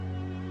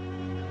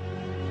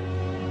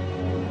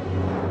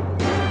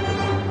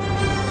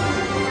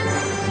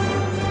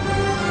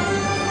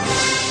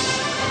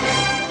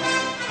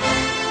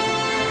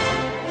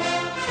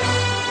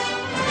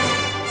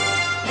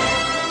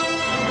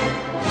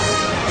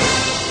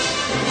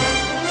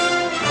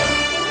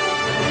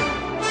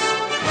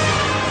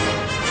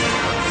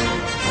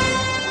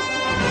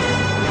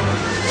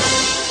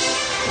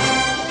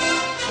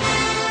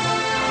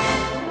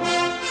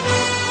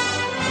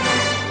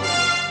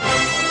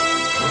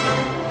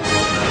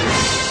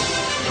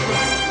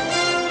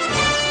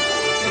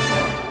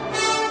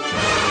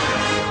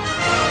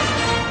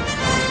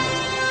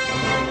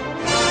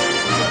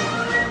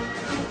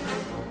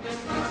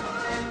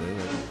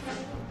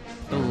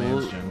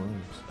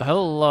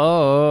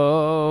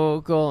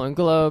go, Golden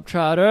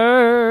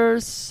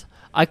Globetrotters.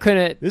 I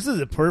couldn't. This is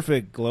a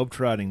perfect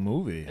globetrotting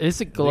movie. It's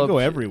a They go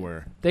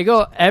everywhere. They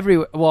go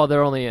everywhere. Well,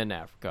 they're only in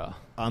Africa.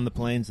 On the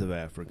plains of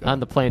Africa.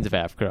 On the plains of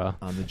Africa.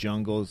 On the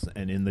jungles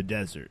and in the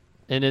desert.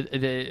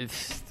 And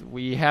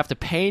we have to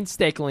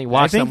painstakingly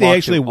watch them. I think they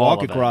actually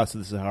walk across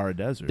the Sahara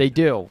Desert. They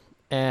do.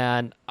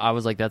 And I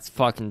was like, that's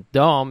fucking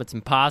dumb. It's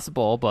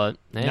impossible, but...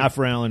 Hey. Not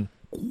for Alan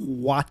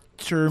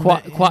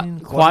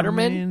Quaterman.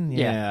 Quaterman?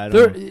 Yeah, I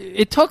don't know.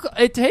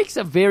 It takes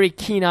a very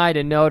keen eye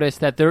to notice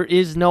that there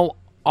is no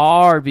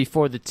R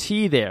before the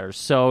T there,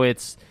 so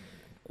it's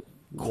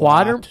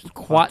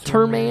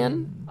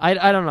Quaterman. I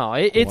don't know.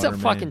 It's a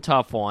fucking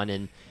tough one,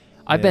 and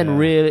I've been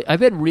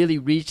really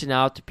reaching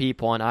out to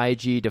people on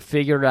IG to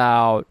figure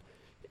out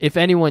if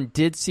anyone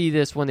did see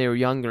this when they were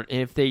younger,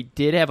 and if they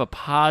did have a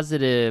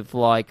positive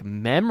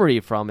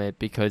memory from it,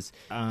 because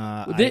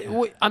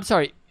I'm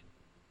sorry.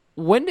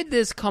 When did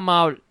this come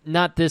out?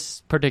 Not this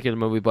particular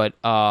movie, but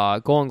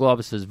Golden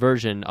Globus'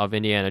 version of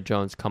Indiana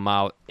Jones come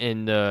out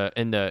in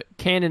the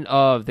canon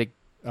of the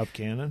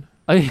canon.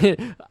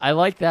 I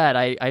like that.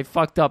 I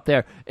fucked up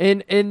there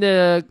in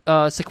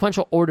the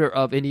sequential order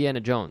of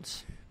Indiana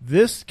Jones.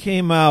 This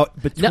came out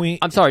between. No,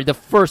 I'm sorry, the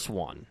first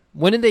one.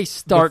 When did they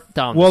start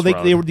down? Well, this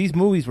road? These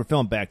movies were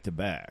filmed back to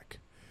back.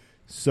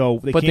 So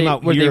they came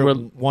out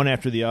one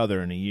after the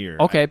other in a year.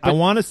 Okay, I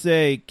want to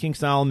say King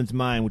Solomon's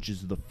Mine, which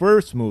is the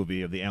first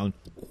movie of the Alan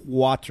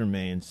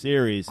Quatermain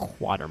series,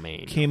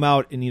 came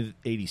out in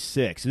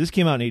 86. So this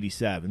came out in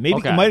 87. Maybe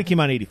it might have came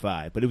out in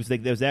 85, but it was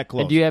that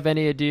close. And do you have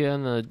any idea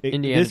on the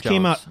Indiana Jones? This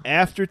came out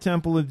after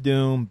Temple of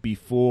Doom,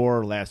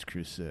 before Last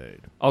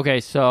Crusade. Okay,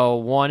 so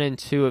 1 and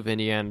 2 of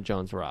Indiana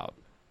Jones were out.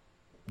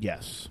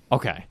 Yes.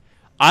 Okay.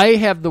 I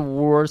have the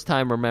worst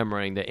time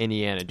remembering the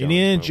Indiana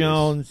Jones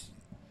movies.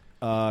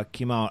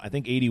 Came out, I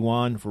think,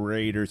 81 for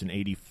Raiders and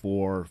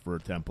 84 for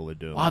Temple of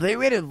Doom. Wow, they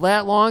waited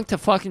that long to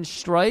fucking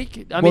strike?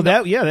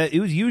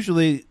 It was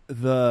usually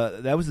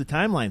that was the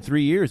timeline,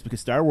 3 years, because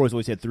Star Wars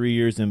always had 3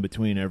 years in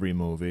between every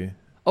movie.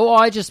 Oh,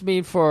 I just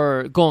mean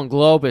for Golden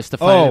Globus to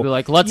finally be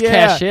like, let's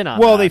cash in on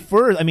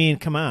that.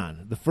 Come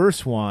on. The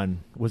first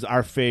one was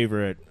our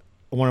favorite,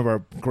 one of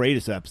our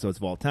greatest episodes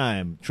of all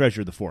time,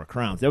 Treasure of the Four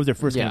Crowns. That was their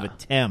first kind of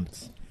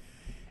attempt,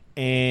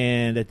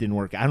 and that didn't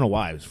work. I don't know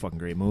why. It was a fucking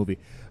great movie.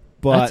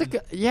 But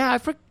I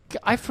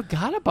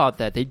forgot about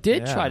that. They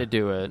did try to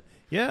do it.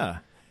 Yeah.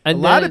 And a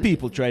lot of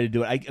people try to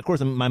do it. Of course,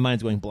 my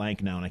mind's going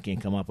blank now, and I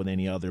can't come up with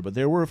any other. But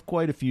there were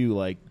quite a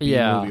few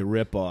B-movie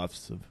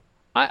rip-offs.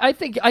 I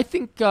think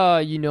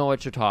you know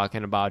what you're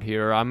talking about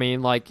here. I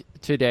mean,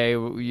 today,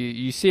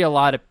 you see a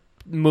lot of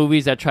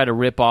movies that try to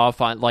rip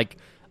off on,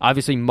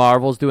 obviously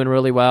Marvel's doing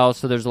really well,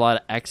 so there's a lot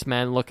of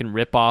X-Men looking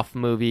rip-off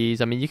movies.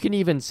 I mean, you can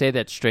even say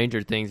that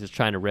Stranger Things is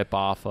trying to rip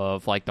off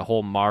of, the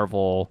whole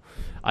Marvel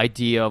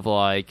idea of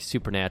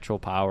supernatural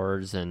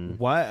powers and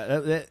why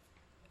the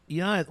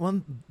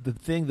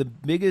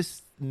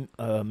biggest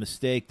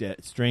mistake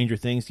that Stranger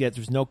Things gets,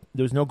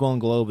 there's no Golden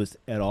Globus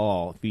at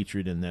all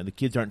featured in there. The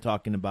kids aren't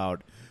talking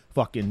about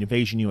fucking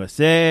Invasion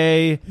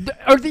USA.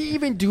 Are they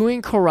even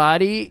doing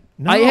karate?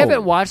 No. I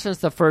haven't watched since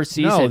the first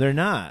season. No, they're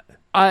not.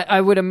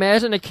 I would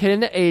imagine a kid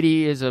in the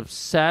 80s is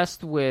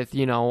obsessed with,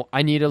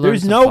 I need to learn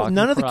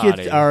none of the karate.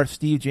 kids are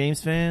Steve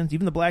James fans.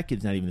 Even the black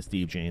kid's not even a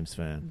Steve James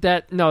fan.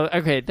 That's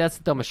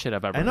the dumbest shit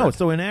I've ever heard. I know, it's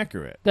so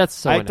inaccurate.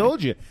 I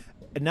told you.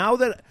 Now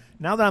that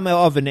I'm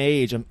of an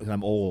age,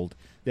 I'm old,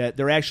 that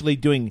they're actually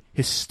doing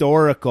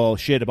historical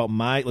shit about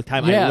the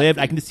time I lived.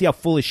 I can just see how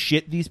full of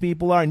shit these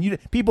people are. And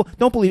people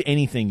don't believe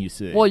anything you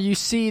see. Well, you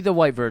see the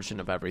white version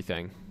of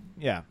everything.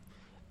 Yeah.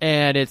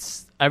 And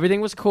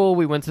everything was cool.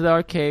 We went to the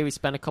arcade. We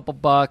spent a couple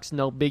bucks.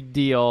 No big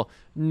deal.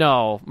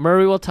 No.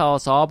 Murray will tell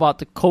us all about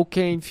the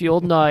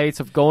cocaine-fueled nights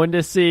of going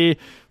to see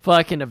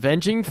fucking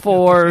Avenging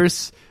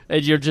Force,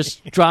 and you're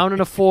just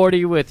drowning a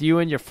 40 with you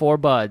and your 4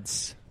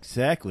 buds.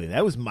 Exactly.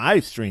 That was my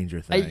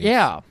Stranger Things.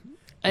 Yeah.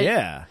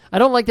 I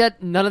don't like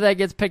that. None of that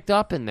gets picked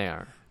up in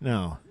there.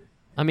 No.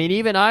 I mean,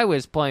 even I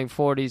was playing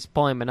 40s,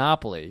 playing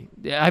Monopoly.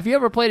 Have you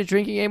ever played a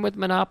drinking game with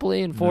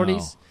Monopoly in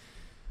 40s? No.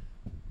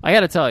 I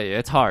got to tell you,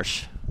 it's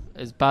harsh.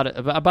 It's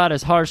about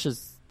as harsh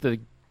as the.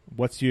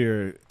 What's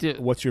your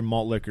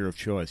malt liquor of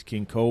choice?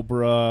 King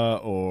Cobra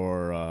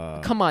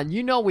or? Come on,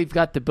 we've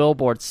got the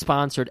billboard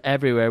sponsored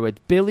everywhere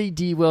with Billy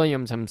D.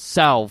 Williams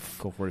himself.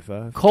 Colt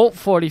 45. Colt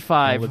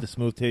 45. With the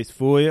smooth taste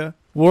fool ya.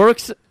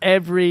 Works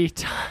every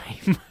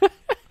time.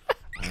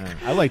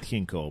 I liked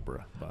King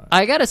Cobra. But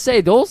I gotta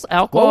say, those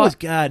alcohol.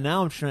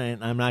 Now I'm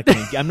trying. I'm not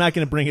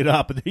gonna bring it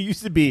up. But there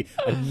used to be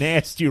a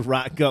nasty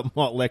rock up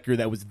malt liquor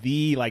that was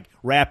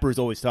rappers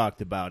always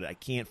talked about it. I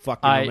can't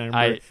fucking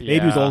remember. Maybe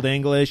it was Old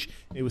English.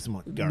 It was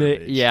some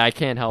garbage. Yeah, I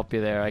can't help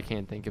you there. I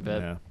can't think of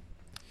it. Yeah.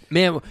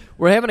 Man,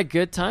 we're having a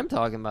good time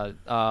talking about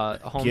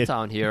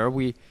hometown here.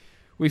 We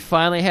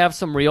finally have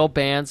some real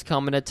bands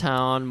coming to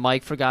town.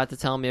 Mike forgot to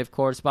tell me, of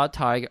course, about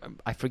Tiger.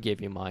 I forgive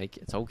you, Mike.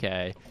 It's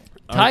okay.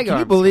 Can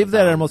you believe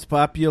that our most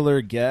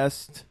popular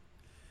guest,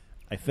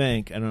 I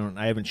think,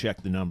 I haven't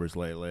checked the numbers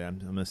lately. I'm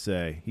going to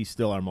say he's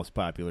still our most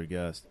popular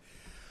guest.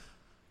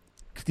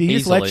 He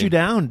just let you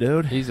down,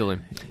 dude. Easily.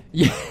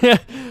 Yeah.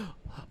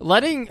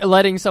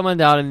 Letting someone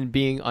down and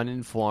being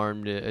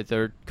uninformed,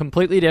 they're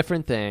completely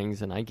different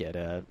things, and I get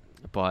it.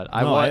 But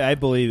I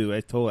believe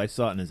it. I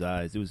saw it in his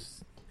eyes. It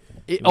was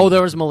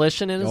there was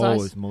malicious in his eyes? Oh, it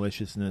was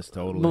maliciousness,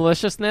 totally.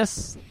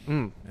 Maliciousness?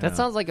 That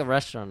sounds like a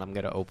restaurant I'm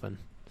going to open.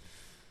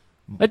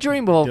 I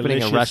dream of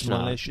opening a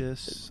restaurant.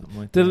 Malicious, something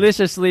like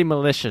Deliciously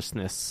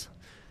maliciousness.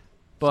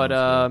 But,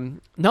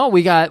 no,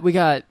 we got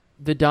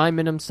the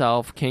Diamond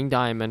himself, King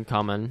Diamond,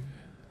 coming.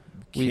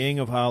 King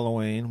of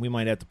Halloween. We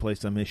might have to play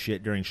some of his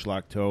shit during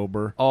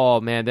Schlocktober.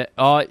 Oh, man.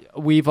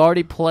 We've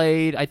already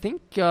played, I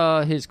think,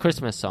 his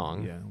Christmas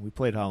song. Yeah, we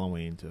played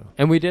Halloween, too.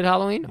 And we did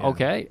Halloween? Yeah.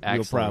 Okay, excellent.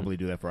 We'll probably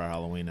do that for our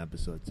Halloween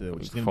episode, too,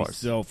 which is going to be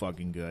so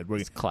fucking good. We're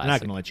not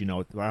going to let you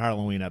know. Our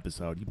Halloween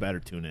episode, you better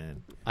tune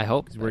in. I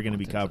hope. Because we're going to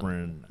be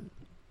covering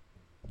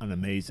an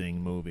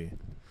amazing movie.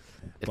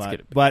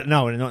 But we're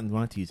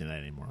not teasing that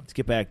anymore. Let's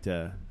get back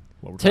to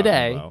what we're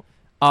today. talking about.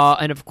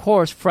 And of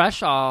course,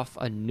 fresh off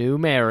a new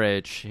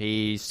marriage,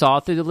 he saw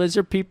through the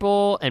lizard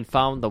people and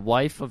found the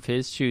wife of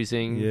his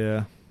choosing.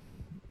 Yeah,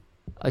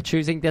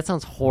 that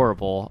sounds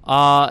horrible.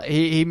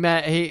 He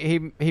met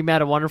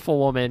a wonderful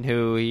woman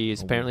who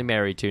he's apparently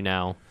married to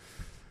now.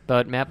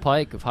 But Matt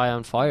Pike of High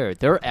on Fire,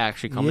 they're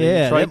actually coming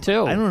to Detroit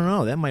too. I don't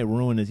know. That might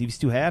ruin his. He's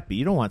too happy.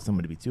 You don't want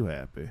someone to be too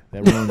happy.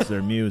 That ruins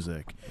their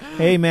music.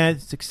 Hey man,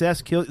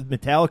 success kill.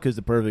 Metallica is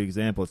the perfect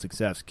example of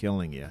success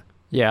killing you.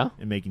 Yeah,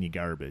 and making you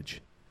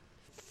garbage.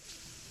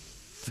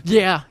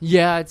 Yeah,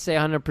 I'd say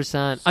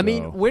 100%. I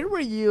mean, where were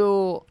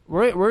you?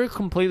 We're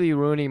completely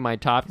ruining my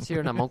topics here,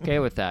 and I'm okay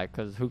with that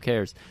because who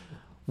cares?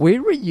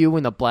 Where were you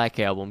when the Black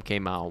Album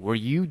came out? Were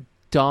you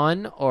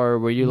done, or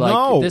were you like,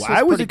 no? This was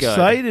I was pretty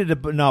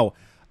excited.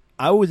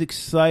 I was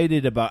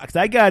excited about because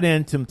I got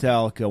into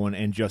Metallica when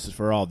 "And Justice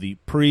for All," the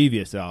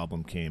previous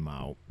album, came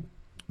out.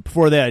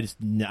 Before that,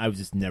 I was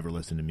just never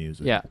listening to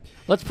music. Yeah,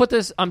 let's put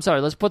this. I'm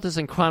sorry. Let's put this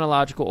in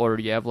chronological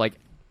order. You have like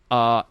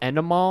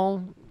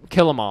Endemol.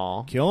 Kill 'Em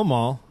All. Kill 'Em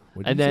All.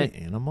 What did and you then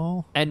say?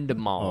 Animal?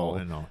 Endemol.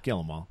 Oh, no. Kill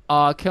 'Em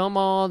All. Kill 'Em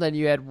All. Then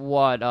you had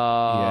what? You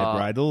had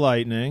Ride the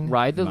Lightning.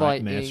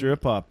 Lightning. Master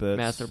of Puppets.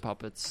 Master of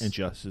Puppets. And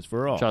Justice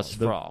for All.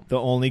 For All. The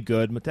only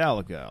good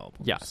Metallica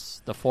album.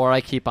 Yes. The 4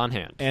 I keep on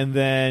hand. And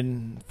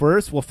then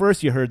first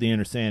you heard the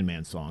Enter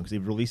Sandman song because they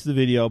released the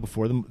video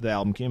before the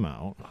album came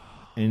out.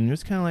 And it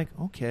was kind of like,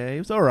 okay, it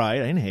was all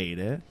right. I didn't hate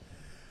it.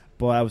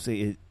 But I would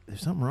say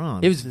there's something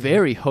wrong. It was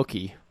very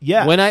hooky.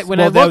 Yeah.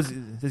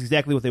 That's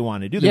exactly what they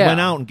wanted to do. They went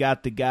out and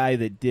got the guy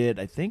that did,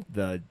 I think,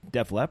 the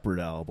Def Leppard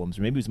albums,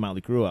 or maybe it was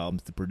Motley Crue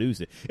albums, to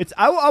produce it.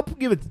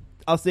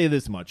 I'll say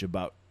this much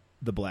about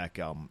the Black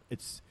Album.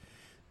 It's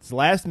the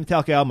last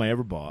Metallica album I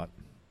ever bought,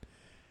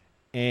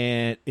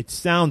 and it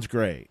sounds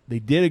great. They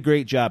did a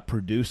great job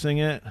producing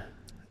it.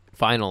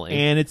 Finally.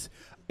 And it's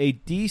a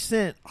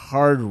decent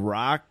hard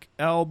rock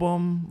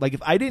album. Like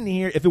if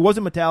it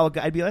wasn't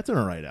Metallica, I'd be like, that's an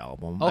alright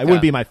album. Okay. I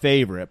wouldn't be my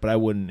favorite, but I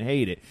wouldn't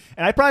hate it.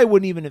 And I probably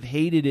wouldn't even have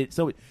hated it.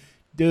 So,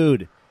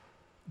 dude,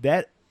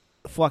 they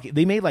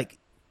made like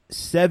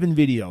 7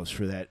 videos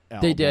for that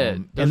album. They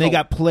did. And they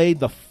got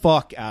played the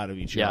fuck out of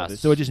each other.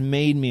 So it just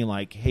made me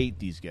like hate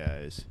these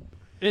guys.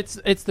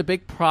 It's the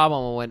big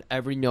problem when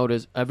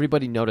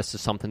everybody notices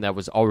something that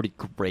was already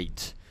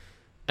great,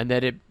 and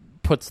then it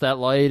puts that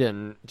light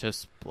and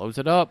just blows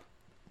it up.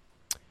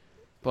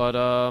 But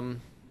I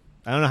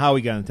don't know how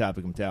we got on the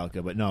topic of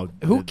Metallica, but no.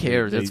 Who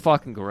cares? It's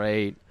fucking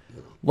great.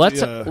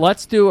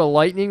 Let's do a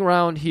lightning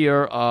round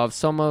here of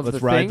some of the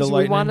things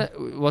we want to.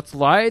 Let's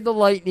ride the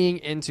lightning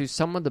into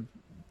some of the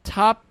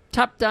top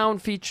down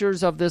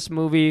features of this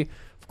movie.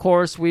 Of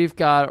course, we've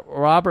got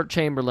Robert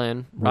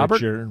Chamberlain.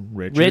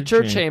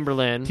 Richard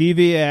Chamberlain.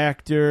 TV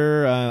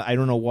actor. I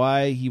don't know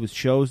why he was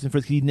chosen for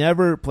this. He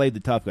never played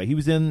the tough guy. He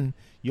was in.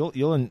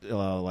 You'll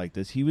like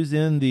this. He was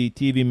in the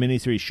TV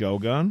miniseries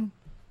Shogun.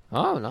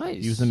 Oh,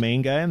 nice. He was the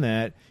main guy in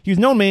that. He was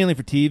known mainly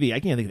for TV.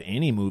 I can't think of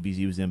any movies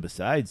he was in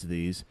besides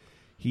these.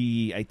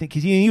 He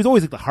was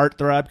always like the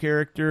heartthrob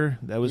character.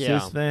 That was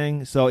his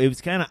thing. So it was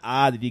kind of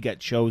odd that he got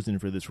chosen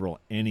for this role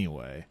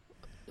anyway.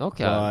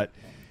 Okay.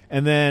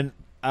 And then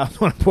I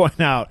want to point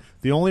out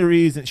the only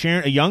reason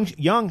a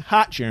young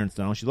hot Sharon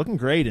Stone. She's looking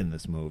great in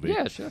this movie.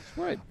 Yeah, that's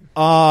right.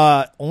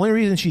 Only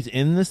reason she's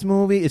in this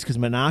movie is because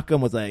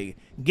Menachem was like,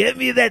 "Get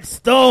me that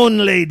stone,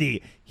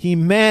 lady." He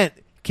meant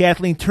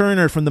Kathleen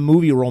Turner from the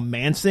movie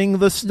Romancing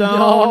the Stone.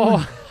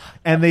 No.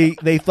 And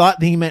they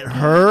thought he meant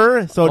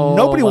her, so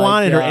nobody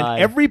wanted her,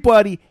 and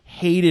everybody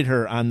hated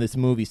her on this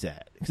movie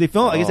set. Because they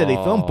filmed, like I said, they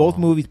filmed both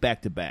movies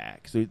back to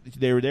back. So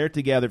they were there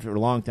together for a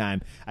long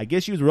time. I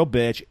guess she was a real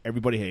bitch.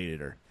 Everybody hated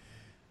her.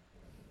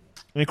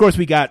 And of course,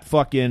 we got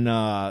fucking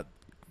the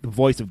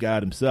voice of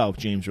God himself,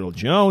 James Earl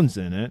Jones,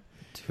 in it.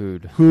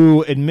 Dude.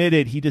 Who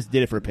admitted he just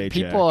did it for a paycheck.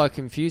 People are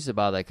confused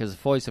about that because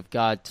the voice of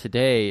God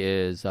today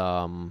is who?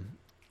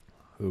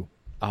 Oh,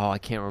 I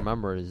can't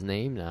remember his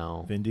name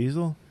now. Vin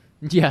Diesel?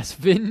 Yes,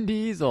 Vin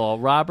Diesel.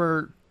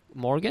 Robert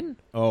Morgan?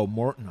 Oh,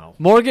 no.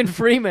 Morgan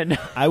Freeman.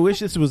 I wish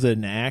this was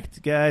an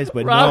act, guys,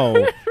 but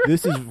no.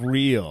 This is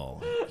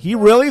real. He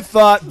really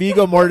thought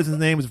Viggo Mortensen's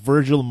name was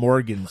Virgil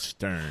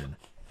Morgenstern.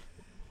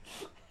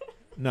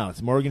 No,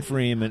 it's Morgan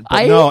Freeman.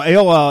 But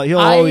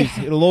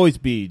it'll always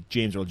be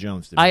James Earl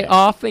Jones to me. I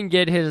often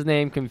get his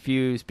name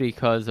confused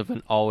because of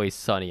an Always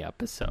Sunny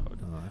episode.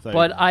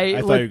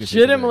 I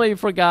legitimately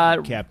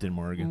forgot Captain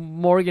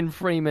Morgan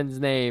Freeman's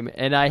name,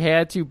 and I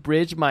had to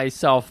bridge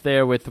myself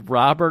there with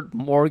Robert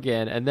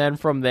Morgan, and then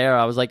from there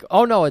I was like,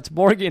 oh no, it's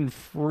Morgan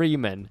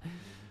Freeman.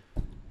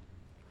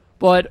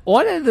 But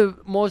one of the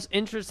most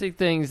interesting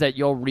things that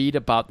you'll read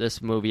about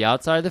this movie,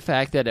 outside of the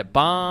fact that it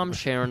bombed,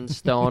 Sharon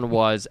Stone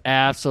was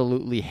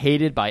absolutely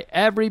hated by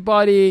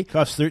everybody.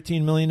 Cost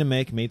 $13 million to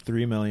make, made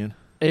 $3 million.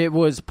 It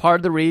was part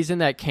of the reason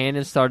that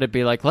Cannon started to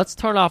be like, let's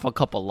turn off a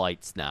couple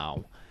lights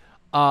now.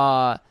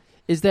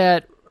 Is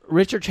that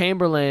Richard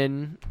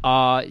Chamberlain,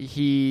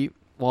 nowadays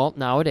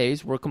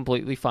we're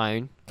completely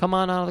fine. Come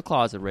on out of the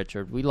closet,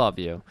 Richard. We love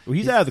you. Well,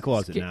 he's out of the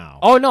closet now.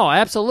 Oh, no,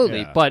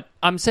 absolutely. Yeah. But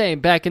I'm saying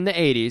back in the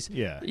 80s,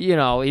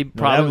 he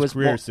probably was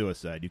career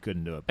suicide. You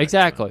couldn't do it.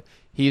 Exactly.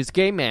 He's a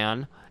gay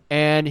man,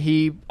 and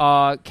he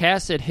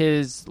casted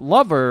his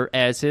lover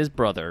as his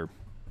brother.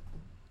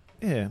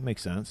 Yeah,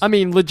 makes sense. I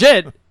mean,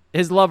 legit,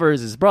 his lover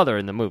is his brother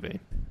in the movie.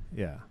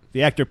 Yeah.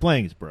 The actor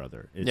playing his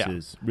brother is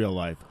his real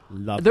life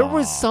lover. There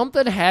was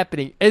something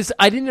happening.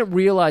 I didn't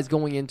realize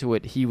going into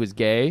it he was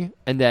gay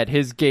and that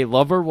his gay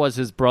lover was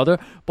his brother.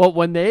 But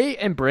when they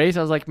embraced,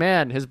 I was like,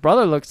 man, his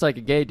brother looks like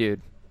a gay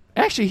dude.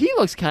 Actually, he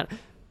looks kind of...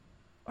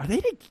 Are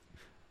they...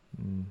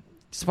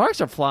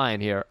 Sparks are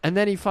flying here. And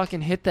then he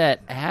fucking hit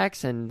that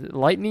axe and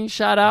lightning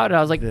shot out. And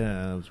I was like...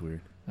 Yeah, that was weird.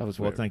 Well,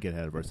 let's not get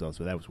ahead of ourselves,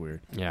 but that was weird.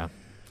 Yeah.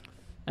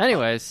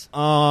 Anyways.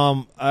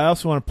 I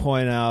also want to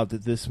point out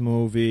that this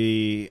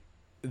movie...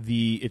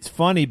 It's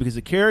funny because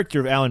the character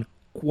of Alan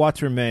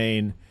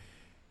Quatermain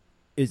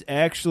is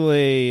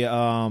actually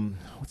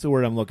what's the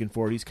word I'm looking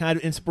for? He's kind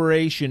of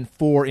inspiration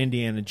for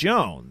Indiana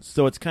Jones.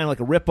 So it's kind of like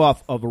a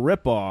ripoff of a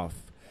ripoff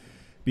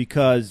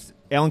because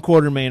Alan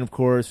Quatermain, of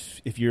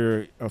course, if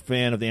you're a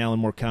fan of the Alan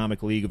Moore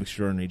comic League of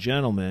Extraordinary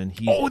Gentlemen,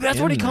 that's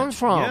where he comes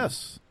from.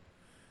 Yes.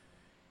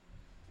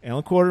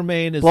 Alan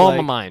Quatermain is blowing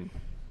my mind.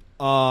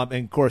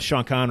 And of course,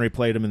 Sean Connery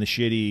played him in the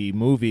shitty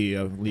movie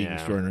of League of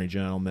Extraordinary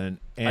Gentlemen.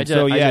 And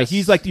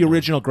he's like the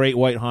original Great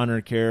White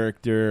Hunter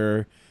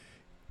character.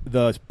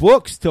 The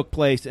books took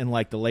place in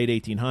like the late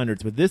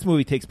 1800s, but this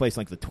movie takes place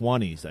in like the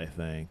 20s, I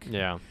think.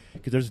 Yeah.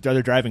 Because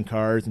they're driving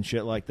cars and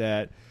shit like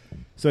that.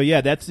 So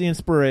yeah, that's the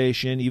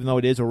inspiration, even though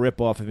it is a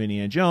ripoff of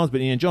Indiana Jones, but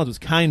Indiana Jones was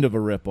kind of a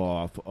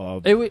ripoff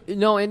of...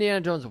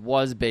 Indiana Jones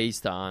was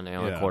based on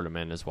Alan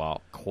Quatermain as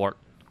well.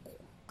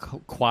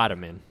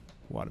 Quatermain.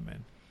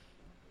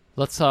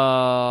 Let's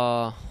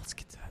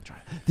get to that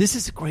trailer. This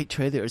is a great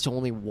trailer. It's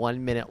only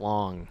 1 minute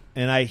long.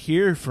 And I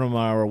hear from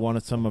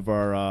some of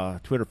our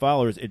Twitter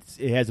followers, it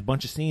has a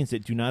bunch of scenes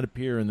that do not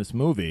appear in this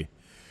movie.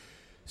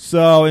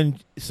 So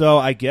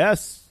I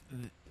guess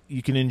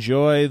you can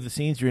enjoy the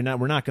scenes we're not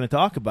going to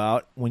talk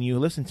about when you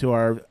listen to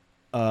our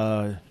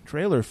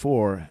trailer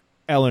for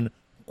Alan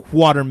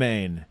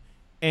Quatermain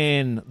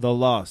and the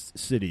Lost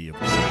City of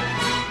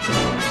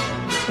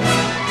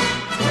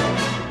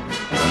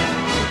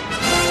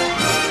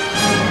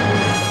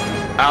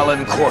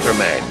Alan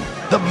Quatermain,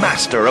 the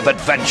master of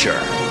adventure,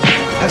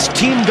 has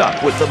teamed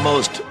up with the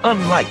most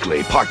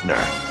unlikely partner.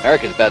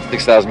 America's about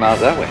 6,000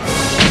 miles that way.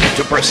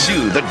 To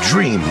pursue the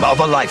dream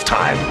of a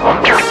lifetime.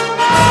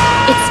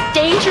 It's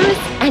dangerous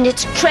and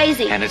it's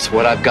crazy. And it's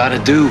what I've got to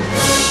do.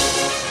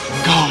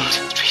 Gold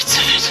streets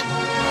of it.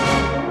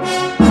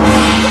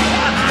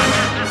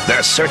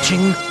 They're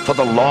searching for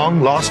the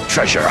long-lost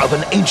treasure of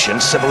an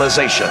ancient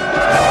civilization.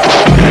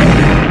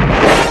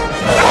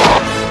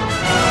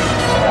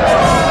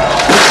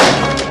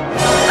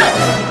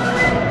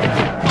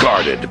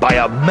 Guarded by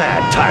a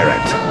mad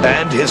tyrant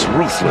and his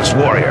ruthless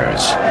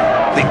warriors.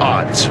 The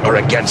odds are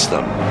against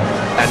them,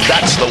 and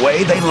that's the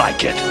way they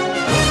like it.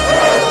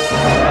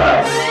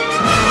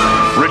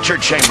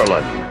 Richard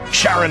Chamberlain,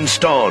 Sharon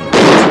Stone,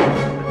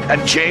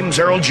 and James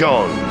Earl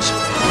Jones.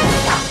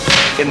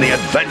 In the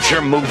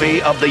adventure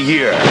movie of the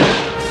year,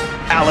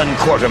 Alan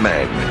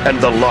Quatermain and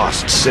the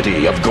Lost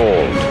City of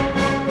Gold.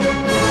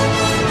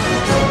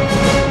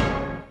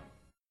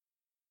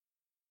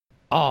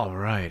 All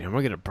right, and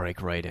we're going to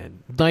break right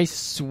in. Nice,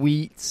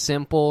 sweet,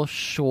 simple,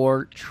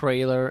 short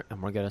trailer,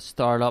 and we're going to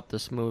start up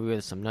this movie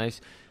with some nice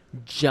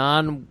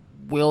John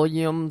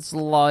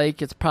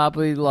Williams-like. It's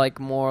probably like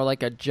more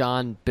like a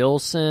John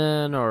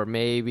Bilson or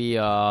maybe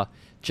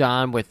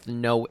John with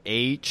no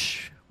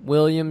H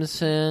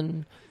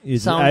Williamson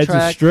soundtrack. It's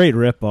a straight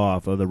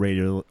ripoff of the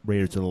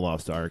Raiders of the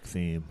Lost Ark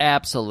theme.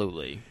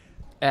 Absolutely.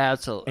 And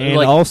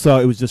also,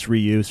 it was just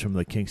reused from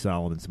the King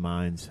Solomon's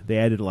Mines. They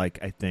added, I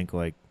think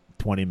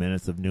 20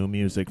 minutes of new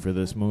music for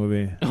this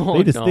movie.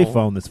 They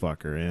phoned this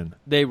fucker in.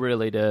 They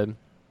really did.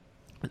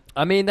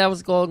 I mean, that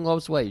was Golden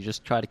Globe's way. You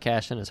just try to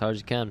cash in as hard as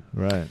you can.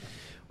 Right.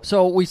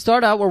 So we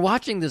start out, we're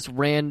watching this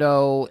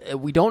rando.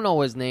 We don't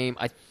know his name.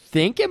 I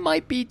think it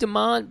might be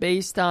DeMont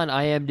based on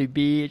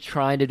IMDb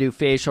trying to do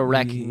facial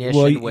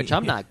recognition, which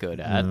I'm not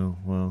good at. No,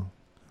 well,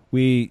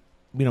 we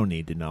We don't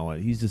need to know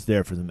it. He's just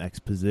there for some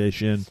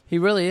exposition. He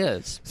really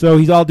is. So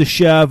he's all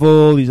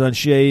disheveled. He's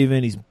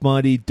unshaven. He's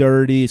muddy,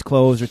 dirty. His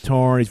clothes are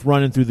torn. He's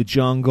running through the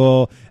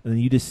jungle, and then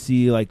you just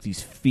see like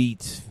these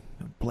feet,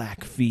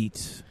 black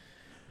feet,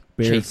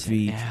 bare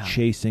feet,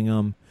 chasing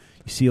him.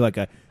 You see like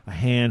a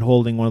hand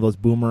holding one of those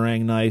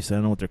boomerang knives. I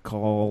don't know what they're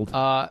called.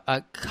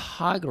 A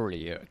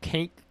kagari,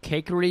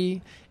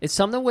 cakery. It's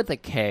something with a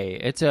K.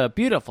 It's a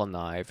beautiful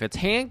knife. It's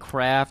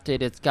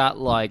handcrafted. It's got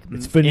like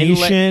it's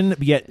Phoenician,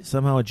 yet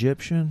somehow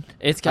Egyptian.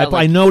 It's got.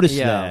 I noticed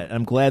that.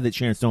 I'm glad that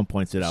Sharon Stone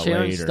points it out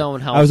Sharon later.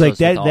 Stone helps I was like, us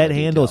with all that the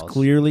handle details. is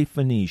clearly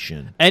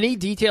Phoenician. Any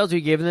details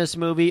we give in this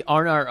movie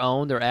aren't our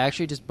own. They're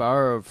actually just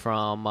borrowed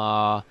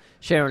from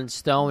Sharon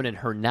Stone and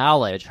her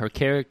knowledge. Her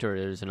character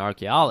is an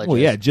archaeologist. Well,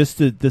 yeah, just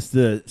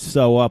to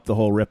sew up the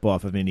whole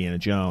ripoff of Indiana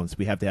Jones,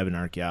 we have to have an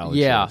archaeologist.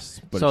 Yeah,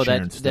 but so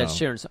Sharon Stone. that's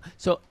Sharon Stone.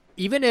 So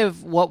even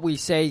if what we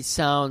say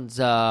sounds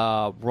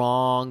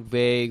wrong,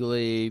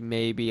 vaguely,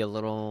 maybe a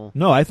little.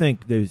 No, I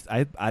think there's.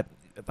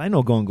 If I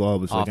know Golden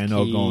Globus, like I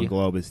know Off-key. Golden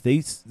Globus,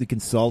 they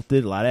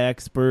consulted a lot of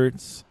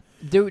experts.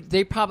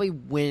 They probably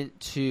went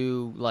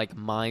to like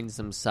mines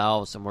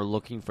themselves and were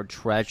looking for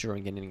treasure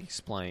and getting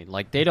explained.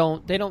 Like they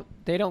don't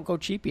go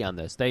cheapy on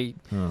this. They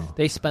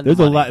spend. There's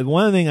the a money. lot.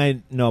 One thing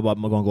I know about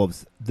Golden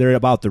Globus, they're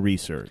about the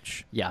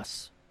research.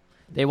 Yes,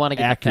 they want to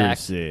get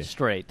Accuracy. the facts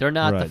straight. They're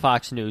not the Right.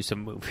 Fox News of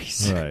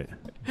movies. Right.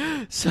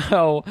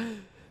 So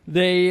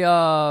they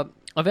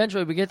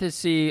eventually we get to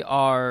see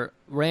our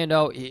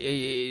Rando.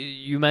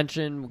 You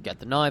mentioned we got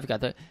the knife,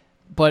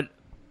 but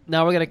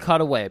now we're gonna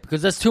cut away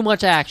because there's too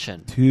much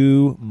action.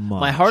 Too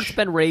much. My heart's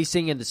been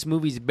racing, and this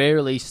movie's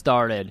barely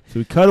started. So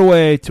we cut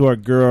away to our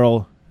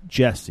girl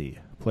Jessie,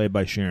 played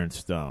by Sharon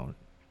Stone.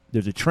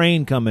 There's a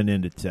train coming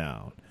into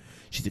town.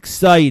 She's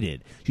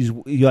excited.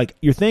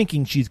 You're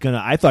thinking she's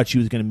gonna. I thought she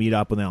was gonna meet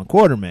up with Alan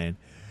Quartermain,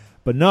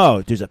 but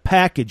no. There's a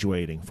package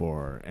waiting for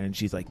her, and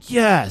she's like,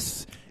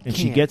 yes. And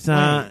she gets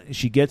on.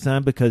 She gets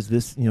on because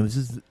this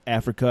is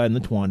Africa in the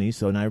 20s,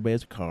 so not everybody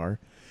has a car.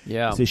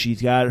 Yeah. So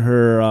she's got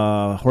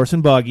her horse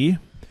and buggy.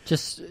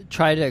 Just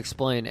try to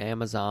explain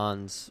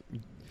Amazon's.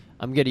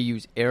 I'm going to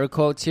use air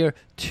quotes here.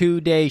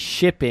 2-day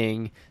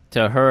shipping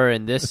to her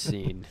in this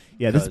scene.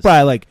 Yeah, this is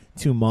probably like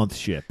 2 months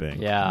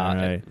shipping. Yeah, all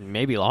right?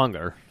 maybe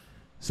longer.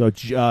 So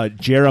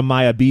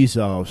Jeremiah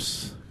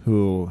Bezos,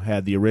 who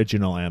had the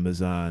original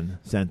Amazon,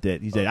 sent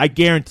it. He said, I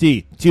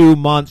guarantee 2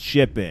 months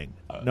shipping.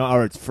 No,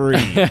 or it's free.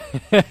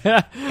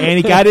 And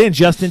he got in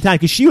just in time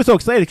because she was so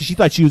excited because she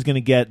thought she was going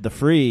to get the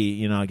free,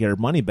 get her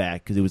money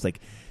back because it was like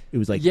It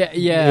was like It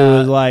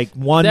was like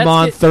 1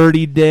 month,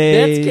 30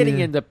 days. That's getting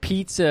into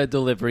pizza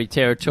delivery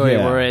territory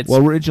where it's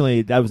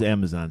originally that was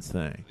Amazon's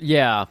thing.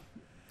 Yeah,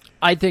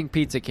 I think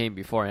pizza came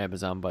before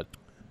Amazon, but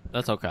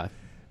that's okay.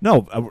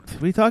 No,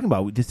 what are you talking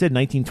about? We just said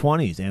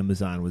 1920s.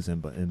 Amazon was in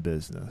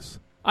business.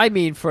 I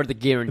mean, for the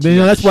guarantee.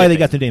 That's why they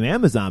got the name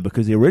Amazon,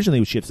 because they originally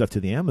would ship stuff to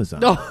the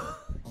Amazon. No,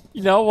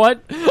 you know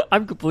what?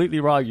 I'm completely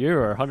wrong.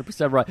 You're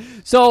 100% right.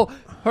 So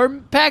her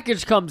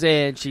package comes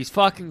in. She's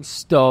fucking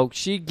stoked.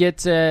 She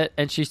gets it,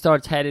 and she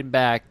starts heading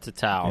back to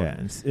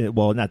town. Yeah,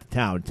 well, not to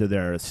town, to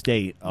their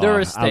estate,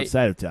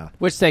 outside of town,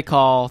 which they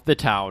call the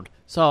town.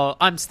 So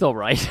I'm still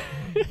right.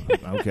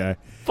 Okay.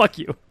 Fuck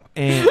you.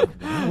 And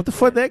what the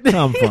fuck did that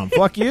come from?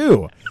 Fuck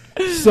you.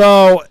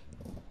 So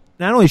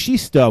not only is she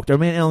stoked, our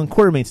man Alan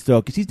Quartermain's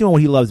stoked because he's doing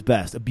what he loves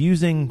best,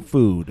 abusing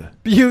food.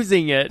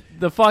 Abusing it.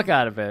 The fuck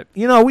out of it.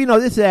 We know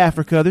this is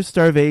Africa. There's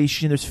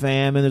starvation. There's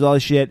famine. There's all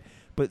this shit.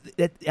 But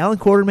Alan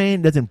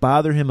Quartermain doesn't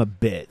bother him a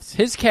bit.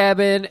 His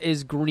cabin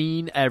is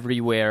green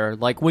everywhere.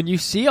 Like, when you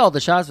see all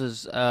the shots of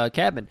his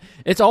cabin,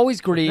 it's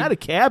always green. It's not a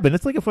cabin.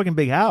 It's like a fucking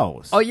big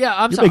house. Oh, yeah.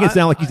 I'm You're sorry. making it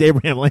sound like he's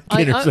Abraham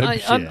Lincoln or some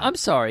shit. I'm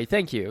sorry.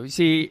 Thank you.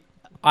 See,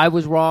 I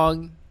was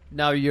wrong.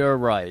 Now you're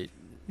right.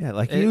 Yeah,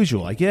 like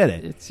usual. I get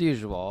it. It's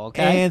usual,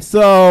 okay? And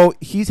so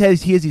he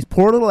has these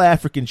poor little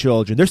African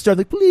children. They're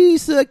starting like,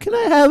 please, can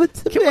I have a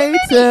tomato?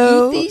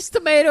 Can we eat these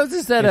tomatoes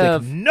instead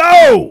of... Like,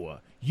 no!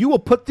 You will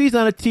put these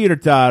on a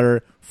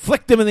teeter-totter,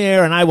 flick them in the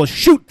air, and I will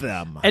shoot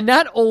them. And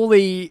not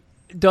only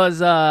do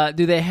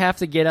they have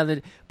to get on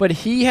the... But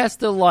he has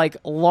to,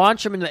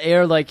 launch them in the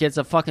air like it's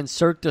a fucking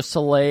Cirque du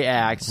Soleil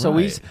act. So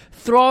he's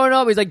throwing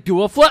up. He's like,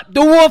 do a flip!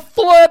 Do a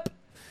flip!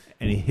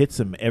 And he hits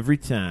him every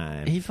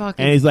time.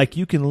 And he's like,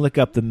 you can lick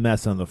up the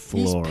mess on the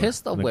floor. He's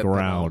pistol on the whipping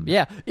ground. them.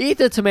 Yeah, eat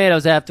the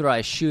tomatoes after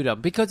I shoot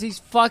them because he's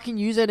fucking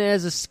using it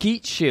as a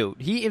skeet shoot.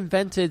 He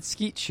invented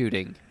skeet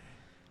shooting.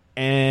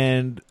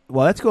 And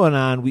while that's going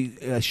on,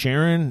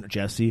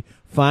 Jesse,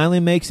 finally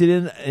makes it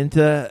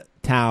into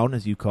town,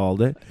 as you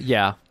called it.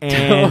 Yeah.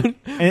 And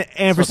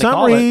for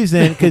some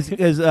reason,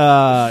 because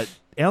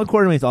Alan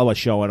Quartermain's all about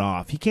showing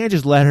off. He can't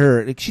just let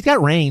her. She's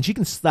got range. She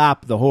can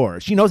stop the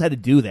horse. She knows how to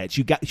do that.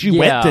 She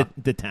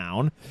went to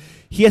town.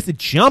 He has to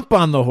jump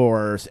on the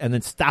horse and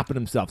then stop it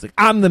himself. It's like,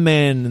 I'm the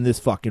man in this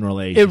fucking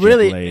relationship,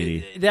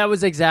 lady. That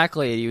was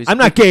exactly it. I'm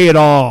not gay at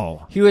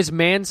all. He was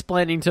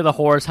mansplaining to the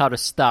horse how to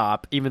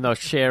stop, even though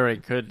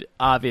Sharon could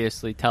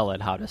obviously tell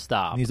it how to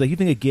stop. And he's like, you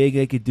think a gay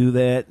guy could do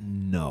that?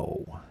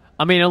 No.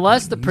 I mean,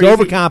 unless the He's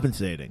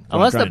overcompensating.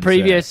 Unless the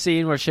previous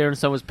scene where Sharon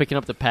Stone was picking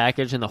up the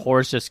package and the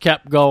horse just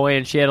kept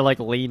going, she had to like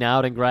lean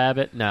out and grab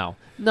it. No,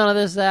 none of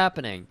this is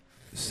happening.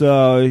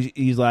 So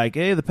he's like,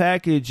 "Hey, the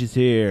package is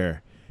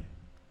here,"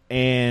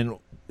 and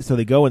so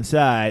they go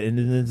inside, and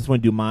then this is when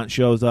Dumont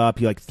shows up.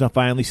 He like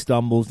finally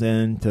stumbles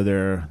into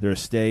their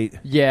estate.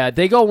 Yeah,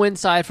 they go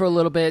inside for a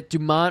little bit.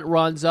 Dumont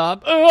runs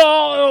up.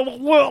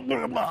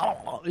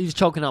 He's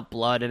choking up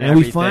blood and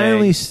everything. We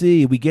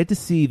finally we get to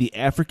see the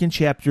African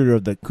chapter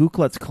of the Ku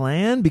Klux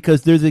Klan,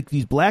 because there's like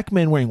these black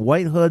men wearing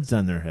white hoods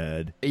on their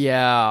head.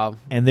 Yeah.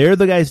 And they're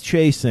the guys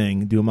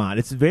chasing Dumont.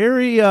 It's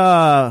very,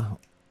 I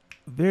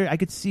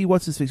could see,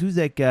 what's his face? Who's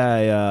that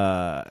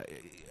guy?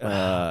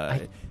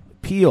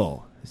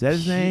 Peele. Is that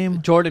his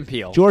name? Jordan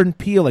Peele. Jordan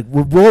Peele, like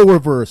role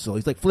reversal.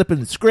 He's like flipping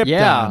the script on us.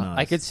 Yeah,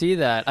 I could see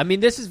that. I mean,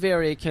 this is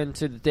very akin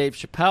to Dave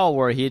Chappelle,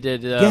 where he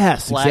did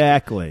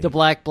exactly the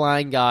black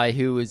blind guy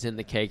who was in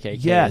the KKK.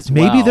 Yes, as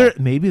well.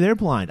 maybe they're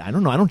blind. I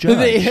don't know. I don't judge.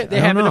 They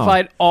happen to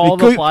find all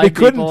the blind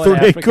people in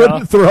They Africa.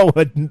 couldn't throw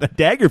a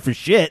dagger for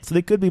shit, so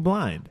they could be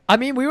blind. I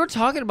mean, we were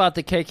talking about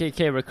the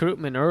KKK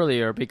recruitment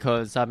earlier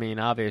because, I mean,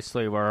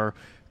 obviously we're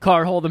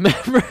cardholder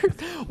members.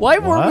 Why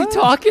weren't we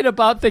talking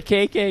about the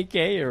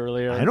KKK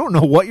earlier? I don't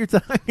know what you're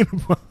talking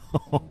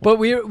about. But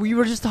we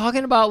were just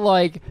talking about,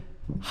 like,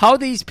 how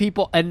these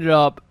people ended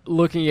up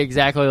looking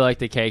exactly like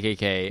the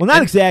KKK. Well,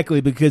 not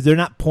exactly, because they're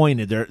not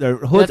pointed. Their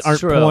hoods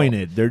aren't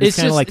pointed. They're just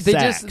kind of like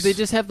sacks. They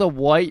just have the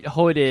white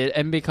hooded,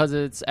 and because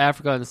it's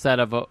Africa instead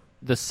of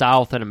the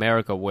South in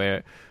America,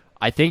 where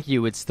I think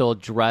you would still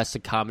dress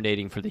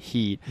accommodating for the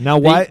heat. Now,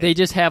 why they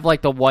just have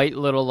like the white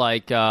little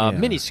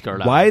mini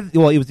skirt on. Why?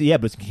 Well, it was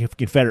but it's a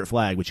Confederate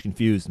flag, which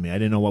confused me. I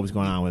didn't know what was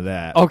going on with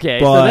that. Okay,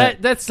 but,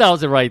 so that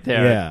sells it right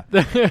there.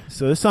 Yeah.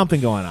 So there's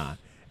something going on,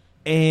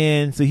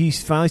 and so he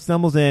finally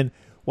stumbles in.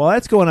 While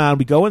that's going on,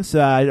 we go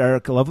inside.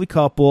 Our lovely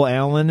couple,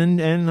 Alan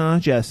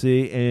and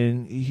Jesse,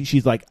 and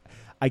she's like,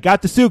 "I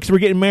got the suit because we're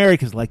getting married."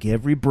 Because like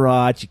every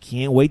broad, she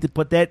can't wait to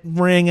put that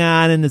ring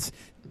on and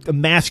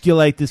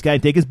emasculate this guy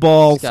and take his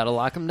balls. Got to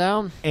lock him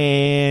down.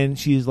 And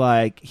she's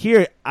like,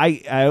 "Here,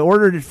 I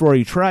ordered it for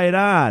you. Try it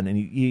on." And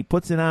he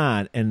puts it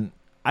on, and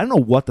I don't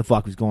know what the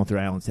fuck was going through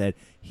Alan's head.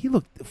 He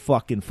looked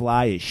fucking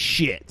fly as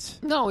shit.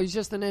 No, he's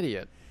just an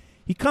idiot.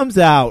 He comes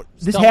out.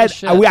 We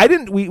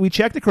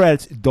checked the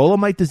credits.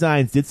 Dolomite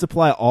Designs did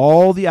supply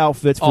all the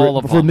outfits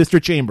for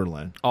Mr.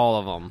 Chamberlain. All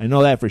of them. I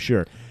know that for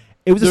sure.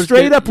 It was a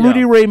straight-up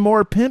Rudy Ray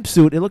Moore pimp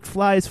suit. It looked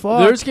fly as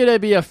fuck. There's going to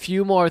be a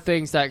few more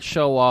things that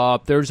show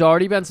up. There's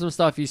already been some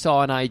stuff you saw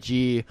on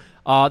IG.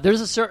 There's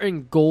a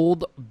certain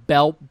gold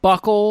belt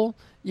buckle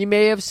you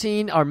may have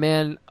seen. Our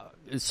man,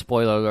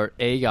 spoiler alert,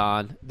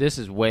 Aegon. This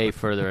is way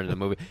further into the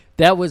movie.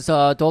 That was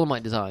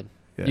Dolomite Design.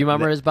 Yeah, you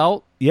remember his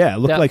belt? Yeah, it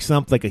looked like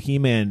something like a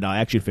He-Man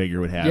action figure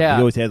would have. Yeah. He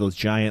always had those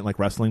giant like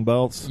wrestling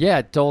belts.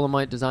 Yeah,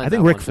 Dolomite Design. I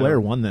think Ric Flair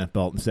won that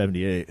belt in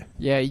 '78.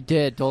 Yeah, he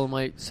did.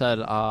 Dolomite said,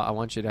 I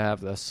want you to have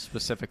this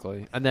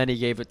specifically. And then he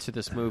gave it to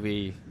this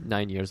movie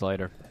 9 years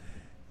later.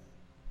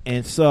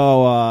 And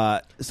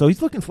so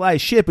he's looking fly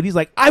as shit, but he's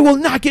like, I will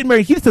not get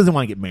married. He just doesn't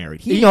want to get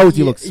married. He knows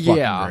he looks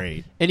fucking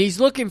great. And he's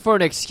looking for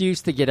an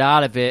excuse to get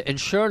out of it. And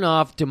sure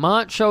enough,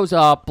 Dumont shows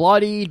up,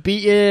 bloodied,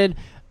 beaten,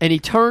 and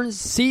he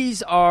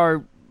sees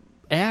our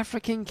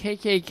African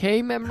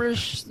KKK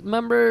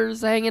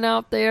members hanging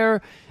out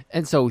there.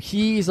 And so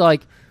he's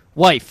like,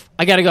 wife,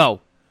 I got to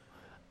go.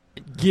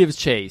 Gives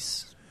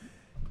chase.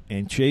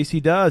 And chase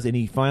he does. And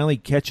he finally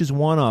catches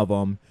one of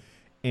them.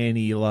 And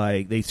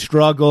they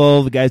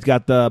struggle. The guy's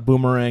got the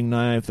boomerang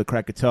knife, the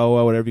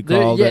Krakatoa, whatever you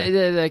call it.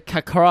 The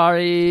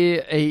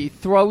Kakari. He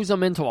throws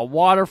him into a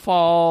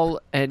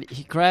waterfall, and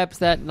he grabs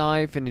that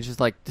knife, and he's just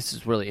like, this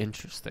is really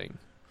interesting.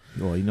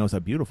 Well, he knows how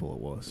beautiful it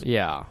was.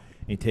 Yeah.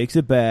 He takes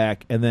it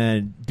back, and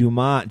then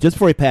Dumont, just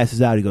before he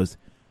passes out, he goes,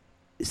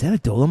 is that a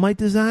Dolomite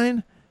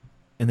Design?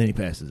 And then he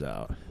passes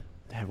out.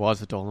 That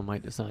was a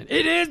Dolomite Design.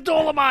 It is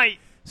Dolomite!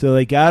 So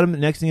they got him,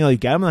 next thing you know, he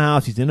got him in the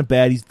house. He's in a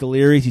bed. He's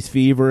delirious. He's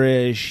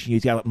feverish.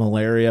 He's got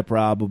malaria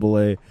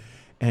probably.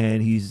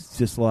 And he's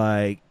just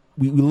like,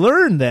 we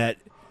learned that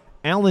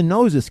Alan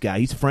knows this guy.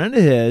 He's a friend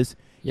of his.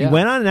 Yeah. He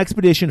went on an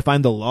expedition to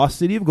find the lost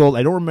city of gold.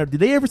 I don't remember. Did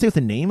they ever say what the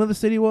name of the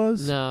city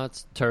was? No,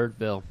 it's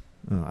Turdville.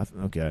 Oh,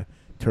 okay.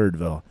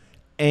 Turdville.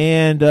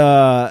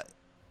 And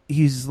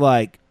he's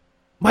like,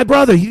 my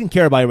brother. He didn't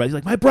care about anybody. He's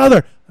like, my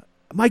brother.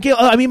 My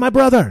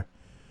brother.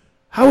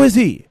 How is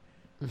he?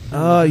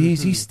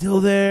 He's still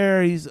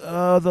there. He's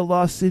the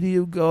lost city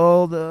of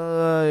gold.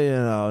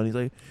 And he's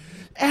like,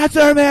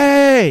 answer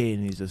me!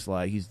 And he's just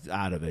like, he's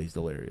out of it. He's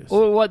delirious.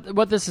 Well,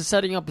 what this is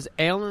setting up is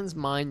Alan's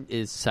mind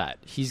is set.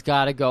 He's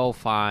got to go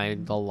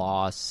find the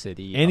lost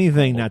city.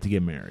 Anything not to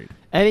get married.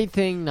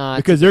 Anything not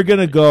because they're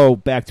gonna go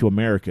back to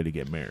America to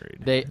get married.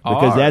 They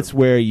because that's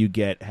where you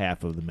get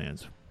half of the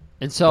man's.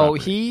 And so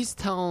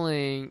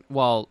property.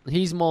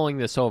 he's mulling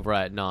this over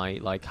at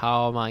night. Like,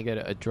 how am I going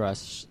to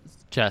address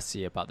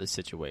Jesse about this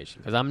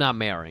situation? Because I'm not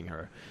marrying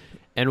her.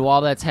 And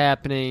while that's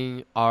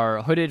happening,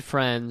 our hooded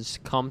friends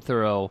come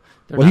through.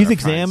 Well, he's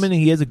examining.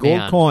 He has a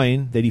gold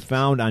coin that he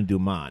found on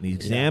Dumont. He's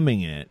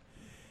examining it.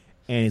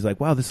 And he's like,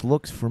 wow, this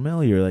looks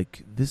familiar.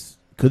 Like,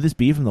 could this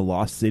be from the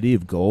Lost City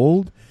of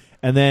Gold?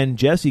 And then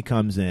Jessie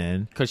comes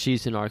in. Because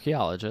she's an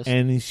archaeologist.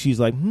 And she's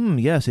like,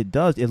 yes, it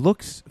does. It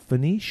looks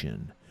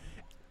Phoenician.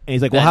 And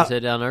he's like, bends well, how?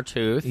 it on her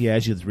tooth. Yeah,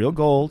 she's real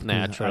gold.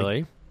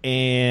 Naturally.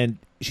 And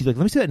she's like,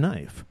 let me see that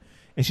knife.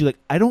 And she's like,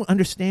 I don't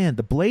understand.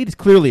 The blade is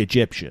clearly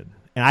Egyptian.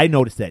 And I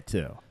noticed that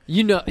too.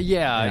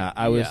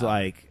 I was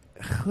like,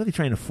 what are they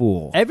trying to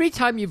fool? Every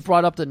time you've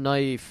brought up the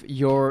knife,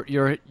 your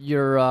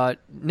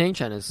name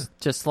chen is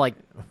just like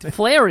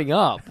flaring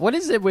up. What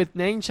is it with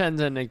name chens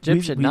and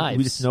Egyptian knives?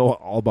 We just know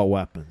all about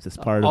weapons. It's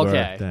part of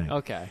our thing.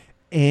 Okay.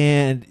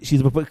 And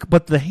she's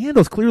but the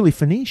handle's clearly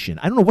Phoenician.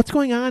 I don't know what's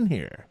going on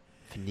here.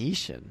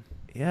 Phoenician?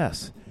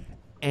 Yes.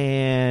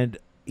 And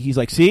he's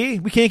like, see,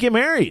 we can't get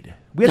married.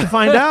 We have to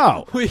find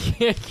out. We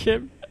can't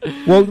get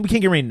Well, we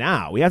can't get married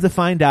now. We have to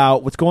find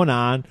out what's going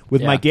on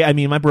with my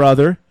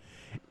brother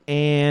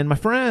and my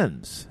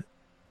friends.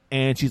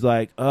 And she's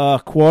like,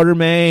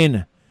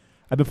 Quartermain,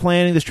 I've been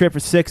planning this trip for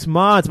 6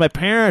 months. My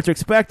parents are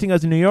expecting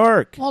us in New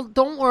York. Well,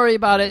 don't worry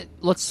about it.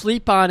 Let's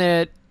sleep on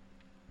it.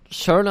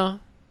 Sure enough,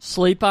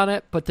 sleep on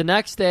it. But the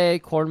next day,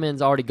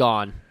 Quartermain's already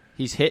gone.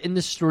 He's hitting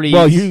the streets.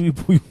 Well, you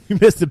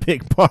missed a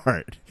big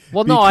part.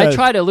 Well, no, I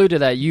tried to allude to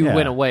that. You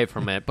went away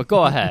from it. But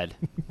go ahead.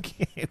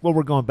 Well,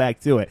 we're going back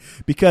to it.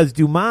 Because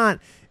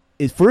Dumont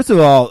is, first of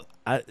all,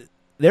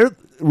 they're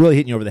really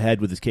hitting you over the head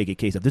with this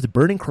KKK stuff. There's a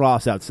burning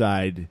cross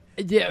outside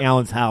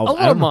Alan's house. A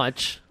little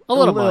much. A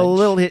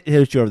little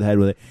hit you over the head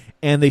with it.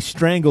 And they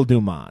strangle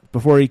Dumont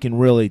before he can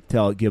really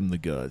give him the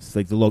goods.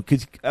 Like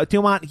because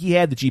Dumont, he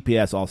had the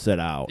GPS all set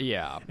out.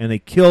 Yeah. And they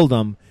killed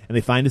him, and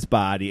they find his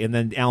body. And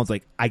then Alan's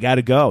like, I got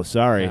to go.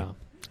 Sorry.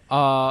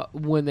 Yeah.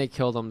 When they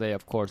killed him, they,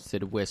 of course,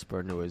 did whisper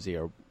into his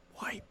ear,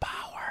 white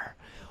power.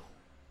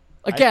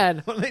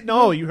 Again.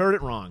 No, you heard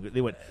it wrong.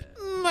 They went,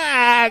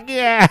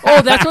 MAGA.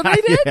 Oh, that's what they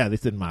did? Yeah, they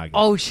said MAGA.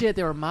 Oh, shit,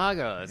 they were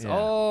MAGAs. Yeah.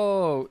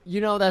 Oh,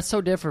 that's so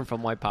different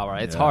from white power.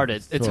 It's hard.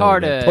 It's totally,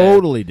 hard to...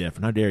 Totally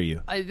different. How dare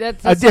you?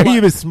 How dare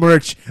you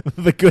besmirch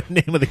the good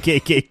name of the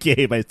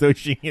KKK by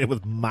associating it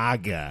with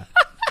MAGA?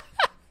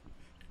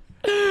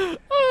 Oh,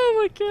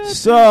 my God.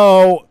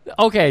 So...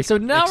 Okay, so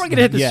now we're going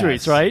to hit the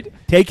streets, right?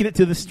 Taking it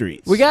to the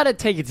streets. We got to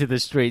take it to the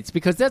streets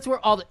because that's where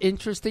all the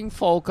interesting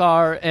folk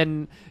are.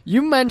 And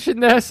you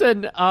mentioned this,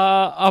 and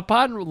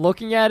upon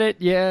looking at it,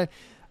 I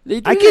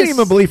can't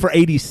even believe for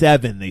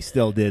 87 they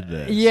still did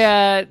this.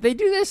 Yeah, they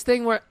do this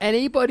thing where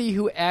anybody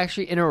who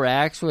actually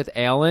interacts with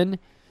Alan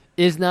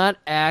is not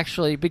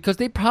actually, because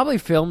they probably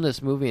filmed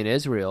this movie in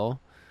Israel.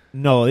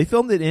 No, they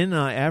filmed it in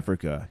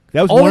Africa.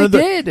 That was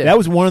did. That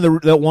was one of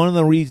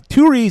the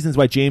two reasons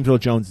why James Earl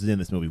Jones is in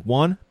this movie.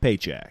 One,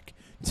 paycheck.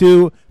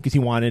 Two, because he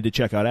wanted to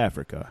check out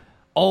Africa.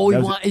 Oh,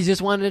 he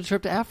just wanted a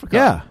trip to Africa.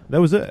 Yeah, that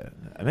was it.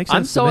 That makes sense.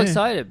 I'm so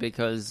excited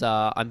because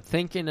I'm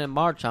thinking in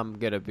March I'm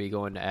going to be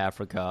going to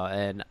Africa,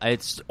 and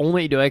it's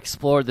only to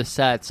explore the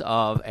sets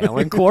of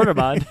Alan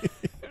Quarterman.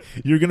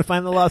 You're going to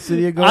find the Lost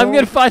City of Gold? I'm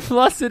going to find the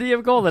Lost City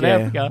of Gold in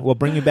Africa. Well,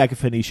 bring you back a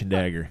Phoenician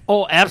dagger.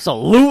 Oh,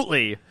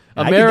 absolutely.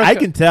 I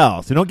can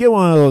tell. So don't get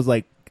one of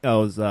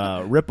those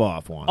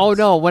rip-off ones. Oh,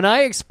 no. When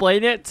I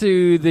explain it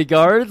to the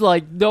guards,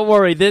 like, don't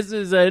worry, this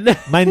is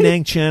My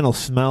Nang Chen will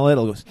smell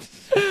it.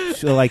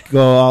 She'll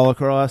go all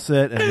across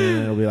it, and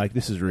then it'll be like,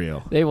 this is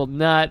real. They will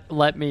not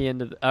let me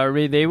into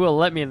they will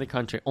let me in the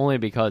country only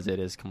because it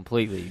is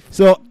completely...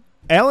 So,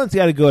 Alan's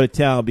got to go to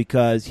town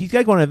because he's got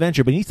to go on an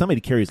adventure, but he needs somebody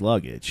to carry his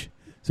luggage.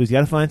 So he's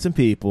got to find some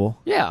people.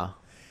 Yeah.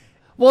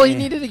 Well, he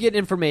needed to get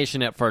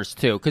information at first,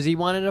 too, because he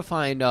wanted to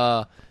find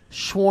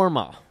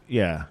shawarma.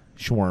 Yeah,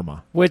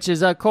 shawarma. Which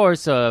is, of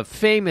course, a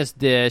famous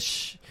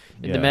dish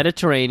in the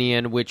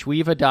Mediterranean, which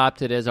we've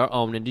adopted as our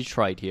own in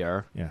Detroit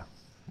here. Yeah.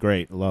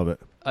 Great. Love it.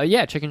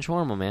 Chicken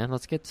shawarma, man.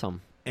 Let's get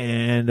some.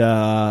 And,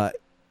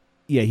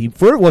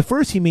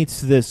 first he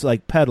meets this,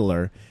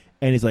 peddler,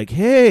 and he's like,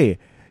 hey,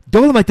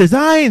 Dolomite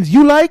Designs.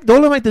 You like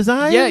Dolomite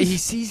Designs? Yeah, he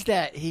sees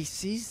that.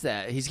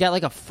 He's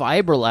got, a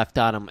fiber left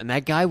on him, and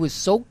that guy was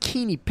so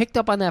keen. He picked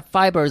up on that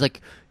fiber. He's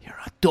like, you're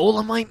a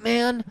Dolomite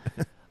man?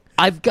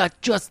 I've got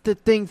just the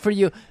thing for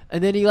you.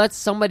 And then he lets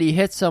somebody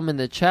hit him in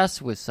the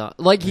chest with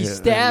something. He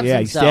stabs himself. Yeah,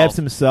 he stabs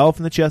himself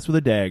in the chest with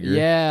a dagger.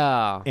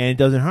 Yeah. And it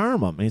doesn't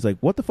harm him. And he's like,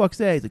 what the fuck's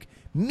that? He's like,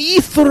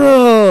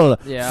 Mithril!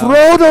 Yeah.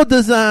 Frodo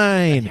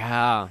design!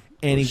 Yeah.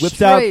 And he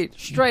whips out...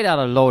 Straight out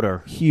of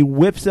Loader. He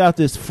whips out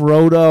this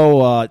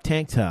Frodo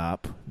tank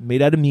top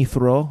made out of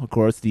Mithril, of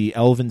course, the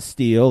elven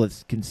steel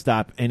that can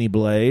stop any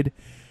blade.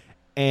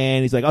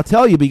 And he's like, I'll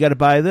tell you, but you got to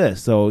buy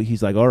this. So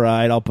he's like, all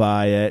right, I'll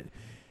buy it.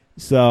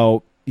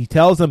 So... he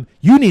tells him,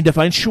 you need to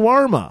find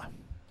shawarma.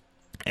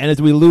 And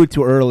as we alluded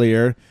to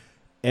earlier,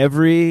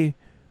 every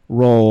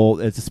role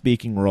that's a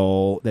speaking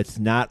role that's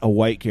not a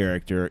white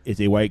character is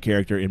a white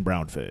character in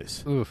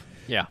brownface. Oof.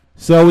 Yeah.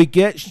 So we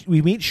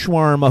meet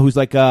Shawarma, who's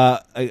like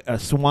a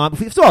swamp.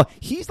 First of all,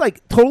 he's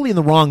totally in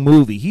the wrong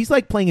movie. He's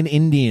playing an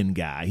Indian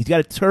guy. He's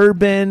got a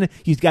turban.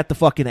 He's got the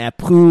fucking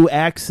Apu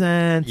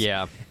accent.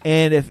 Yeah.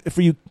 And if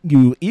for you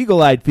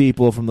eagle-eyed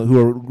people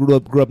who grew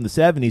up in the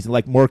 70s and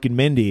like Mork and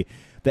Mindy,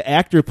 the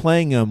actor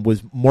playing him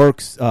was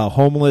Mork's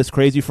homeless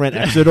crazy friend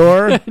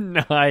Exodor.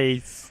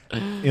 Nice.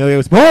 It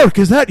was Mork.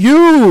 Is that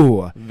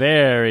you?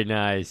 Very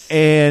nice.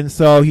 And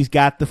so he's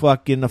got the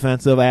fucking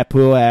offensive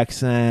Apu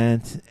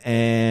accent,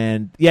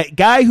 and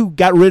guy who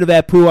got rid of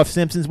Apu off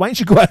Simpsons. Why don't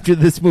you go after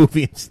this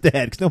movie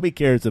instead? Because nobody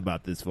cares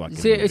about this fucking.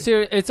 See,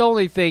 movie. it's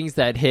only things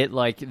that hit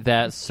like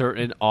that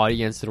certain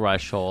audience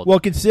threshold. Well,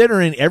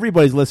 considering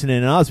everybody's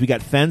listening to us, we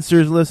got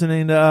fencers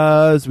listening to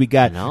us. We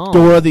got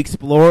Dora the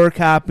Explorer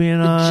copying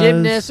us.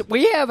 Gymnasts.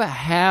 We have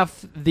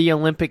half the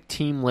Olympic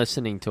team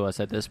listening to us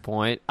at this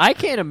point. I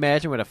can't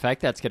imagine what effect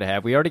that's going to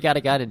have. We already got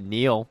a guy to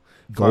Neil.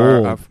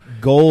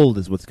 Gold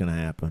is what's going to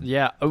happen.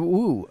 Yeah.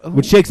 Ooh.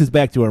 Which takes us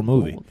back to our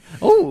movie.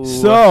 Ooh.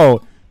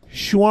 So,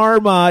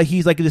 Shawarma,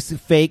 he's like this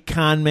fake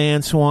con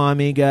man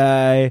Swami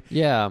guy.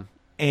 Yeah.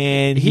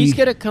 And he's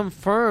going to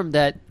confirm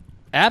that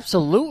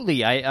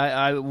absolutely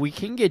we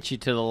can get you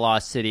to the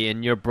Lost City.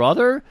 And your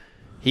brother,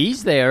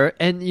 he's there.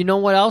 And you know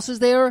what else is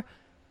there?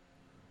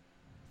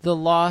 The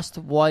Lost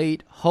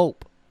White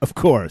Hope. Of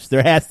course,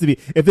 there has to be.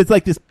 If it's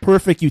like this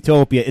perfect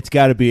utopia, it's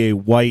got to be a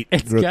white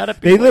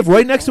group. They live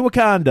right next to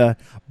Wakanda,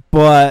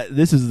 but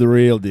this is the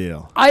real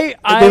deal. They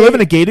live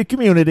in a gated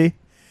community.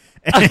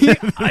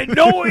 I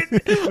know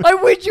it. I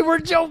wish you were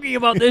joking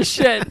about this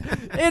shit.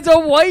 It's a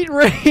white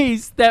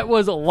race that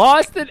was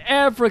lost in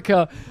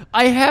Africa.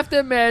 I have to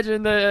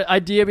imagine the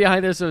idea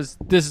behind this was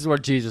this is where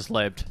Jesus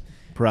lived.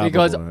 Probably,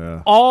 because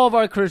all of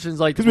our Christians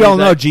like because we all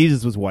know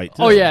Jesus was white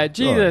too. Oh yeah,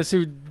 Jesus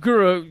who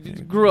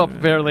grew up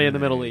apparently in the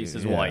Middle East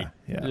is white.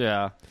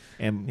 Yeah.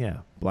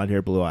 And blonde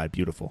hair, blue eyed,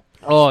 beautiful.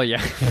 Oh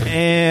yeah.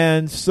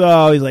 And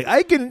so he's like,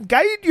 I can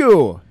guide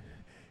you.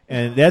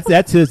 And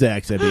that's his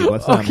accent.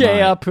 That's not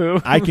okay, mine.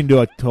 Apu. I can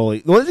do it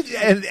totally.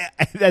 And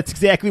that's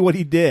exactly what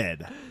he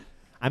did.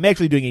 I'm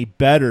actually doing a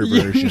better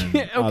version of his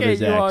accent. Okay,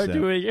 you are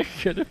doing a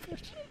good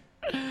version.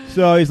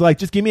 So he's like,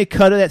 just give me a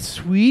cut of that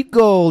sweet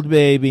gold,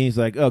 baby. He's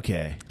like,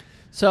 okay.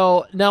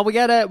 So now we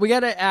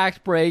gotta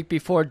act break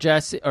before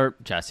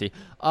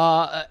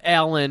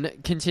Alan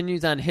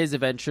continues on his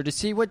adventure to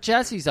see what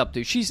Jesse's up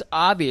to. She's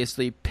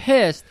obviously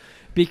pissed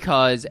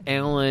because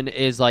Alan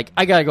is like,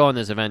 I gotta go on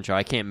this adventure.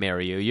 I can't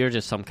marry you. You're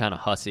just some kind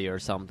of hussy or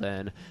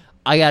something.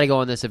 I gotta go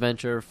on this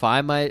adventure,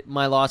 find my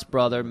lost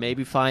brother,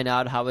 maybe find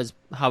out how his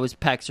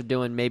pecs are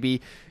doing,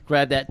 maybe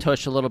grab that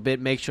tush a little bit,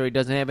 make sure he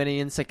doesn't have any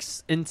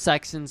insects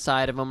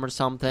inside of him or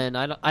something.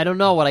 I don't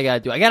know what I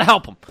gotta do. I gotta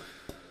help him.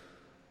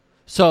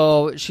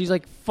 So she's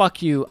like,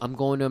 "Fuck you! I'm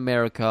going to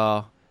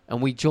America," and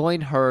we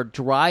join her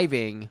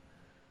driving.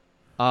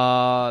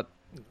 I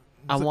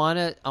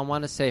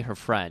wanna say her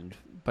friend,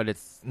 but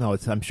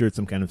I'm sure it's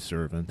some kind of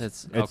servant.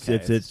 It's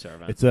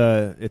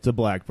a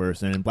black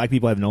person, and black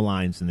people have no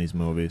lines in these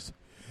movies.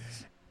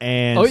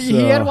 And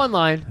he had one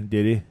line.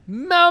 Did he?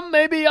 Ma'am,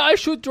 maybe I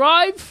should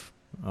drive.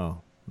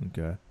 Oh,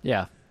 okay.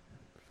 Yeah.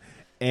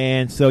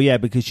 And so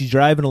because she's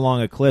driving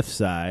along a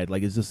cliffside,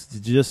 like it's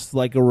just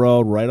like a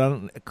road right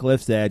on a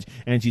cliff's edge,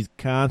 and she's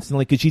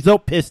constantly because she's so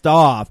pissed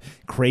off,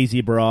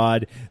 crazy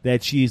broad,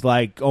 that she's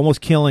like almost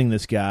killing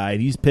this guy,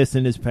 and he's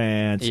pissing his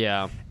pants.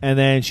 Yeah. And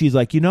then she's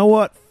like, you know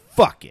what?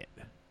 Fuck it.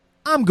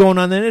 I'm going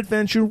on an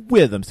adventure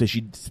with him. So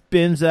she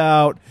spins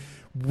out,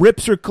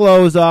 rips her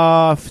clothes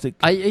off.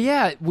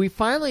 We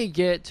finally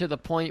get to the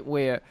point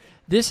where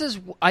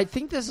I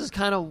think this is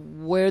kind of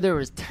where there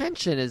was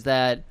tension, is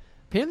that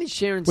apparently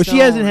Sharon Stone... Well, she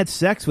hasn't had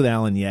sex with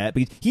Alan yet,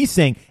 because he's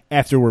saying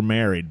after we're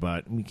married,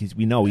 but because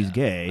we know he's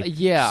gay.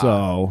 Yeah.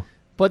 So...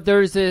 But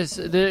there's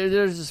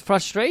this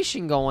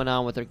frustration going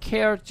on with her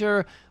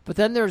character, but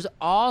then there's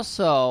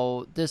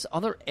also this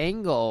other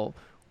angle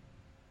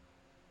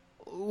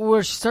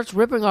where she starts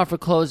ripping off her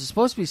clothes. It's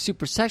supposed to be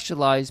super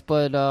sexualized,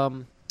 but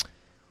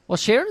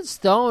Sharon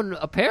Stone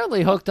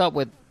apparently hooked up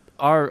with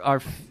our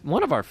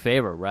one of our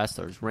favorite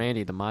wrestlers,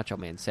 Randy the Macho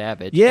Man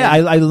Savage. Yeah,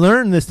 I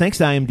learned this thanks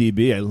to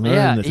IMDb. I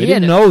learned this. I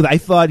didn't know. I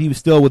thought he was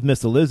still with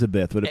Miss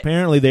Elizabeth, but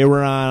apparently they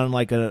were on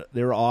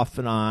they were off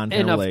and on.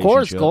 And of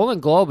course,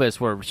 Golden Globus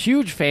were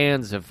huge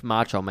fans of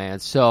Macho Man.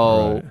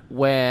 So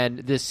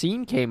when this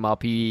scene came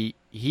up, he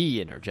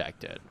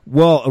interjected.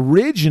 Well,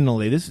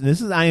 originally, this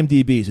is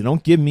IMDb, so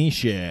don't give me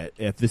shit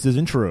if this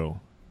isn't true,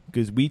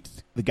 because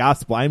the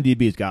gospel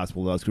IMDb is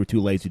gospel to us because we're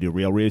too lazy to do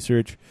real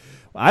research.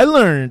 I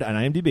learned on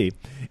IMDb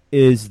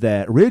is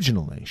that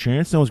originally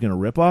Sharon Stone was going to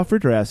rip off her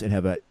dress and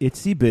have a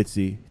itsy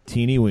bitsy,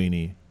 teeny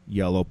weeny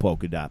yellow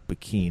polka dot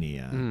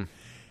bikini on.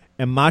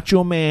 And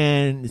Macho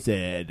Man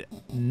said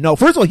no.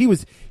 First of all, he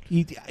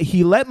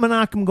let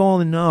Menachem go on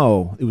and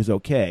no, it was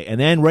okay. And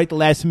then right at the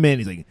last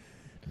minute, he's like,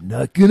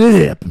 not gonna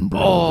happen, bro.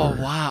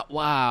 Oh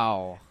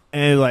wow.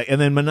 And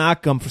then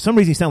Menachem, for some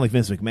reason, he sounded like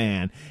Vince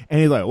McMahon,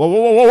 and he's like, whoa,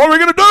 what are we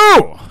gonna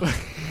do?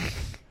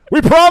 We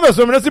promise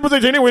him, and that's the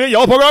teeny weeny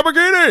yellow polka dot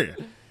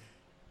bikini.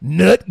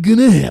 Not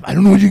gonna happen. I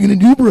don't know what you're gonna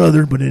do,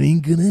 brother, but it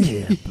ain't gonna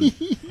happen.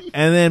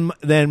 And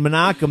then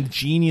Menachem,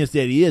 genius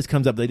that he is,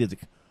 comes up. He's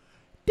like,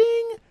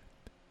 ding.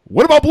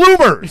 What about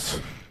bloomers?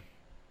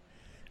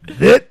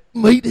 That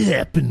might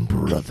happen,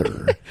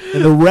 brother.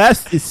 And the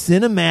rest is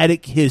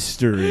cinematic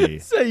history.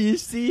 So you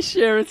see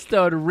Sharon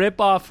Stone rip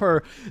off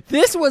her.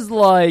 This was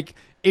like,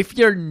 if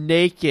you're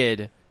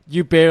naked,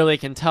 you barely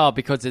can tell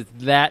because it's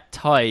that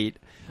tight.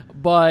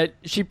 But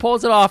she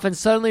pulls it off, and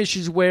suddenly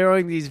she's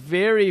wearing these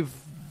very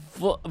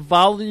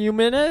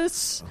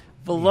voluminous,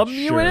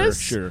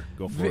 Sure,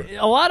 go for it.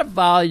 a lot of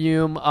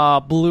volume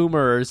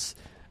bloomers.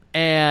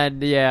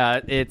 And yeah,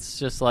 it's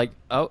just like,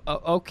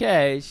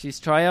 okay, she's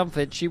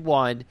triumphant, she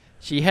won.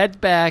 She heads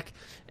back,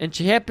 and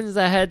she happens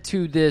to head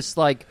to this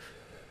like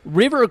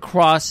river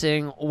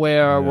crossing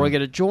where we're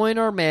gonna join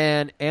our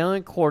man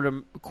Alan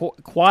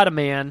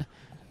Quaterman.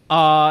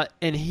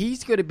 And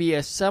he's going to be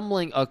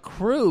assembling a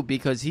crew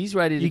because he's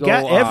ready to go. You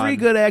got every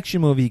good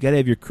action movie. You got to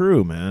have your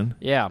crew, man.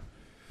 Yeah.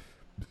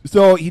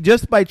 So he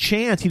just by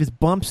chance he just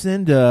bumps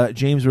into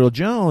James Earl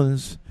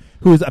Jones,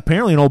 who is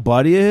apparently an old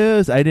buddy of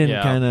his. I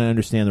didn't kind of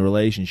understand the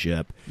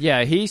relationship.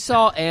 Yeah, he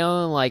saw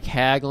Alan like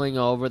haggling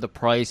over the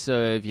price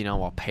of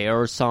a pear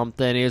or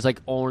something. He was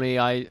like,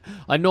 I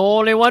know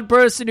only one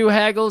person who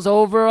haggles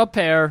over a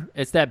pear.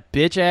 It's that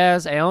bitch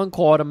ass Alan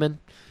Quaterman.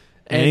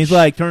 And he's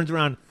like turns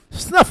around.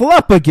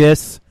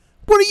 Snuffleupagus,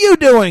 what are you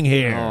doing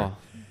here? Oh.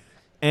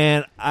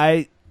 And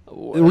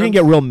we're going to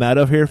get real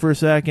meta here for a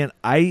second.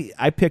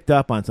 I picked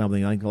up on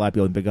something I think a lot of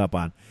people didn't pick up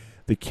on.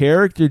 The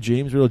character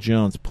James Earl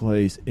Jones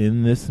plays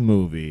in this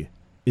movie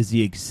is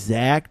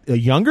a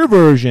younger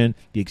version,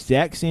 the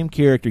exact same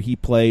character he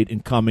played in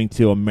Coming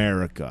to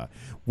America.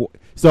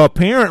 So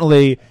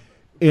apparently,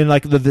 in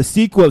like the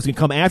sequel was going to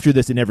come after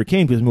this, it never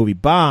came because the movie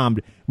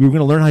bombed. We were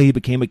going to learn how he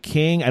became a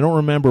king. I don't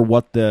remember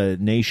what the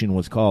nation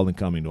was called in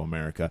Coming to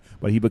America,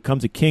 but he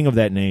becomes a king of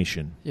that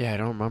nation. Yeah, I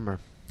don't remember.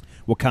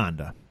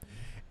 Wakanda.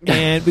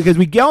 And because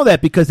we get all that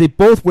because they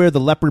both wear the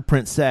leopard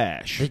print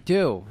sash. They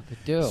do.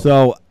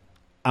 So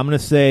I'm going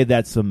to say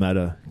that's a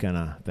meta kind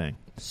of thing.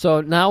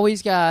 So now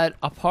he's got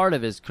a part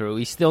of his crew.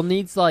 He still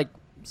needs like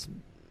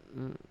some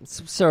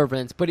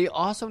servants, but he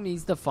also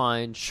needs to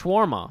find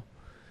shawarma.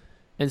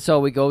 And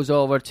so he goes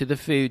over to the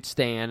food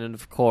stand, and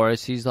of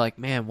course, he's like,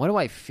 man, what do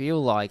I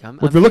feel like?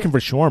 If you're looking for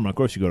shawarma, of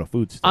course you go to a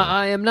food stand.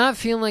 I am not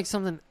feeling like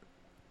something...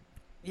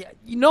 Yeah,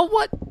 you know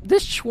what?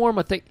 This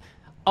shawarma thing...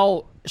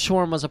 Oh,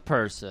 shawarma's a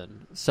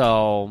person.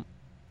 So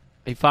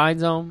he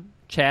finds him,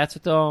 chats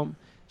with him.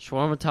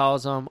 Shawarma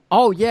tells him,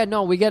 oh, yeah,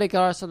 no, we got to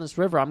get us on this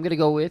river. I'm going to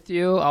go with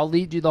you. I'll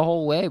lead you the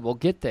whole way. We'll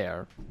get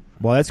there.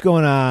 While that's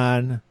going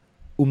on,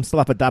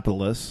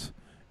 Slapadopoulos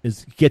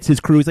gets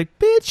his crew. He's like,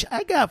 bitch,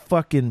 I got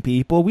fucking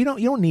people. You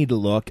don't need to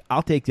look.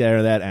 I'll take care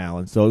of that,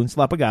 Alan. So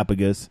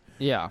Slapadopoulos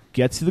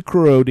gets the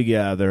crew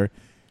together.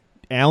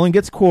 Alan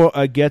gets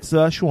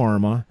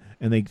shawarma,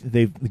 and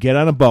they get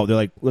on a boat. They're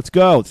like, let's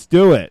go. Let's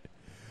do it.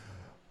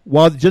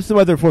 Well, just the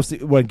way they're supposed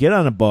to get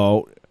on a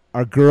boat,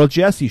 our girl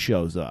Jessie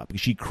shows up.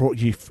 She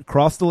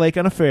crossed the lake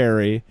on a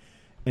ferry,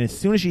 and as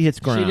soon as she hits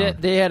ground...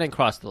 They hadn't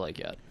crossed the lake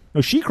yet.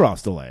 No, she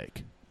crossed the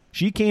lake.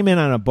 She came in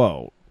on a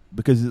boat.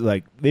 Because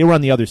like they were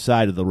on the other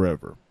side of the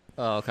river.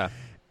 Oh, okay.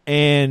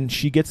 And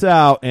she gets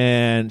out,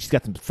 and she's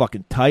got some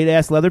fucking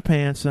tight-ass leather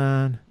pants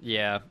on.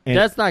 Yeah, and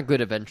that's not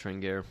good adventuring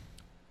gear.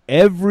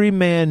 Every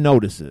man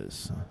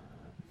notices.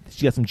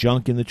 She got some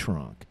junk in the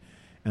trunk.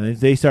 And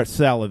they start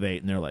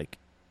salivating. They're like,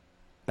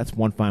 that's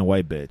one fine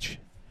white bitch.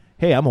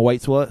 Hey, I'm a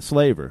white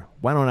slaver.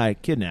 Why don't I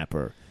kidnap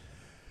her?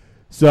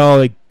 So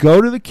they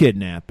go to the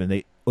kidnap, and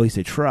at least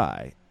they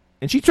try.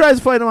 And she tries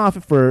to fight him off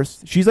at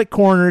first. She's like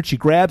cornered. She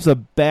grabs a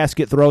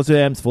basket, throws it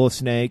at him. It's full of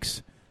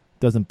snakes.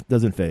 Doesn't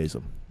faze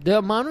him. The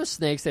amount of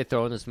snakes they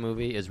throw in this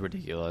movie is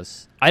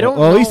ridiculous. I don't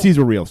know. Well, at least these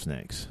were real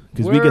snakes.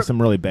 Because we get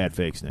some really bad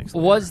fake snakes.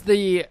 Was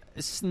the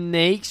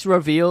snakes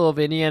reveal of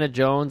Indiana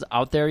Jones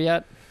out there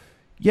yet?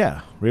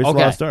 Yeah. Raiders of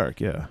the Lost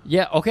Ark, yeah.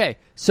 Yeah, okay.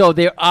 So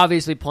they're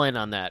obviously playing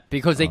on that.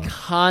 Because they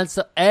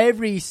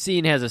every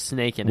scene has a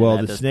snake in it. Well,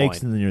 the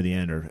snakes near the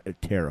end are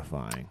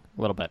terrifying.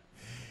 A little bit.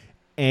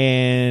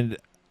 And...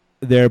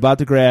 they're about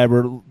to grab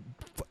her.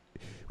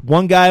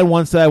 One guy on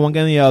one side, one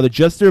guy on the other.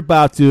 Just they're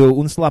about to.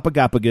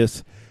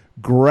 Unslapagapagus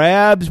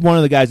grabs one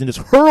of the guys and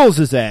just hurls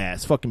his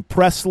ass. Fucking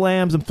press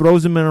slams him,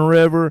 throws him in a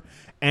river.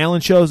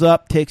 Alan shows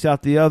up, takes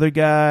out the other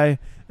guy,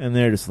 and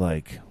they're just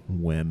like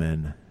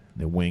women.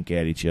 They wink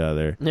at each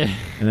other.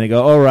 And they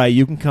go, all right,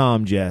 you can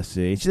come,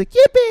 Jesse. And she's like,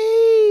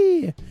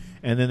 yippee!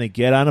 And then they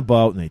get on a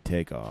boat and they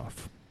take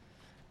off.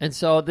 And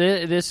so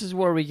this is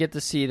where we get to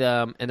see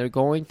them, and they're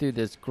going through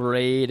this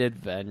great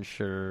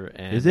adventure.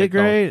 And is it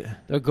great?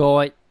 They're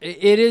going.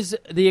 It is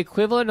the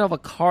equivalent of a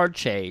car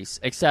chase,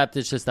 except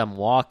it's just them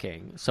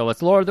walking. So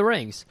it's Lord of the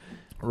Rings.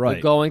 Right.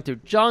 They're going through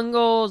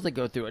jungles. They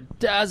go through a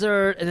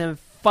desert, and then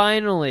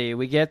finally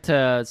we get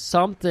to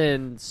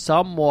something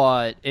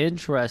somewhat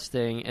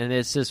interesting, and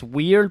it's this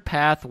weird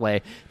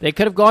pathway. They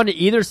could have gone to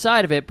either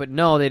side of it, but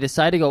no, they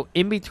decided to go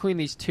in between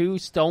these two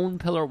stone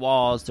pillar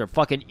walls. They're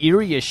fucking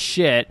eerie as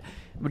shit.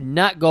 Would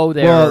not go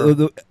there. Well,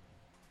 the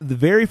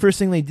very first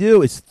thing they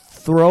do is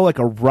throw like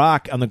a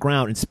rock on the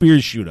ground and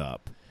spears shoot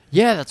up.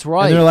 Yeah, that's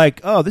right. And they're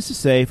like, oh, this is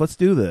safe. Let's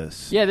do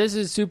this. Yeah, this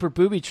is super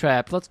booby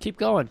trapped. Let's keep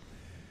going.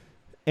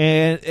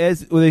 And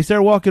as when they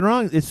start walking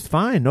around, it's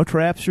fine. No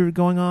traps are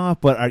going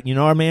off. But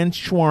our man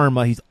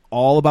Shawarma, he's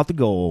all about the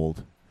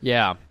gold.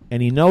 Yeah.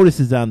 And he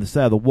notices on the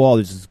side of the wall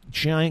there's this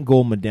giant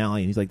gold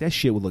medallion. He's like, that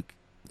shit would look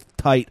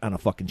tight on a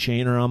fucking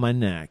chain around my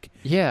neck.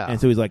 Yeah.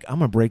 And so he's like, I'm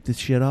going to break this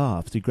shit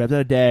off. So he grabs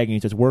out a dagger and he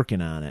starts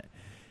working on it.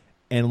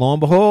 And lo and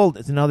behold,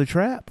 it's another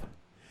trap.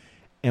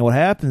 And what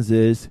happens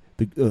is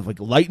like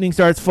lightning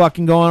starts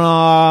fucking going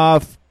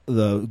off.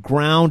 The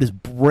ground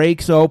just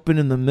breaks open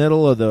in the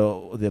middle of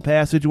the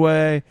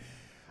passageway.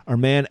 Our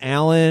man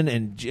Alan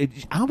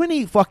and how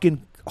many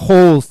fucking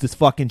holes does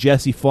fucking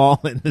Jesse fall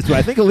in?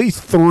 I think at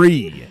least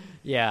 3.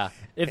 Yeah.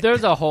 If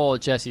there's a hole,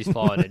 Jesse's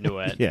falling into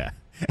it. Yeah.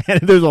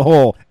 And if there's a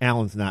hole,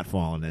 Alan's not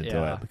falling into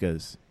Yeah. it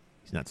because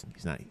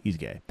he's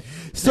gay.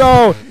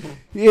 So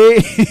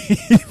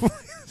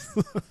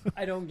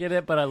I don't get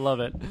it, but I love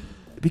it.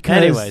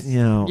 because Anyways.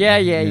 Yeah.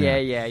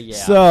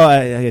 So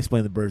I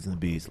explain the birds and the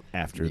bees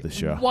after the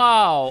show.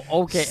 Wow.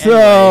 Okay. So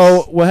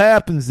anyways. what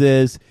happens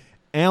is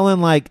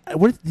Alan, I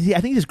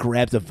think he just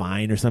grabs a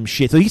vine or some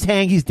shit. So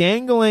he's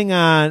dangling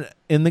on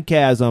in the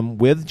chasm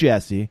with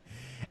Jesse,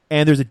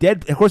 and there's a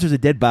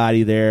dead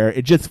body there.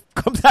 It just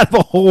comes out of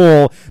a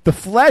hole. The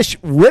flesh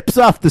rips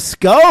off the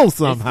skull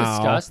somehow. It's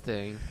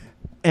disgusting.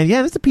 And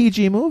yeah, it's a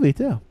PG movie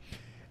too.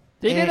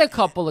 They did a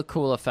couple of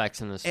cool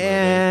effects in this movie.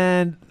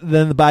 And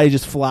then the body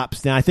just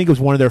flops down. I think it was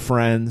one of their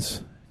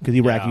friends because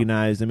he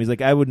recognized him. He's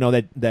like, I would know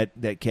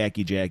that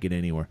khaki jacket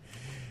anywhere.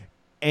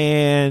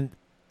 And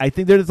I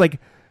think they're just like,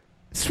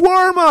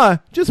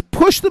 Shawarma, just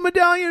push the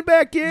medallion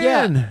back in.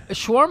 Yeah,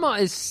 Shawarma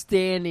is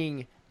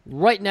standing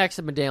right next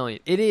to the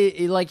medallion.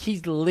 It like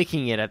he's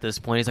licking it at this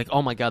point. He's like,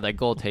 oh my god, that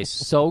gold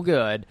tastes so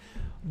good.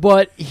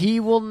 But he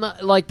will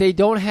not, like, they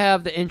don't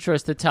have the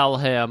interest to tell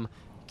him,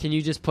 can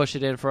you just push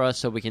it in for us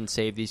so we can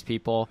save these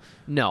people?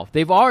 No.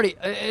 They've already,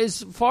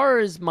 as far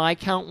as my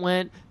count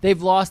went, they've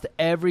lost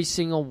every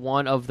single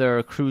one of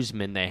their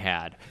crewsmen they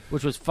had,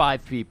 which was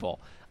 5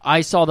 people.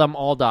 I saw them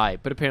all die,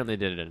 but apparently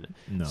they didn't.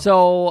 No.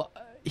 So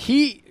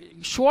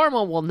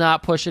Shawarma will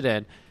not push it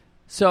in.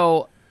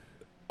 So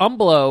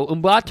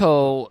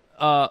Ungato,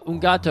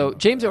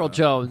 James Earl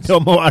Jones.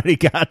 Domo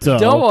arigato.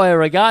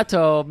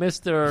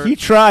 Mr. He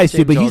tries to,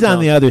 James but he's Earl on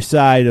the Jones. other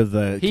side of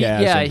the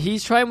chasm. Yeah,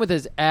 he's trying with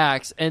his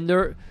axe, and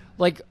they're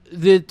like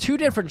the 2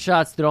 different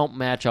shots don't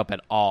match up at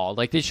all.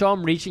 Like they show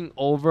him reaching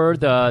over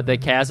the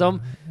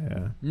chasm,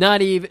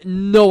 not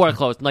even nowhere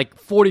close, like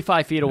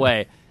 45 feet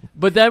away.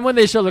 But then when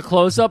they show the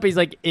close up, he's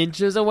like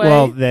inches away.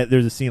 Well,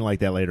 there's a scene like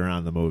that later on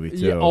in the movie too.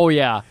 Yeah, oh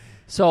yeah.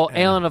 So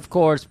Alan, of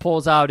course,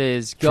 pulls out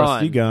his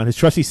gun. His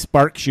trusty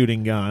spark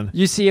shooting gun.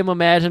 You see him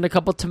imagine a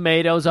couple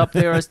tomatoes up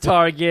there as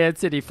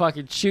targets, and he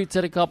fucking shoots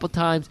it a couple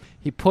times.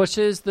 He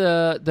pushes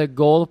the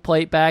gold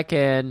plate back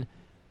in,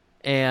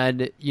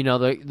 and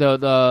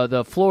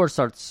the floor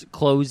starts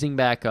closing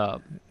back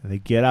up. And they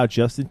get out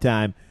just in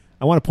time.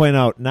 I want to point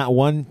out, not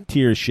one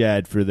tear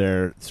shed for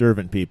their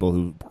servant people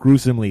who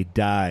gruesomely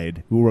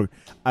died, who were,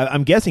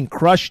 I'm guessing,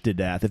 crushed to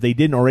death if they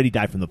didn't already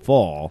die from the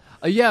fall.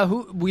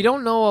 We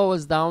don't know what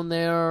was down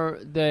there.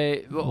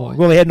 They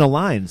had no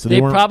lines, so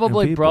they weren't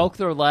probably people. broke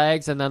their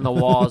legs, and then the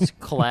walls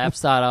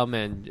collapsed on them,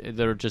 and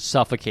they're just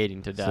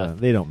suffocating to death. So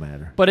they don't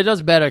matter. But it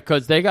does better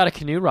because they got a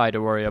canoe ride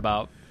to worry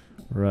about.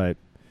 Right.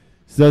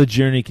 So the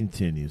journey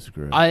continues,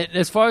 Greg.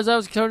 As far as I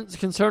was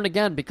concerned,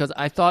 again, because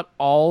I thought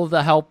all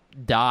the help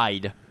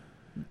died.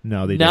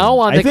 No, they now didn't.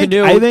 on the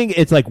canoe. I think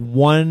it's like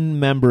one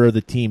member of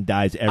the team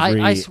dies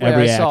every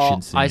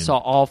action scene. I saw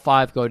all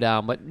 5 go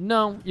down, but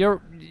no,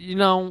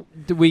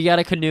 we got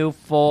a canoe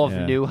full of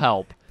new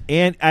help.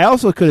 And I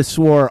also could have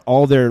swore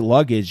all their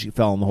luggage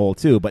fell in the hole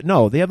too, but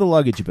no, they have the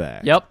luggage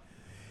back. Yep,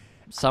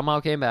 somehow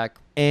came back.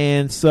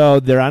 And so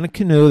they're on a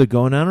canoe. They're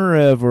going down a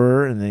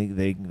river, and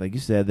they like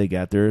you said, they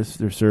got their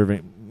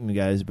servant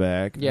guys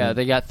back. Yeah,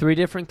 they got 3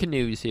 different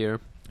canoes here.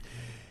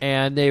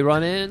 And they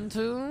run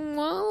into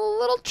a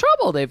little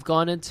trouble. They've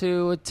gone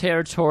into a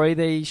territory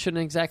they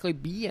shouldn't exactly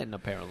be in,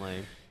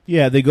 apparently.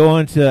 Yeah, they go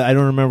into, I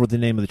don't remember what the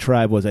name of the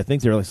tribe was. I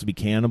think they're supposed to be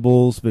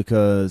cannibals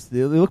because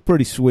they look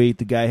pretty sweet.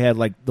 The guy had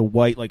like the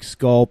white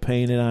skull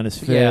painted on his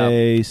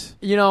face.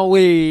 Yeah.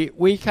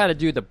 We kind of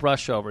do the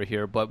brush over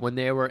here, but when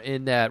they were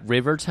in that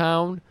river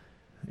town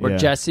where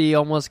Jesse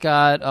almost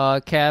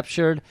got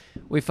captured,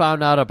 we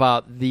found out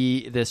about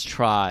this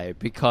tribe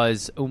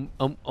because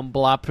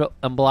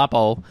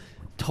Umblapo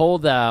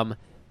told them,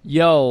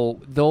 "Yo,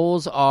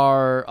 those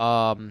are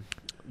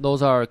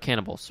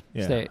cannibals.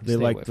 Yeah, they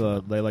like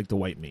the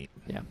white meat."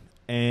 Yeah,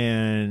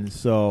 and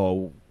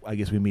so I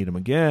guess we meet them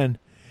again,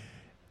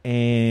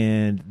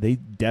 and they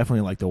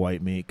definitely like the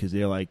white meat because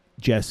they're like,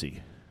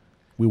 Jesse,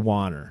 we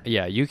want her.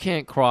 Yeah, you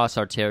can't cross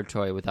our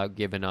territory without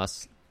giving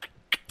us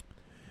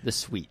the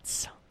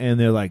sweets. And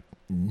they're like,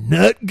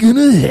 not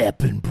gonna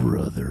happen,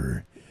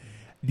 brother.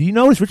 Do you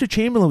notice Richard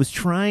Chamberlain was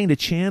trying to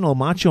channel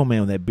Macho Man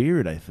with that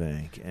beard, I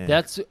think? And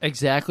that's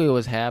exactly what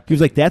was happening. He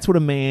was like, that's what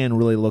a man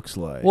really looks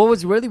like. What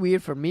was really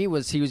weird for me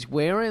was he was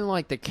wearing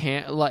like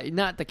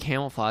not the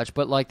camouflage,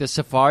 but like the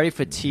safari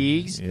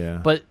fatigues. Yeah.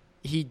 But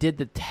he did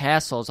the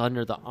tassels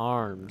under the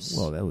arms.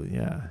 Well, that was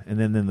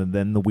and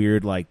then the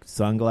weird like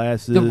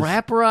sunglasses, the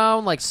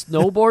wraparound like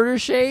snowboarder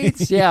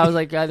shades. Yeah, I was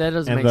like, God, that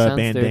doesn't make sense.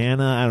 And the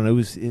bandana. I don't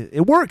know.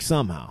 It worked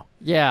somehow.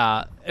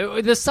 Yeah,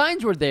 the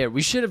signs were there.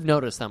 We should have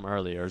noticed them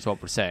earlier. Is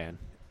what we're saying.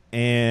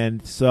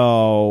 And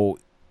so.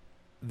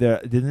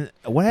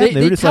 What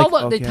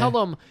happened? They tell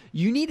them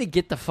you need to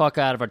get the fuck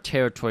out of our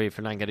territory if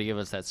you're not going to give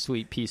us that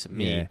sweet piece of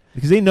meat. Yeah,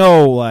 because they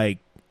know like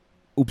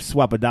Oops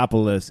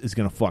Swapadopoulos is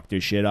going to fuck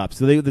their shit up.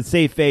 So they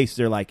save face.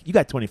 They're like, you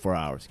got 24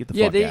 hours. Get the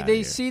fuck out of here.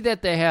 They see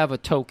that they have a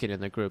token in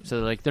the group, so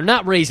they're like, they're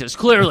not racist.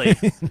 Clearly,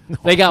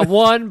 they got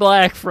one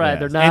black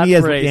friend. They're not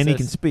racist, and he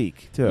can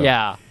speak too.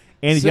 Yeah,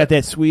 and he's got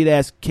that sweet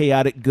ass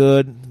chaotic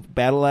good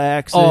battle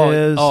axe.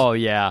 Oh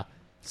yeah.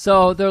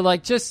 So they're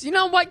like, just, you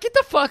know what, get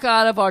the fuck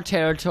out of our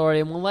territory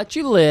and we'll let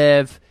you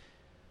live.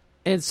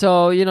 And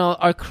so,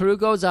 our crew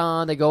goes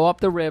on. They go up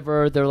the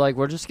river. They're like,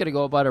 we're just going to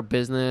go about our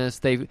business.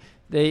 They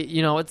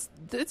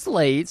it's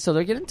late, so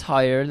they're getting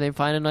tired. They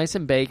find a nice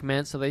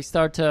embankment, so they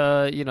start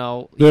to, ease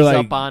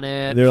up on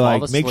it. They're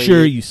like, make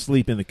sure you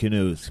sleep in the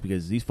canoes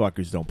because these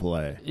fuckers don't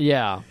play.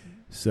 Yeah.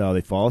 So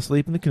they fall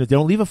asleep in the canoes. They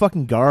don't leave a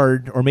fucking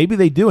guard, or maybe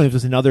they do, and if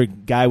there's another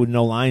guy with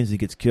no lines that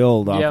gets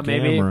killed off camera.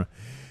 Maybe.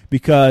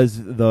 Because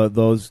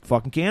those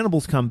fucking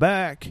cannibals come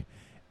back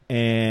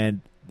and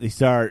they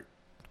start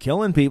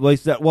killing people.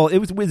 It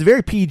was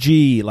very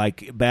PG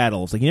like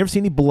battles. Like you never see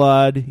any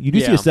blood. You do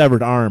see a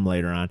severed arm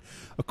later on.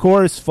 Of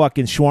course,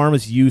 fucking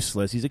Shawarma's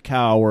useless. He's a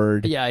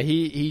coward. Yeah,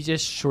 he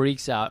just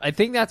shrieks out. I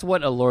think that's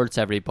what alerts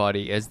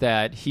everybody is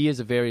that he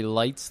is a very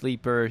light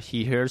sleeper.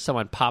 He hears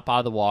someone pop out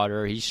of the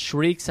water. He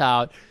shrieks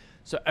out.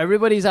 So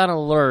everybody's on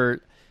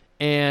alert,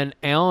 and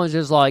Alan's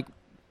just like,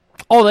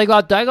 oh, they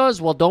got daggers?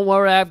 Well, don't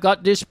worry, I've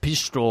got this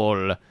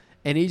pistol.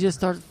 And he just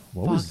starts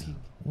What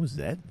was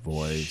that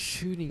voice?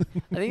 Shooting.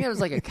 I think that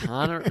was like a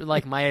Connery,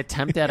 like my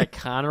attempt at a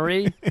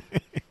Connery.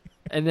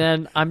 And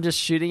then I'm just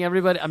shooting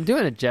everybody. I'm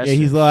doing a gesture. Yeah,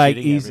 he's like,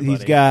 he's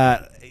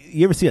got,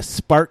 you ever see a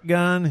spark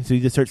gun? So he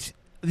just starts,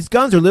 these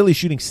guns are literally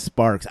shooting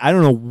sparks. I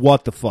don't know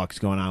what the fuck's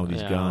going on with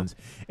these guns.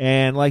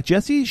 And like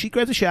Jesse, she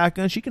grabs a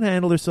shotgun. She can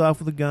handle herself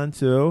with a gun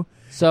too.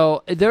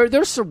 So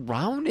they're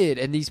surrounded,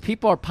 and these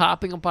people are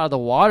popping up out of the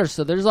water.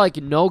 So there's like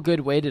no good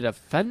way to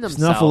defend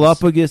themselves.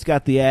 Snuffleupagus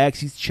got the axe.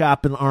 He's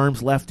chopping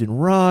arms left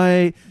and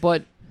right.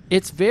 But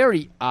it's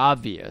very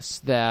obvious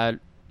that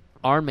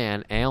our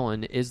man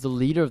Alan is the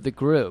leader of the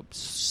group.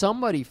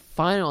 Somebody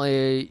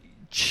finally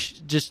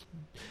just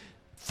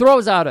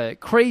throws out a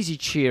crazy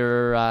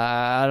cheer.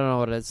 I don't know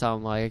what it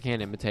sounds like. I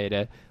can't imitate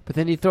it. But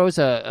then he throws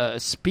a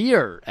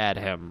spear at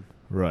him.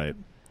 Right.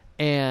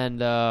 And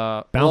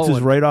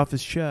bounces right off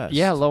his chest.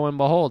 Yeah, lo and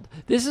behold.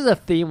 This is a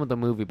theme of the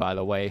movie, by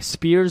the way.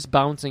 Spears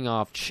bouncing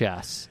off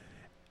chests.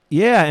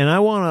 Yeah, and I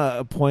want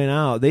to point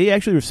out, they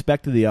actually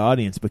respected the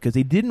audience because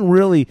they didn't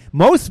really,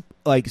 most,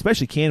 like,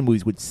 especially Cannon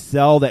movies, would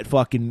sell that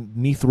fucking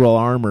mithril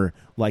armor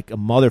like a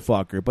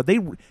motherfucker. But they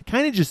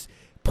kind of just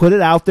put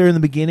it out there in the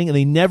beginning, and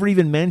they never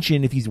even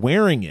mention if he's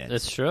wearing it.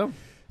 That's true.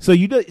 So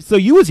you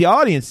as the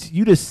audience,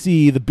 you just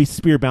see the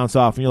spear bounce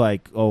off, and you're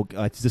like, oh,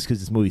 it's just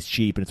because this movie's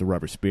cheap and it's a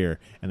rubber spear,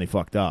 and they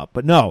fucked up.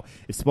 But no,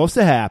 it's supposed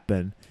to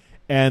happen.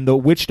 And the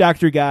witch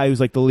doctor guy,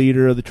 who's like the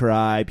leader of the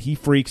tribe, he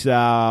freaks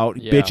out,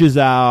 bitches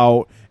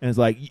out, and is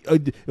like,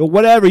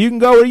 whatever, you can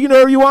go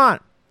wherever you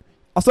want.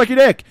 I'll suck your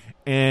dick.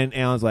 And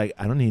Alan's like,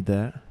 I don't need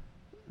that.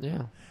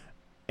 Yeah.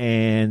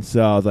 And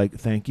so I was like,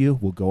 thank you.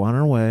 We'll go on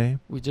our way.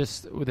 They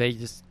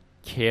just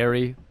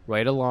carry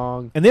right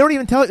along. And they don't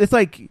even tell it. It's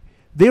like,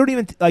 they don't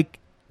even, like,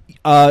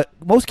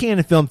 most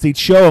Cannon films, they'd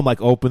show them, like,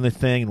 open the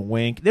thing and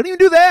wink. They don't even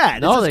do that.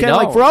 No, it's they don't.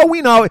 Like, for all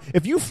we know,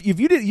 if you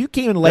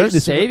came in late,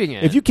 they're saving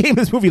it. If you came in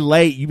this movie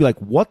late, you'd be like,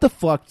 what the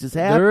fuck just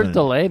happened? They're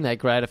delaying that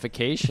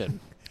gratification.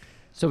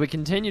 So we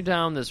continue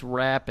down this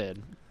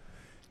rapid.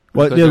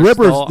 Well,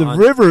 the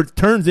river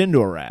turns into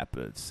a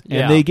rapids,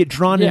 and they get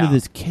drawn into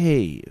this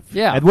cave.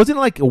 Yeah. It wasn't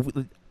like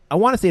I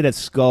want to say that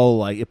skull,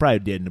 like, it probably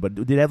didn't, but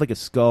did it have like a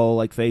skull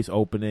like face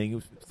opening? It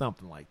was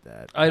something like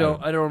that. I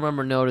don't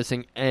remember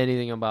noticing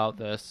anything about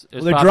this.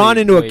 Well, they're drawn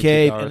into a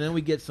cave, and then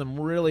we get some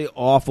really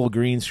awful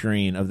green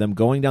screen of them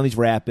going down these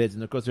rapids,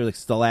 and of course there's like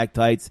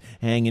stalactites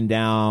hanging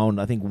down.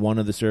 I think one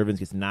of the servants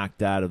gets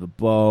knocked out of the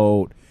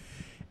boat,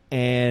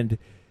 and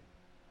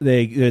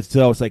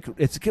so it's like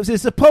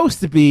it's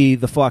supposed to be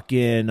the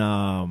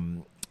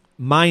fucking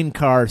mine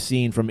car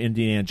scene from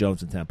Indiana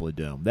Jones and Temple of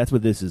Doom. That's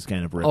what this is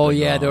kind of ripping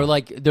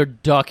off. They're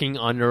ducking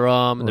under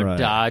them, they're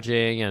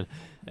dodging, and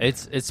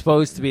it's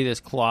supposed to be this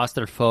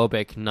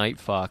claustrophobic night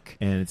fuck.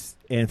 And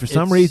for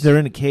some reason they're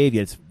in a cave.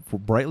 Yet it's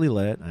brightly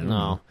lit. I don't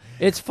know.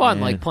 It's fun,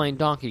 like playing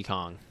Donkey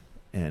Kong.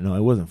 And no,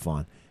 it wasn't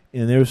fun.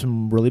 And there was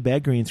some really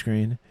bad green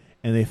screen.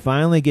 And they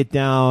finally get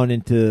down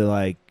into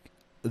like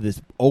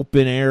this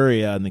open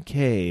area in the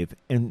cave,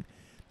 and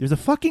there's a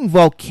fucking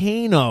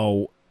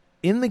volcano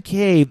in the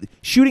cave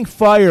shooting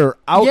fire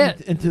out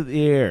into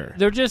the air.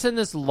 They're just in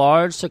this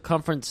large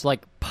circumference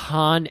like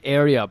pond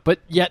area, but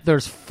yet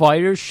there's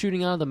fire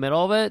shooting out of the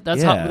middle of it.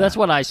 That's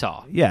what I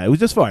saw. Yeah, it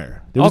was just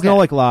fire. There was no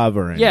like lava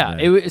or anything.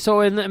 Yeah,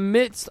 so in the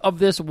midst of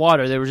this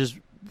water, there was just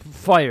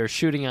fire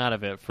shooting out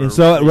of it. And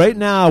so right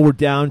now we're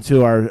down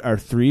to our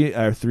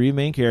three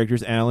main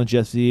characters: Alan,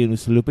 Jesse, and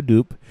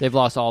Oosaloop-a-Doop. They've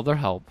lost all their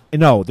help.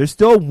 No, there's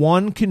still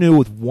one canoe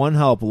with one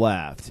help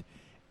left,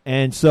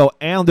 and so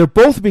Alan, they're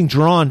both being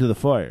drawn to the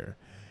fire,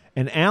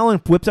 and Alan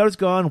whips out his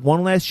gun,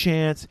 one last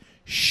chance,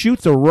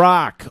 shoots a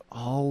rock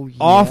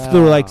off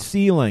the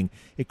ceiling.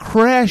 It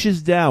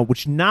crashes down,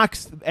 which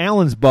knocks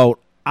Alan's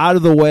boat out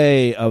of the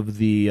way of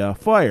the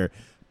fire,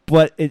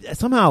 but it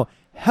somehow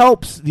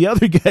helps the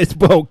other guy's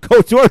boat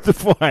go toward the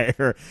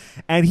fire,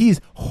 and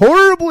he's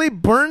horribly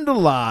burned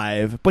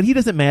alive, but he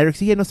doesn't matter because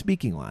he had no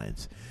speaking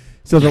lines.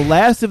 So the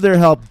last of their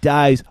help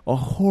dies a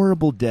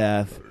horrible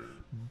death,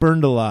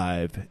 burned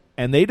alive,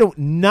 and they don't,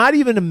 not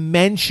even a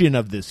mention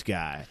of this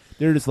guy.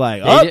 They're just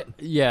like,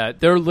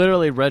 they're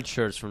literally red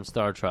shirts from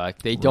Star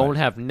Trek. They don't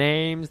have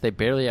names. They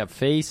barely have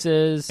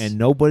faces. And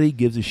nobody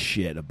gives a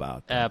shit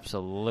about them.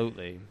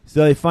 Absolutely.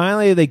 So they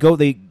finally, they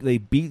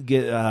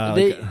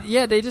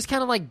just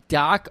kind of like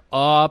dock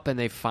up and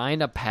they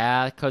find a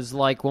path because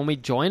like when we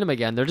join them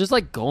again, they're just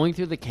like going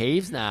through the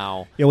caves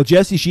now. Yeah, well,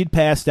 Jesse, she'd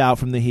passed out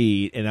from the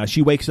heat, and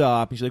she wakes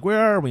up and she's like, "Where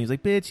are we?" He's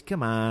like, "Bitch,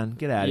 come on,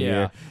 get out of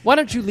here." Why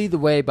don't you lead the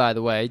way, by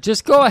the way?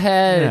 Just go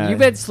ahead. Yeah. You've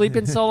been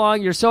sleeping so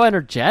long. You're so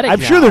energetic I'm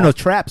now. sure there are no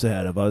traps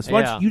ahead of us.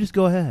 Why don't you just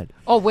go ahead?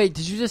 Oh, wait,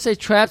 did you just say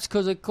traps?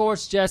 Because, of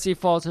course, Jesse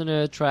falls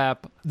into a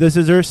trap. This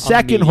is her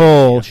second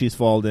hole she's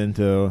fallen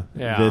into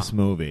this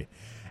movie.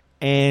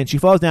 And she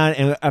falls down,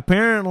 and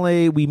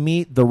apparently we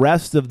meet the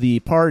rest of the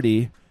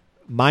party,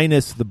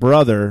 minus the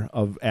brother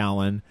of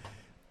Alan.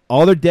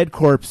 All their dead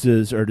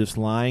corpses are just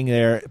lying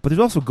there. But there's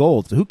also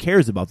gold, so who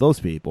cares about those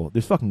people?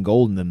 There's fucking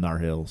gold in them Nar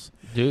Hills.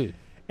 Dude.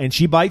 And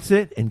she bites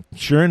it, and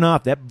sure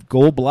enough, that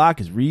gold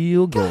block is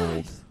real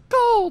gold.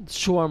 Gold!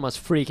 Shorm was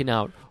freaking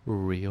out.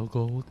 Real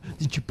gold?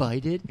 Did you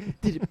bite it?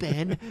 Did it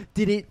bend?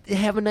 Did it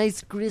have a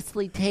nice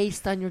gristly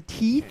taste on your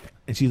teeth?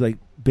 And she's like,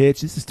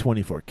 "Bitch, this is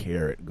 24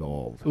 karat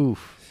gold."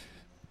 Oof.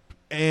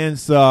 And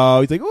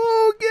so he's like,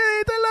 "Oh,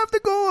 great, I love the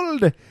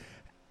gold."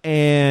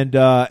 And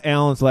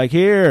Alan's like,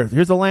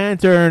 here's a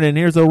lantern and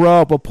here's a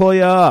rope. We'll pull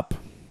you up.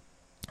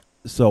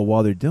 So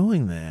while they're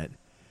doing that,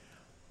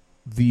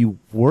 the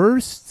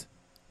worst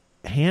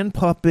hand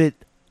puppet,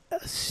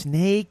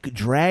 snake,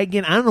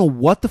 dragon, I don't know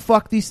what the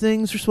fuck these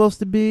things are supposed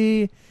to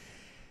be,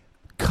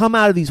 come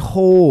out of these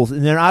holes.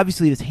 And they're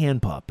obviously just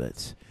hand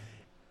puppets.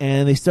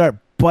 And they start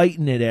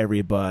biting at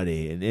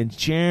everybody. And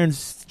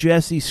Sharon's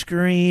Jesse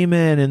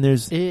screaming. And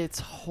it's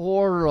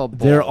horrible.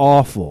 They're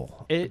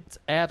awful. It's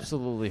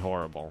absolutely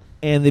horrible.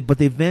 But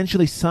they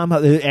eventually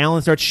somehow,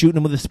 Alan starts shooting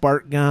them with a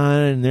spark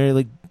gun, and they're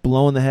like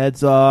blowing the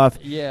heads off.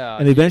 Yeah.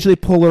 And they eventually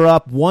pull her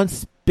up. One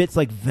spits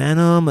like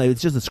venom. Like,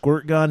 it's just a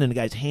squirt gun in the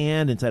guy's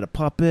hand inside a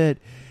puppet.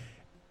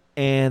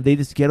 And they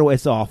just get away.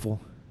 It's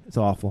awful. It's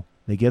awful.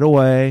 They get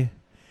away.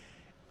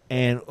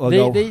 And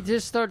they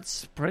just start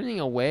sprinting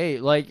away.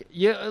 Like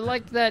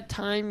that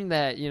time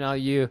that,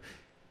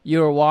 you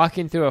were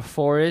walking through a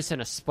forest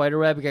and a spider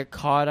web got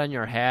caught on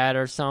your hat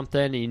or something,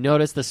 and you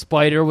notice the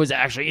spider was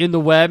actually in the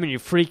web, and you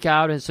freak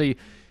out, and so you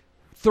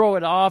throw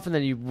it off, and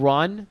then you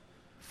run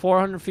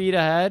 400 feet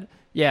ahead.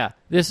 Yeah,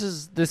 this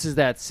is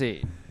that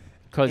scene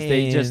because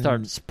they just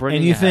start sprinting.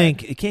 And you ahead.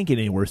 think it can't get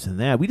any worse than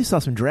that? We just saw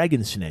some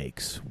dragon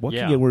snakes. What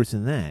can get worse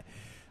than that?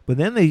 But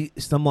then they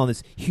stumble on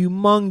this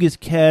humongous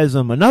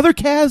chasm. Another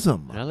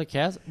chasm. Another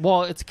chasm?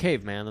 Well, it's a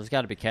cave, man. There's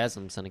got to be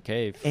chasms in a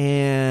cave.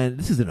 And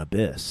this is an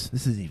abyss.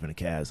 This isn't even a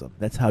chasm.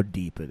 That's how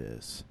deep it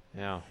is.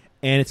 Yeah.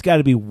 And it's got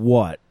to be,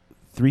 what,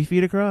 3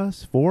 feet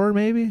across? 4,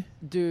 maybe?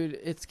 Dude,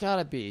 it's got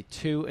to be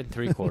 2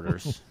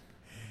 3/4.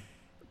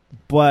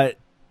 But,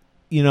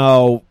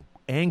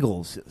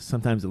 angles,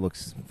 sometimes it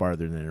looks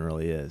farther than it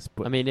really is.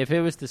 But I mean, if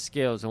it was to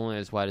scale, it's only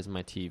as wide as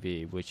my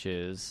TV, which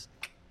is...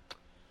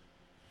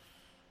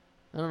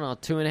 I don't know,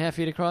 2.5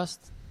 feet across?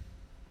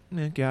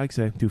 Yeah, I'd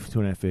say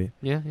 2.5 feet.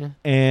 Yeah.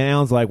 And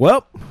Alan's like,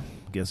 well,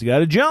 guess you got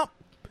to jump.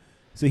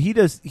 So he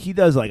does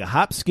like a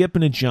hop, skip,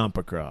 and a jump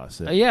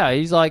across it. Yeah,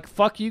 he's like,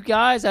 fuck you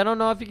guys. I don't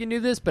know if you can do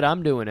this, but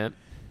I'm doing it.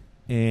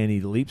 And he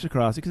leaps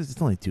across it because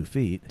it's only 2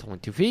 feet. It's only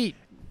 2 feet.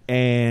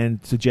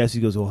 And so Jesse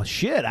goes, well,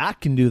 shit, I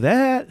can do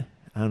that.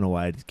 I don't know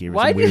why I just gave her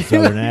some weird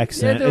southern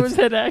accent. Yeah, there was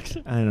that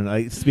accent. I don't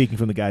know. Speaking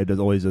from the guy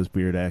who always does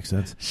weird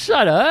accents.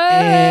 Shut up.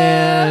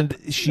 And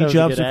she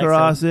jumps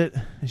across it.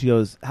 And she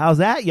goes, how's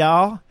that,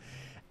 y'all?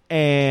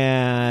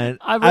 And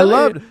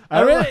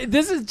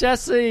this is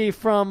Jesse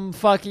from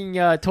fucking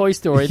Toy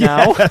Story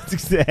now. That's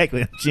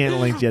exactly. I'm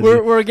channeling Jesse.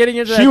 We're getting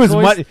into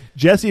that.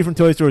 Jesse from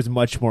Toy Story is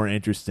much more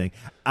interesting.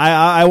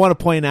 I want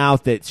to point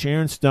out that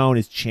Sharon Stone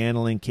is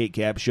channeling Kate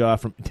Capshaw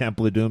from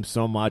Temple of Doom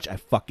so much. I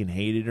fucking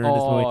hated her in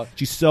this movie.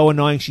 She's so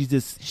annoying. She's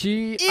just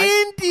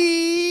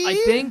indie.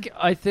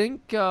 I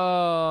think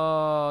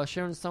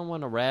Sharon Stone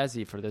won a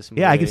Razzie for this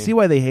movie. Yeah, I can see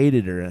why they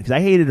hated her because I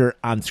hated her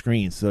on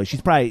screen. So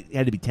she's probably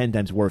had to be 10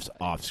 times worse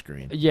off screen.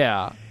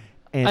 Yeah,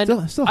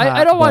 and still I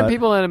hot, don't want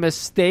people to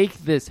mistake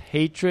this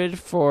hatred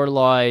for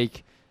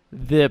like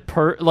the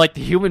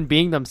human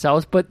being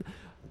themselves, but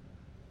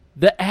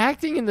the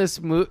acting in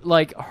this movie,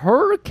 like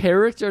her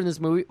character in this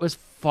movie, was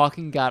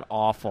fucking god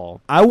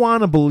awful. I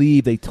want to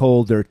believe they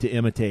told her to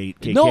imitate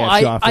Kate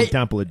Capshaw from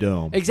Temple of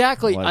Doom.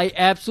 Exactly. I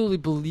absolutely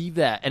believe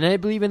that. And I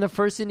believe in the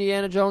first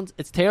Indiana Jones,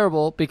 it's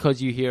terrible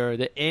because you hear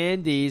the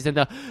Andes and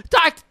the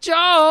Dr.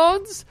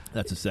 Jones.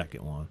 That's the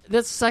second one.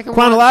 That's the second one.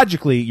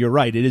 Chronologically, you're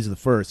right. It is the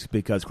first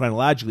because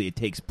chronologically it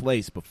takes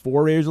place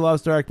before Raiders of the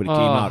Lost Ark, but it came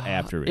out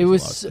after Raiders of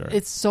the Lost Ark.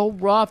 It's so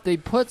rough. They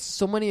put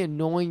so many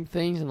annoying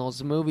things in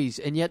those movies,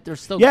 and yet they're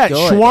still good.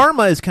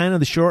 Shawarma is kind of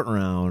the short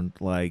round.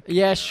 Like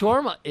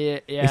Shawarma. Yeah.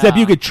 Except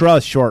you could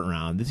trust Short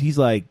Round.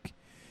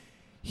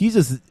 He's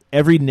just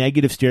every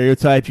negative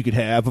stereotype you could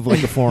have of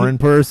like a foreign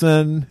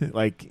person,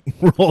 like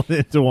rolled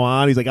into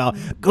one. He's like, oh,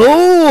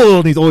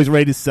 gold! He's always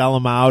ready to sell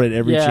him out at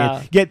every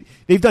chance. Yet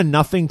they've done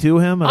nothing to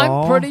him at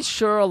all. I'm pretty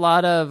sure a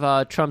lot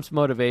of Trump's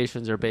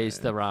motivations are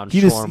based around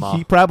shawarma.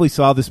 He probably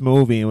saw this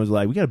movie and was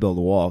like, we got to build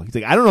a wall. He's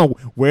like, I don't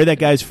know where that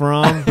guy's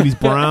from, but he's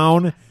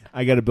brown.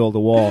 I got to build a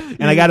wall,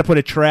 and I got to put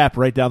a trap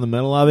right down the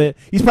middle of it.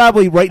 He's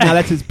probably right now.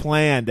 That's his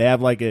plan to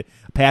have like a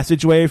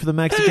passageway for the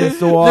Mexicans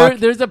to walk.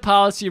 There's a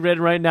policy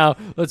written right now.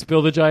 Let's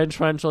build a giant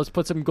trench. Let's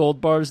put some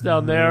gold bars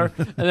down there,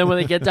 and then when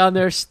they get down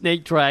there,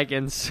 snake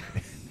dragons.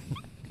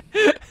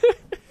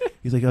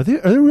 He's like, are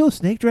there real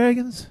snake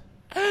dragons?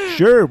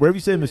 Sure, wherever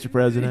you say, Mr.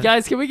 President.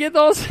 Guys, can we get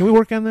those? Can we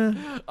work on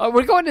that?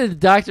 We're going to the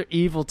Dr.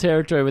 Evil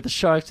territory with the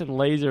sharks and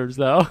lasers,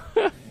 though.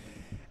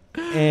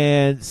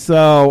 And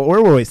so,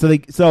 where were we?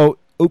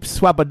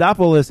 Oops,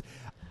 Swapadopoulos.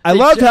 I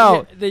loved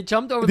how they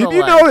jumped over. Did you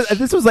know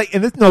this was like?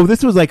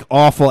 This was like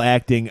awful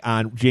acting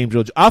on James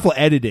Earl, awful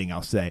editing,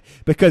 I'll say,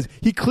 because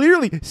he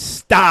clearly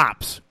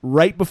stops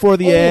right before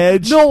the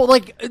edge. No,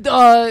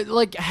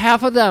 like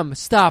half of them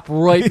stop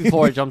right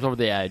before it jumps over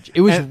the edge.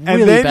 It was and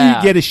really then bad.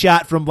 You get a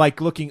shot from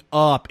like looking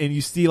up, and you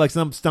see like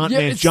some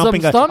stuntman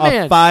jumping a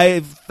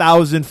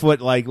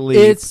 5,000-foot like leap.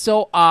 It's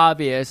so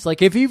obvious.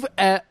 Like if you've,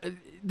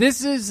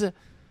 this is.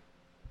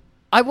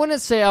 I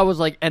wouldn't say I was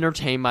like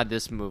entertained by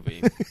this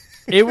movie.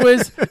 It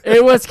was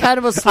kind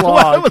of a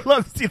slog. I would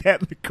love to see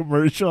that in the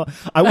commercial.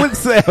 I wouldn't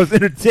say I was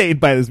entertained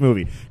by this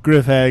movie.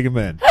 Griff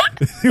Hageman,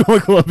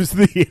 Columbus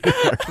Theater.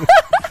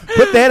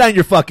 Put that on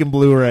your fucking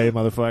Blu-ray,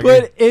 motherfucker.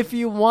 But if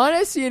you want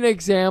to see an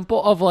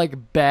example of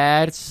like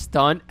bad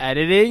stunt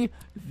editing,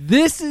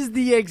 this is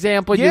the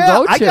example you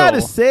go to. I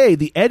gotta say,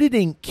 the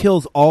editing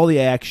kills all the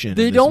action.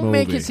 They don't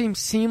make it seem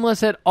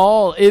seamless at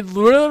all. It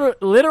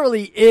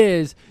literally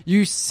is.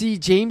 You see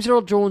James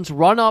Earl Jones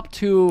run up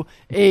to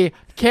a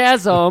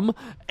chasm,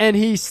 and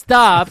he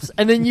stops,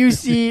 and then you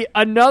see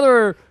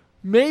another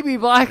maybe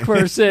black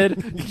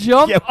person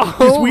jump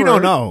over. We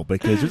don't know,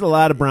 because there's a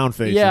lot of brown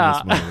faces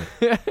in this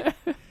movie.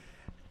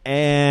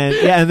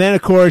 And then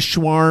of course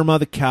Shawarma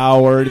the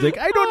coward is like,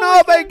 I don't know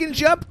if I can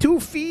jump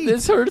 2 feet.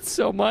 This hurts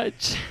so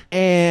much.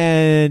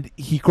 And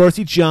he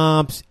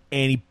jumps,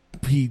 and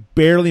he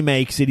barely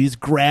makes it. He just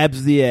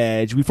grabs the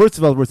edge. We first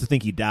of all were to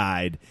think he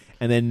died,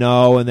 and then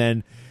no, and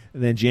then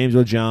James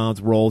Earl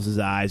Jones rolls his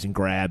eyes and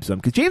grabs him,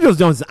 because James Earl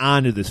Jones is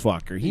onto this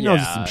fucker. He knows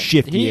it's some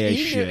shifty ass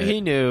shit. He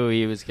knew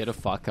he was gonna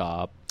fuck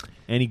up.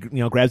 And he,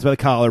 grabs by the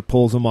collar,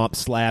 pulls him up,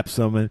 slaps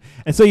him,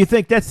 and so you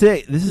think that's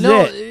it. This is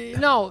it.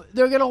 No,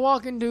 they're gonna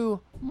walk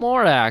into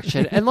more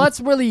action, and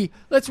let's really.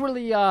 Do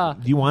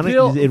you want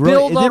to? Is it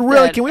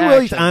really? Can we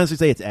really honestly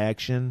say it's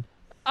action?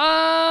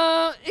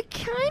 It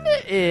kind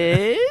of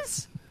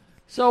is.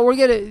 So we're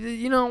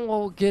gonna,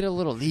 we'll get a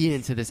little lead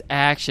into this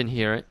action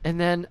here, and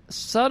then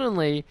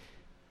suddenly,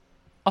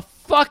 a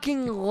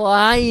fucking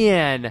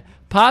lion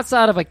pops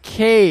out of a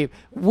cave.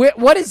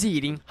 What is he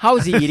eating? How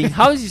is he eating?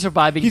 How is he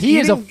surviving?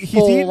 He's a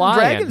full lion.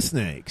 Dragon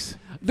snakes.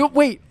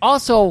 Wait,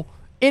 also,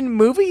 in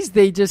movies,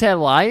 they just had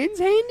lions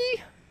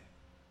handy?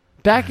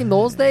 Back in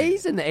those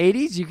days, in the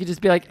 80s, you could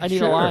just be like, I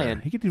need a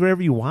lion. You could do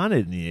whatever you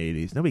wanted in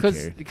the 80s. Nobody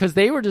cared. Because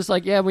they were just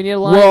like, yeah, we need a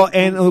lion. Well,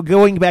 and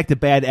going back to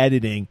bad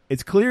editing,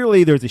 it's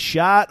clearly there's a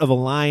shot of a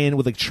lion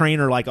with a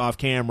trainer like off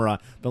camera.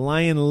 The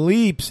lion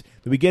leaps.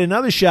 We get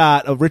another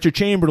shot of Richard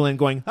Chamberlain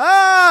going,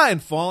 ah,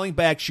 and falling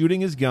back,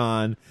 shooting his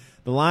gun.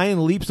 The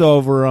lion leaps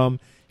over him,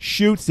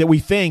 shoots that we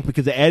think,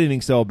 because the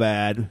editing's so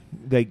bad,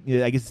 I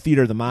guess it's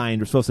theater of the mind.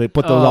 We're supposed to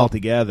put those all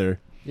together.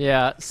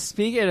 Yeah,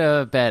 speaking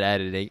of bad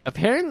editing,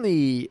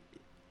 apparently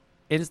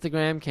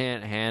Instagram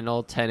can't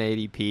handle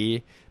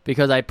 1080p,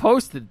 because I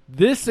posted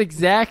this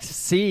exact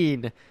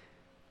scene,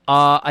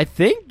 I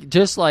think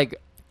just like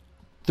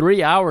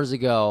 3 hours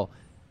ago.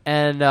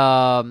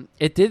 And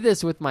it did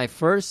this with my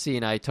first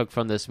scene I took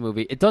from this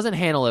movie. It doesn't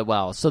handle it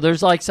well. So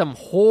there's like some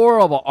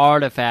horrible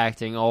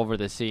artifacting over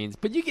the scenes.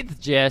 But you get the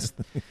gist.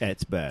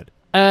 It's bad.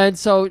 And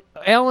so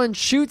Alan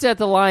shoots at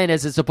the lion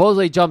as it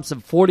supposedly jumps some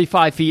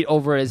 45 feet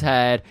over his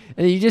head.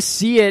 And you just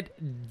see it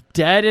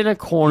dead in a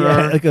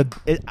corner.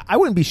 Yeah, I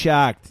wouldn't be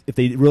shocked if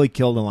they really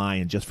killed a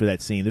lion just for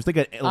that scene. There's like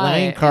a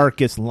lion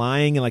carcass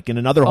lying in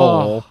another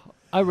hole.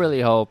 I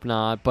really hope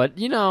not, but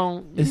this is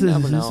the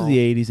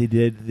 80s. They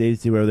did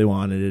whatever they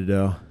wanted to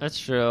do. That's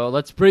true.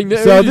 Let's bring the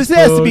 80s. So this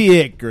has to be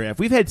it, Griff.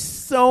 We've had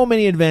so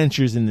many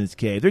adventures in this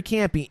cave. There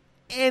can't be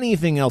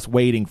anything else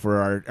waiting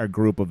for our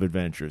group of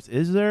adventures,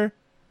 is there?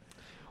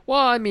 Well,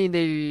 I mean,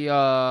 they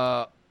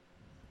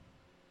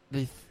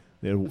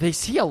they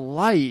see a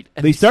light.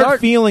 And they start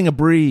feeling a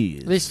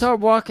breeze. They start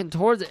walking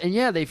towards it,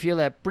 and they feel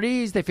that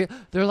breeze.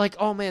 They're like,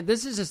 oh man,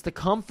 this is just the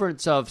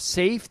comforts of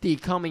safety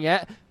coming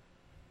at.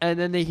 And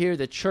then they hear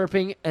the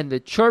chirping, and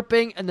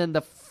then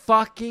the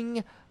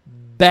fucking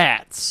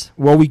bats.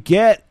 Well, we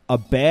get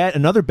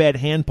another bad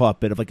hand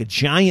puppet of like a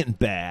giant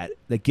bat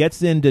that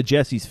gets into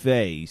Jessie's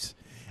face,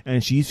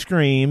 and she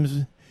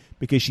screams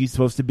because she's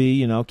supposed to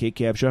be, Kate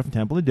Capshaw from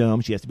Temple of Doom.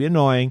 She has to be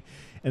annoying,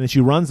 and then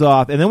she runs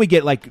off, and then we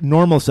get like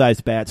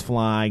normal-sized bats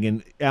flying,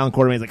 and Alan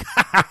Quartermain's like,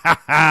 ha ha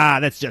ha ha,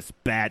 that's just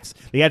bats.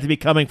 They have to be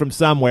coming from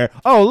somewhere.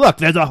 Oh, look,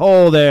 there's a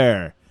hole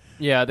there.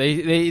 Yeah,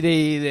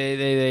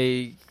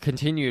 they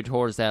continue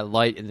towards that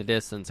light in the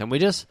distance, and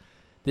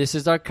this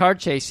is our car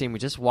chase scene. We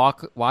just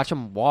watch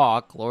them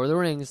walk, Lord of the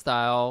Rings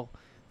style,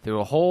 through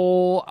a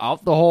hole,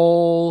 out the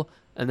hole,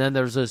 and then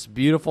there's this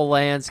beautiful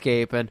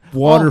landscape and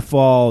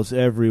waterfalls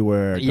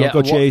everywhere. Don't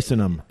go chasing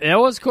them. It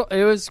was cool.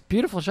 It was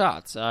beautiful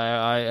shots.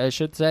 I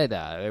should say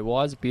that it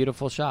was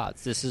beautiful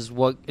shots. This is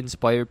what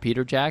inspired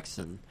Peter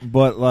Jackson.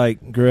 But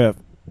like Griff,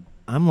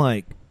 I'm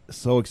like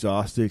so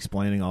exhausted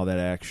explaining all that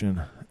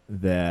action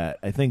that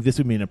I think this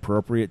would be an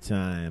appropriate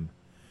time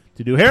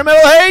to do Hair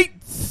Metal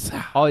Hates.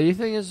 Oh, you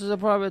think this is a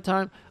appropriate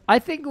time? I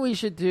think we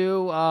should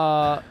do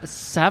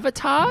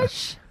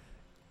Sabotage.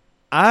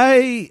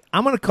 I'm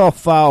going to call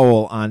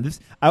foul on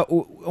this. I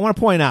want to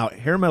point out,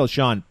 Hair Metal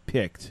Sean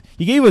picked.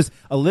 He gave us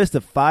a list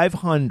of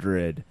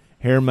 500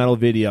 hair metal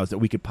videos that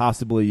we could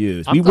possibly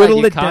use. We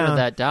whittled it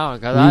down.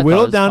 We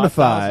whittled down to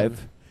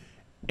 5,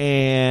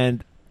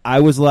 and I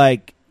was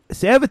like,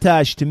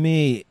 Sabotage to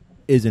me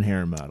isn't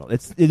hair metal.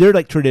 They're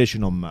like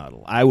traditional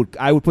metal. I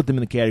would put them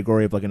in the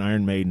category of like an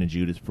Iron Maiden and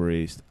Judas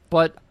Priest.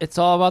 But it's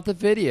all about the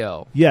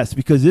video. Yes,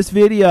 because this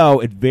video,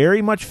 it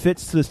very much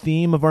fits the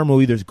theme of our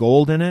movie. There's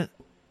gold in it.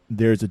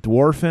 There's a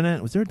dwarf in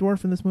it. Was there a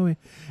dwarf in this movie?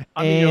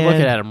 I mean, you're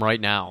looking at him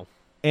right now.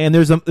 And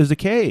there's a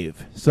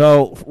cave.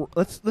 So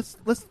let's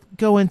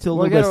go into a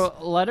little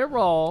bit. Let it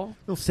roll.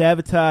 Little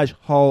Sabotage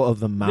Hall of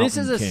the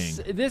Mountain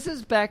King. This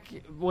is back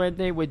when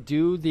they would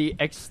do the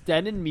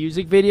extended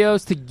music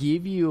videos to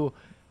give you.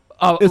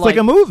 It's like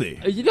a movie.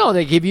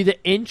 They give you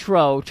the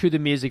intro to the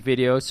music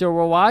video. So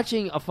we're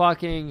watching a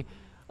fucking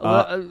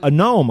a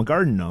gnome, a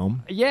garden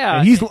gnome. Yeah,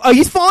 and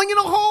he's falling in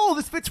a hole.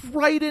 This fits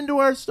right into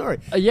our story.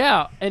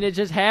 Yeah, and it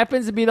just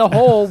happens to be the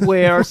hole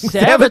where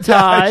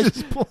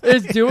Sabotage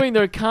is doing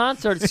their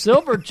concert,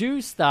 Silver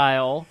Jew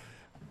style,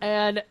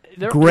 and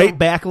great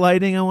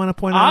backlighting. I want to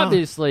point out,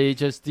 obviously,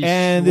 just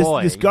destroying.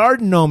 And this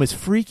garden gnome is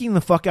freaking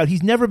the fuck out.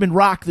 He's never been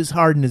rocked this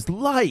hard in his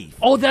life.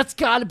 Oh, that's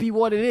got to be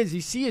what it is.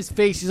 You see his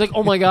face. He's like,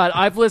 "Oh my god,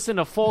 I've listened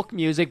to folk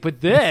music, but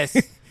this."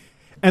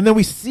 And then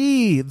we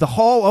see the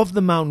Hall of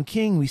the Mountain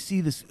King. We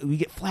see this. We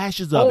get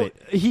flashes of it.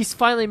 He's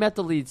finally met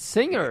the lead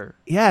singer.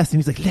 Yes, and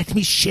he's like, "Let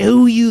me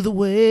show you the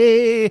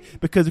way."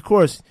 Because of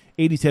course,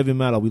 80s heavy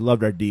metal. We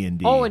loved our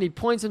D&D. Oh, and he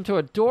points him to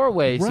a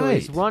doorway. Right. So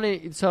he's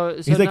running. So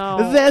he's now,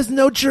 like, "There's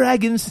no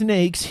dragon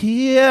snakes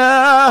here."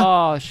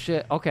 Oh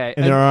shit. Okay.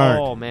 And there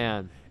aren't. Oh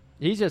man,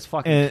 he's just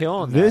fucking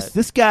killing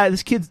this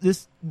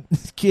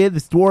kid,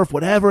 this dwarf,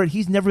 whatever.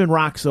 He's never been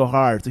rocked so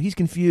hard, so he's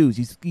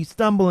confused. He's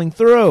stumbling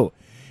through.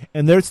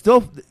 And they're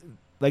still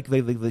like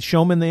the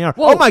showmen they are.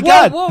 Whoa, oh my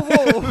god!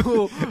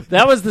 Whoa.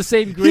 That was the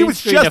same green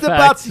screen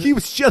effect. He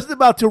was just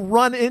about to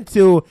run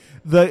into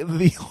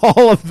the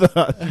Hall of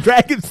the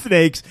Dragon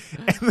Snakes,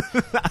 and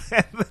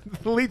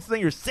the lead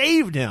singer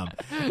saved him.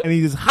 And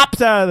he just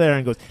hops out of there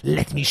and goes,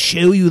 "Let me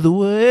show you the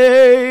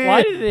way."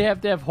 Why did they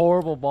have to have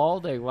horrible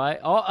balding? Why?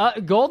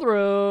 Gold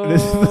Room.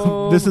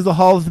 This is the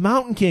Hall of the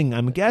Mountain King,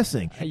 I'm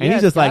guessing. And yeah,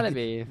 he's just like,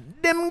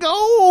 "Them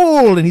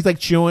gold," and he's like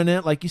chewing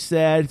it, like you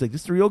said. He's like,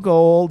 "This is real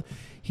gold."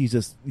 He's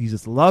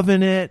just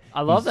loving it.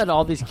 I love that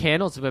all these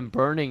candles have been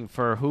burning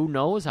for who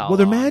knows how long. Well,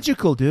 they're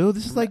magical, dude.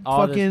 This is like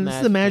this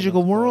is the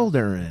magical world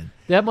they're in.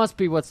 That must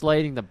be what's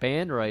lighting the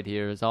band right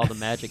here, is all the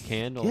magic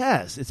candles.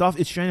 Yes,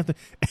 it's shining up.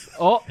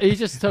 Oh, he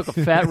just took a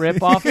fat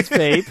rip off his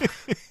vape.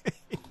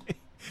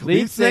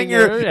 Lead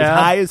singer is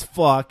high as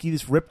fuck. He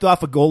just ripped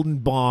off a golden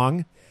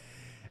bong,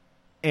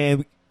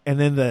 and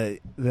then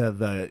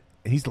the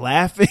he's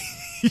laughing.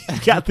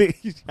 he's got the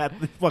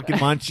fucking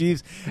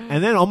munchies,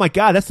 and then oh my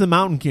god, that's the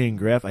Mountain King,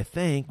 Griff. I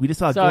think we just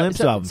saw a glimpse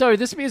of him. Sorry,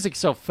 this music's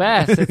so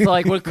fast. It's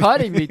like we're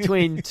cutting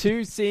between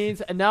two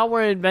scenes, and now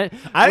we're in.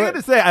 I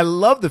gotta say, I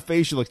love the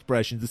facial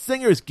expressions. The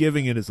singer is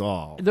giving it his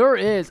all. There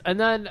is, and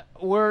then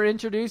we're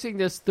introducing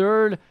this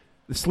third.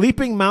 The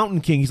Sleeping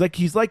Mountain King.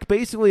 He's like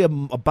basically a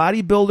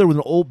bodybuilder with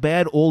an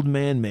bad old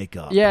man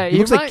makeup. Yeah, he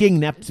looks like King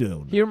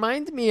Neptune. He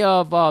reminds me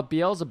of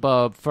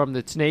Beelzebub from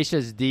the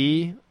Tenacious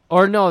D.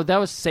 Or no, that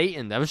was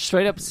Satan. That was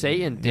straight up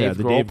Satan. Dave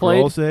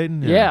Grohl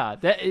Satan. Yeah,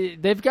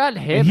 they've got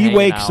him. He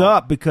wakes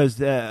up because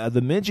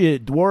the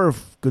midget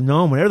dwarf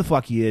gnome, whatever the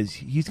fuck he is,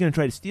 he's going to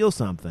try to steal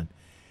something.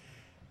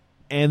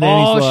 And then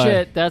he's like,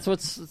 shit! That's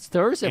what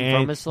stirs him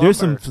from his slumber. There's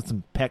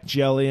some peck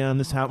jelly on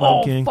this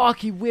Mountain King. Oh fuck!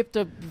 He whipped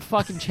a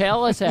fucking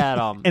chalice at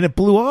him, and it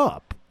blew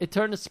up. It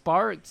turned to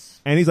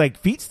sparks. And he's like,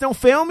 feet don't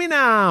fail me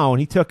now. And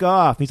he took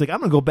off. And he's like, I'm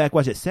going to go back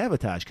watch that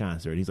Sabotage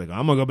concert. He's like,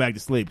 I'm going to go back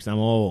to sleep because I'm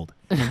old.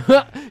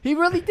 He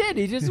really did.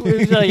 He was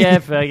like, yeah,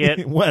 fuck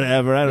it.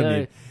 Whatever. I don't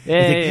need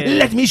it. Yeah.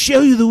 Let me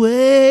show you the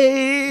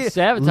way.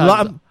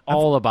 Sabotage is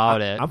all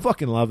about it. I'm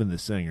fucking loving the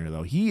singer,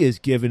 though. He is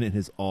giving it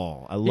his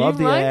all. I love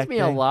the acting. He reminds me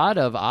a lot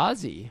of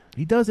Ozzy.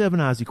 He does have an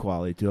Ozzy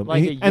quality to him.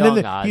 Like and then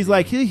Ozzy. He's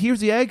like,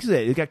 here's the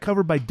exit. It got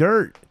covered by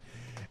dirt.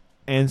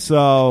 And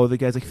so the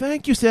guy's like,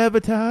 thank you,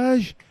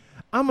 Sabotage.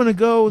 I'm going to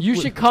go. You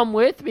should come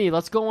with me.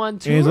 Let's go on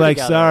tour And he's like,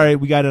 together. sorry,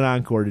 we got an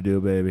encore to do,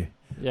 baby.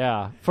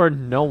 Yeah, for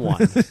no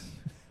one.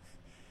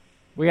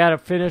 We got to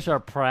finish our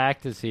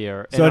practice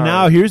here. So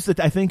now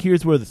I think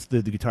here's where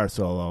the guitar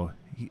solo.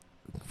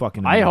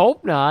 I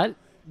hope not.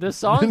 The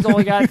song's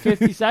only got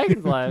 50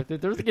 seconds left.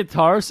 If there's a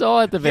guitar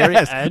solo at the very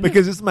end,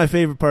 because this is my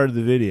favorite part of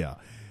the video.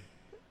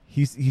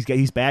 He's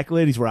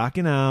backlit. He's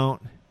rocking out.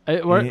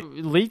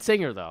 Lead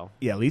singer though.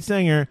 Yeah, lead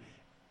singer.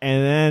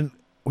 And then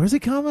where's it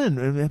coming?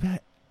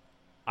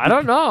 I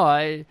don't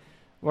know.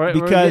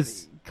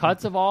 Because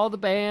cuts of all the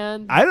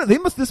band.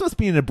 This must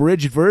be an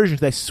abridged version.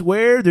 'Cause I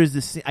swear there's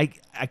this. I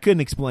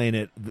couldn't explain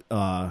it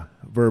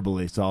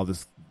verbally, so I'll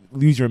just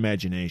use your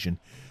imagination.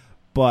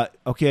 But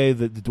okay,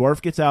 the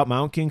dwarf gets out.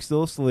 Mountain King's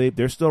still asleep.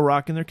 They're still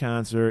rocking their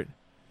concert.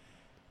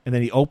 And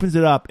then he opens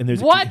it up, and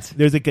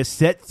there's a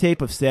cassette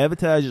tape of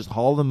Sabotage's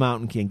Hall of the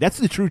Mountain King. That's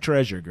the true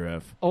treasure,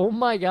 Griff. Oh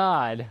my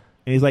god!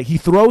 And he's like, he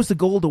throws the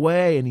gold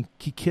away, and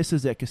he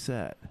kisses that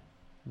cassette.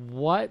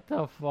 What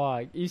the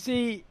fuck? You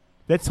see,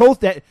 now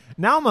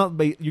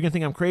you're gonna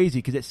think I'm crazy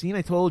because that scene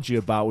I told you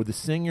about where the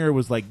singer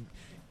was like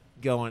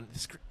going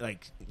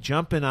like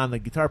jumping on the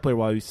guitar player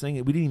while he was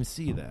singing. We didn't even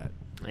see that.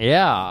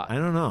 Yeah, I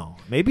don't know.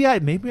 Maybe I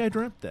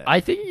dreamt that. I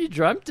think you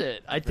dreamt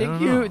it. I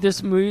think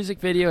this music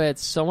video had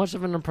so much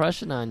of an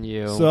impression on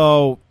you.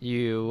 So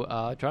you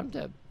dreamt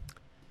it.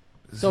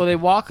 So they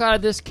walk out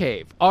of this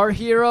cave. Our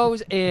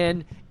heroes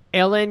in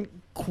Alan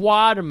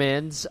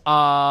Quaterman's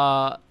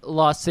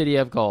Lost City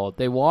of Gold.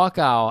 They walk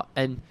out,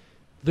 and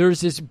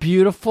there's this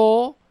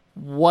beautiful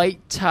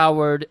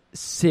white-towered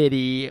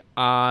city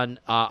on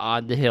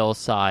the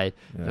hillside.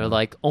 Yeah. They're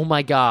like, oh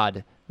my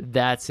god,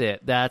 that's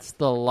it. That's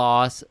the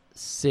Lost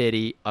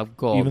City of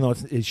Gold. Even though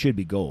it should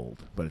be gold,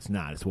 but it's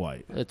not. It's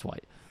white. It's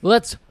white.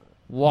 Let's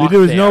walk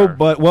there. There.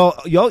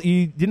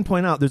 You didn't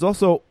point out, there's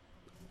also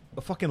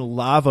a fucking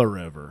lava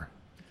river.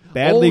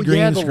 Badly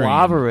green screen. The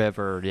lava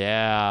river,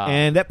 yeah.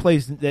 And that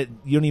place, that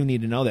you don't even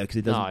need to know that because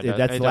it doesn't.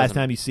 That's the last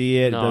time you see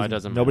it. No, it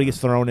doesn't. Nobody gets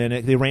thrown in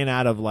it. They ran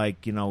out of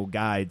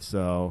guides.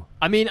 So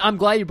I mean, I'm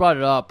glad you brought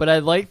it up, but I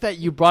like that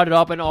you brought it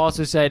up and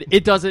also said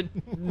it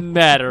doesn't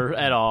matter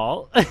at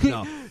all.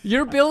 No,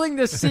 you're building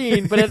the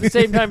scene, but at the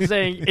same time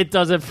saying it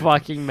doesn't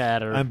fucking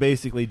matter. I'm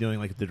basically doing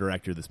like the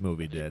director of this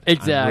movie did.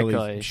 Exactly.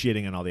 I'm really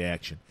shitting on all the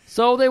action.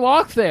 So they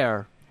walk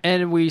there.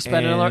 And we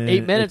spent another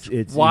 8 minutes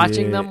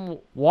watching them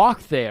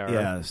walk there.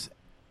 Yes.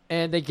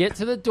 And they get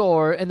to the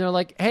door, and they're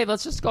like, hey,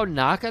 let's just go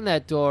knock on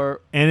that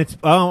door. And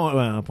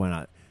I'll point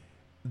out,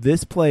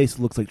 this place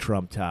looks like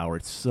Trump Tower.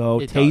 It's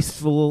so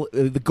tasteful.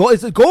 The gold,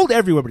 it's gold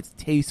everywhere, but it's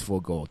tasteful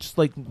gold, just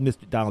like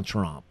Mr. Donald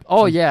Trump.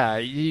 Oh, yeah.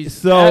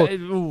 There's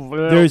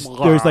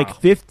like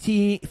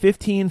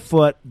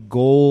 15-foot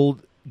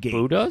gold gates.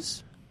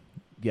 Buddhas?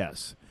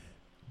 Yes.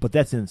 But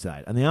that's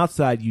inside. On the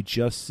outside, you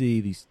just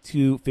see these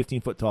two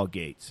 15-foot tall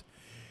gates.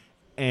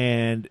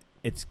 And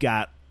it's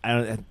got,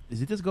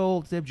 is it just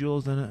gold? Does it have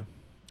jewels in it?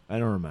 I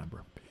don't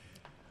remember.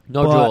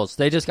 No jewels.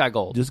 They just got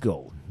gold. Just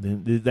gold.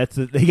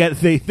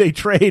 They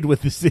trade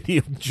with the City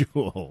of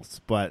Jewels,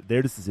 but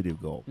they're just the City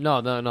of Gold. No.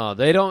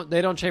 They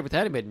don't trade with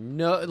anybody.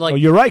 No, like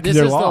you're right. This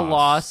is lost. The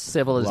lost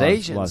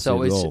civilization, lost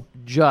so it's gold.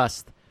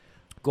 just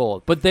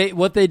gold. But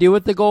what they do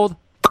with the gold,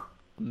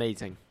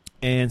 amazing.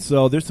 And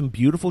so there's some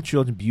beautiful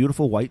children,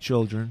 beautiful white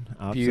children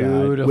outside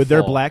beautiful. with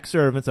their black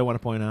servants, I want to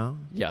point out.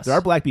 Yes. There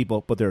are black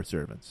people, but they're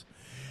servants.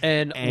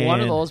 And one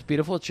of those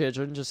beautiful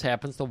children just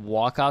happens to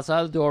walk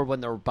outside the door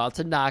when they're about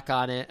to knock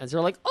on it. And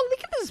they're like, oh,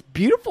 look at this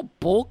beautiful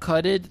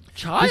bull-cutted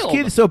child. This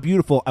kid is so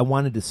beautiful, I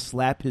wanted to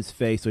slap his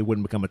face so he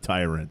wouldn't become a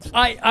tyrant.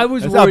 I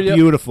was That's worried. How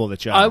beautiful the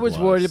child I was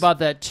worried about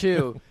that,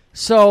 too.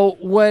 So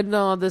when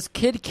this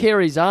kid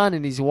carries on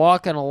and he's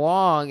walking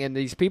along and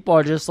these people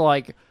are just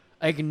like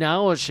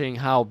acknowledging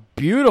how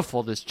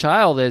beautiful this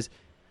child is,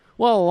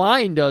 well, a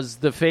lion does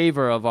the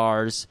favor of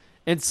ours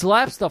and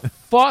slaps the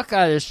fuck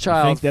out of this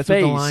child's face.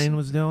 face. What the lion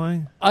was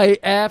doing? I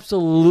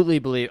absolutely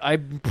believe.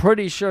 I'm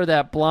pretty sure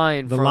that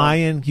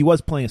lion, he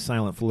was playing a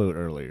silent flute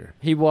earlier.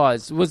 He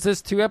was. Was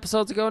this 2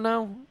 episodes ago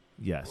now?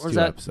 Yes, or 2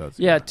 episodes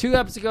ago. Yeah, 2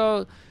 episodes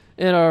ago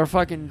in our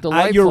fucking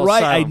delightful you're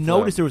right. I silent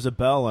noticed flute. There was a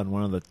bell on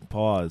one of the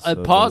paws. A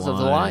paws of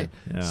the lion.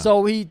 Yeah.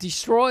 So he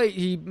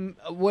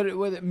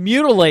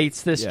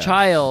mutilates this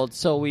child.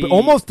 But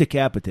almost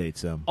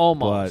decapitates him.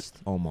 Almost.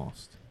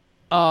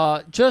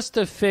 Just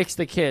to fix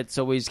the kid,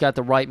 so he's got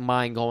the right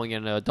mind going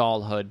into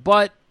adulthood.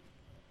 But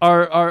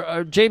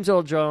our James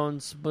Earl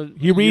Jones,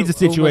 he reads the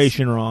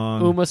situation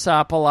wrong.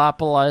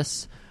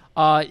 Umasopoulos,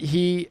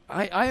 I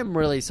am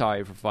really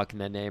sorry for fucking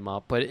that name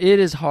up, but it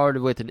is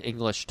hard with an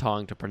English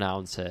tongue to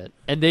pronounce it,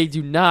 and they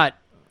do not.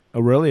 Oh,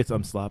 really? It's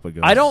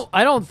Umslopogos. I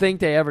don't think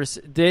they ever.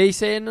 Did they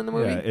say it in the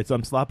movie? Yeah, it's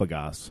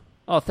Umslopogos.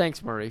 Oh,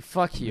 thanks, Murray.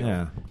 Fuck you.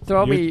 Yeah.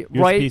 Throw You're me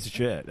a right. piece of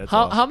shit. That's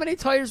all. How many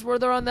tires were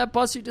there on that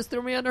bus you just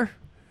threw me under?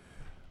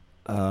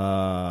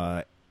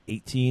 18.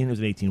 It was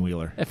an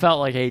 18-wheeler. It felt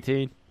like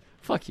 18.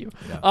 Fuck you.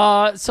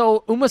 Yeah.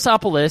 So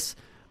Umasopoulos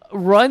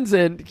runs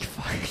in.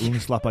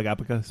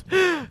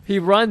 Umslopogopicus. He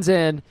runs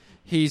in.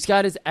 He's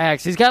got his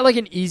axe. He's got like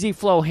an easy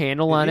flow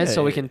handle on it,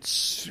 so we can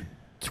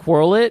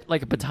twirl it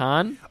like a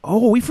baton.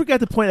 Oh, we forgot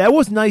to point. That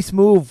was a nice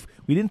move.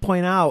 We didn't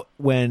point out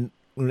when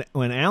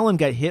Alan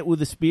got hit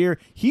with a spear,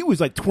 he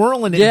was like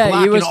twirling it and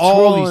blocking he was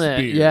all these twirling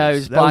spears. it. Yeah, he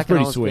was that blocking was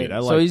pretty all sweet. spears. I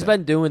like so he's that.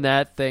 been doing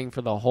that thing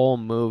for the whole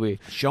movie.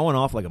 Showing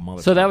off like a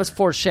motherfucker. So that was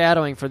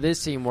foreshadowing for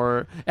this scene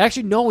where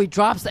actually no, he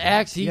drops the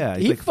axe. He he's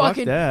like, fuck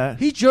fucking that.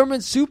 he German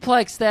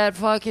suplexed that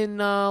fucking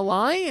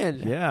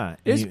lion. Yeah.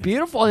 It was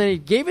beautiful, and then he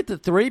gave it to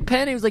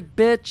 3-Pen. He was like,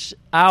 "Bitch,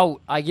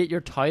 out! I get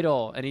your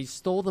title." And he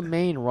stole the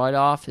mane right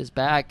off his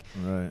back,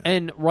 Right.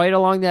 and right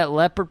along that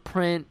leopard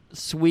print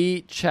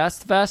sweet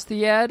chest vest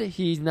he had,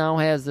 he now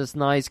has this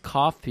nice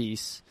cough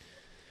piece.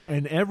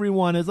 And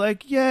everyone is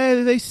like,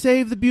 "Yay! They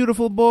saved the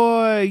beautiful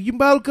boy. You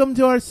welcome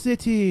to our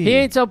city." He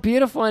ain't so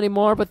beautiful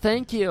anymore, but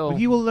thank you. But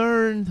he will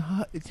learn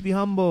to be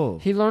humble.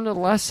 He learned a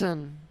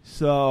lesson.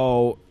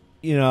 So,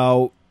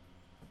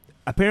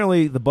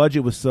 apparently the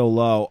budget was so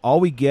low. All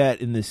we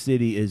get in this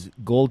city is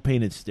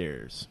gold-painted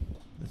stairs.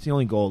 That's the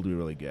only gold we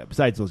really get,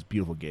 besides those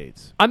beautiful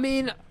gates. I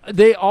mean,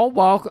 they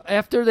all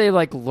after they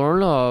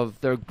learn of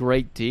their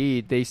great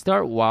deed. They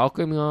start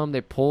welcoming them.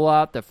 They pull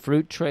out the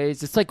fruit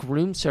trays. It's like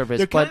room service.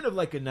 They're kind of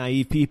like a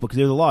naive people because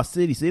they're the lost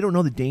city, so they don't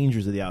know the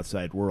dangers of the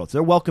outside world. So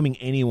they're welcoming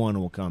anyone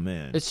who will come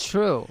in. It's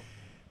true,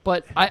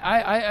 but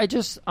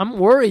I'm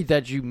worried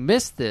that you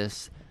missed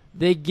this.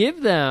 They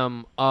give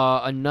them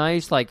a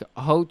nice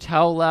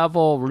hotel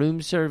level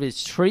room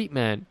service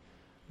treatment.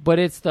 But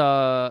it's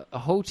the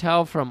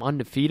hotel from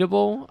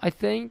Undefeatable, I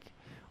think,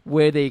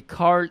 where they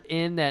cart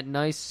in that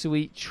nice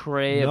sweet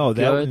tray of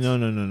goods.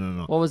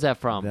 No. What was that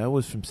from? That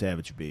was from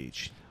Savage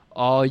Beach.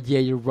 Oh, yeah,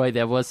 you're right.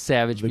 That was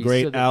Savage Beach. The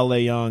great Al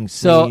Leong scene.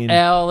 So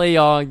Al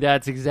Leong,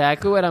 that's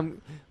exactly what I'm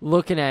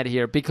looking at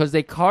here. Because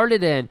they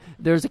carted in,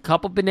 there's a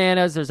couple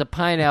bananas, there's a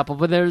pineapple,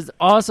 but there's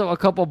also a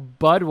couple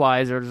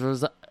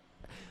Budweisers.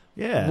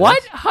 Yeah.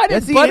 What? How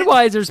did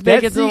Budweiser's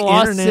make it to the Lost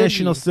City? That's the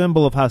international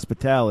symbol of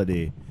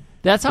hospitality.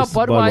 That's how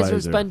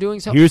Budweiser's been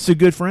doing so. Here's to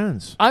good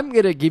friends. I'm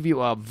going to give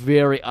you a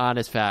very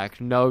honest fact.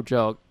 No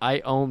joke. I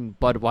own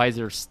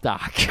Budweiser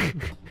stock.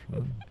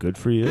 Good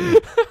for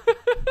you.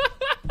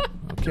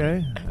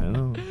 Okay. I don't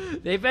know.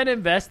 They've been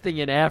investing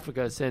in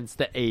Africa since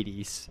the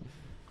 80s.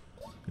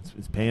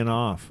 It's paying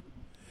off.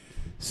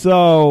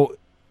 So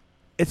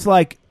it's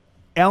like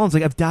Alan's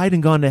like, I've died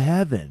and gone to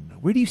heaven.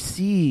 Where do you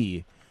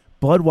see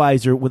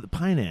Budweiser with a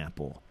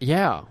pineapple?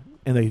 Yeah.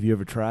 And like, have you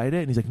ever tried it?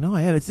 And he's like, no,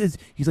 I haven't.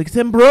 He's like, it's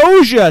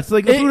ambrosia. It's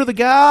like the fruit of the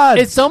gods.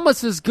 It's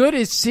almost as good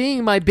as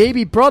seeing my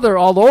baby brother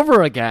all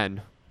over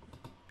again.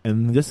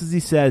 And just as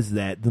he says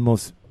that,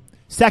 the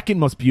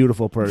second most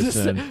beautiful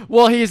person.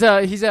 Well, he's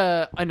an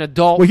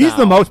adult. Well, he's now.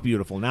 the most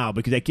beautiful now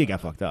because that kid got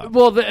fucked up.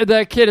 Well,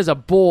 the kid is a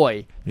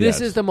boy. This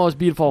Yes. is the most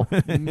beautiful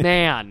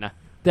man.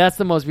 That's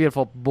the most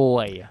beautiful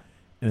boy.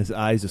 And his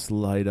eyes just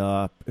light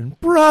up. And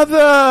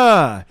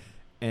brother!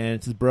 And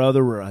it's his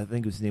brother, I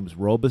think his name was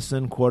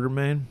Robeson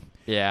Quartermain.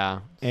 Yeah.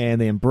 And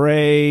they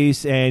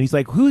embrace, and he's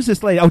like, who's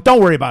this lady? Oh,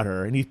 don't worry about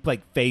her. And he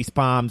face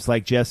palms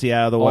like Jesse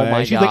out of the way.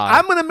 My She's God. like,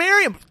 I'm going to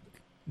marry him.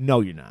 No,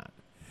 you're not.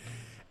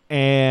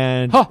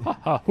 And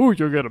who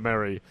you're going to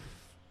marry?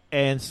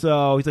 And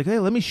so he's like, hey,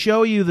 let me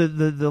show you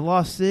the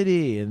lost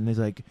city. And he's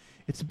like,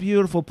 it's a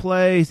beautiful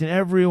place, and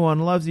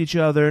everyone loves each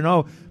other. And,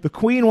 oh, the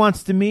queen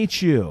wants to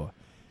meet you.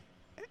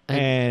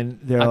 And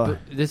they're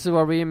this is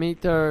where we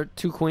meet their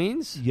two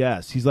queens?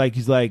 yes. He's like,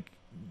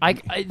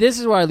 this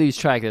is where I lose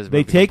track of this they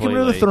movie take him to the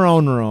completely.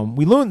 throne room.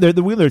 We learned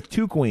they're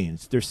two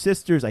queens. They're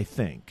sisters, I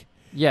think.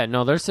 Yeah,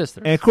 no, they're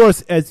sisters. And of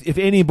course, as if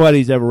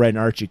anybody's ever read an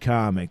Archie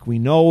comic, we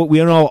know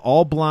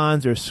all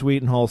blondes are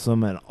sweet and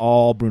wholesome, and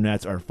all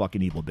brunettes are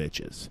fucking evil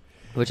bitches.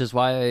 Which is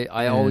why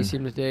I always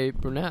seem to date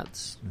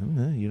brunettes.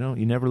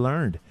 You never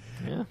learned.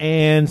 Yeah.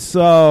 And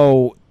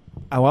so,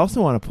 I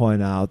also want to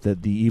point out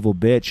that the evil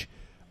bitch,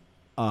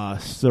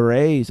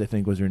 Therese, I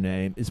think was her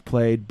name, is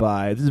played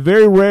by. This is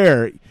very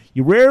rare.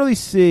 You rarely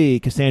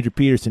see Cassandra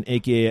Peterson,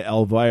 a.k.a.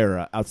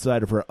 Elvira,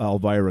 outside of her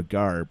Elvira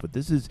garb. But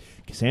this is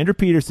Cassandra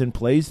Peterson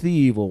plays the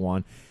evil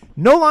one.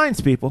 No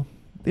lines, people.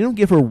 They don't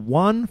give her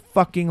one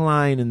fucking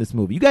line in this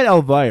movie. You got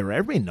Elvira.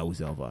 Everybody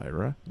knows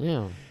Elvira.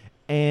 Yeah.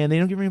 And they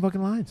don't give her any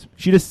fucking lines.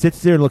 She just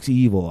sits there and looks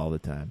evil all the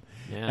time.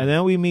 Yeah. And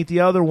then we meet the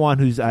other one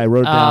who's, I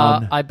wrote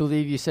down. I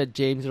believe you said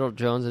James Earl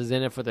Jones is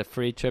in it for the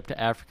free trip to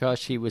Africa.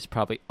 She was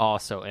probably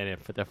also in it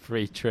for the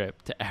free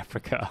trip to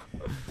Africa.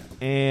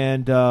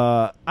 And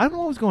I don't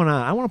know what's going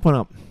on. I want to point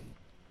out,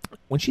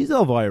 when she's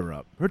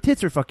Elvira, her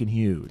tits are fucking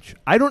huge.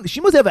 She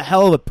must have a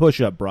hell of a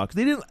push-up bra, because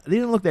they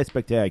didn't look that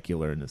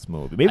spectacular in this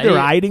movie. Maybe they're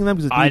hiding them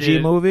because it's a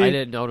PG movie. I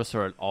didn't notice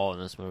her at all in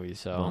this movie,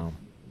 so well,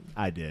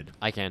 I did.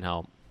 I can't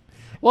help.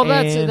 Well,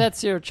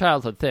 that's your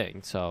childhood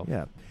thing, so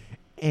yeah.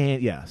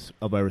 And yes,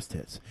 Elvira's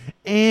tits.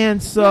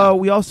 And so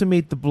we also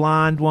meet the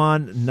blonde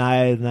one,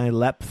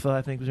 Nylepha,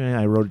 I think was her name.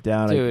 I wrote it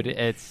down. Dude,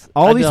 it's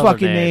all these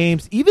fucking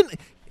names. Even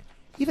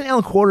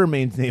Alan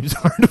Quartermain's name's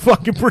hard to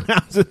fucking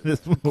pronounce in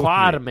this movie.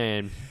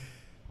 Quartermain.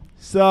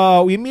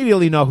 So we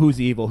immediately know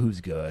who's evil,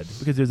 who's good,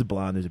 because there's a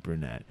blonde, there's a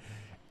brunette.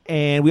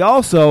 And we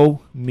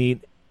also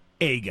meet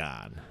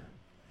Aegon.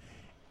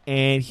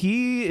 And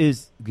he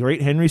is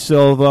great Henry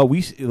Silva.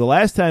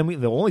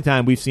 The only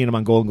time we've seen him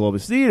on Golden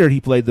Globus Theater,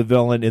 he played the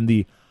villain in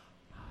the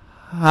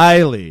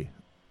highly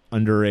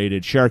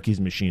underrated Sharky's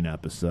Machine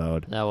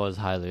episode. That was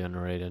highly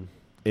underrated.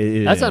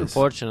 That's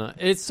unfortunate.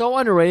 It's so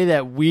underrated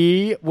that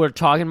we were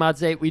talking about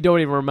today. We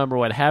don't even remember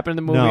what happened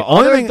in the movie, no,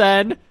 other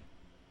than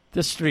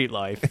the street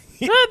life.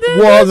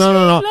 Well,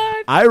 no.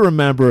 I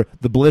remember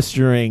the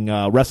blistering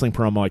wrestling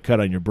promo I cut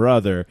on your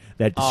brother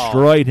that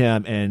destroyed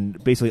him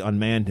and basically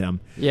unmanned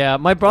him. Yeah,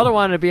 my brother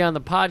wanted to be on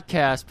the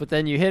podcast, but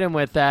then you hit him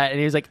with that, and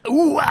he was like,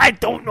 "Ooh, I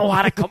don't know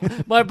how to come."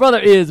 My brother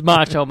is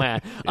Macho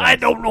Man. Yeah. I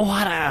don't know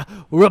how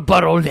to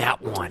rebuttal that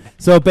one.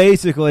 So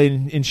basically,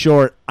 in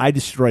short, I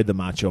destroyed the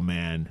Macho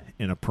Man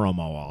in a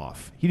promo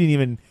off. He didn't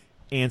even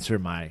answer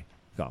my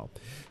call.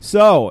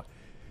 So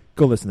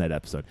go listen to that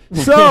episode.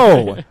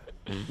 So.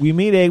 We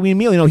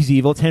immediately know he's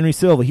evil. It's Henry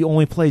Silva. He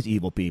only plays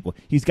evil people.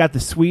 He's got the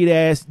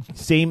sweet-ass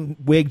same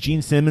wig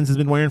Gene Simmons has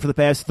been wearing for the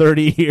past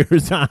 30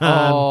 years on.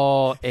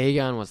 Oh,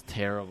 Aegon was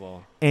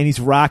terrible. And he's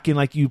rocking,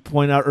 like you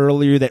pointed out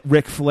earlier, that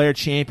Ric Flair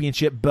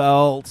championship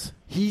belt.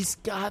 He's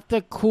got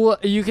the cool...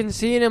 You can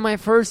see it in my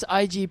first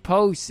IG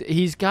post.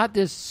 He's got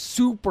this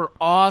super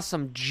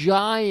awesome,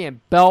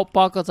 giant belt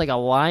buckle. It's like a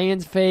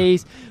lion's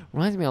face.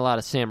 Reminds me a lot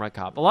of Samurai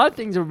Cop. A lot of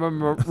things are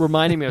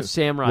reminding me of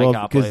Samurai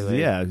Cop lately.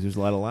 Yeah, there's a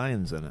lot of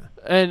lions in it.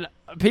 And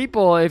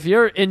people, if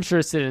you're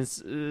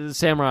interested in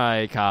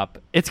Samurai Cop,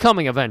 it's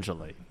coming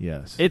eventually.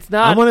 Yes. It's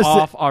not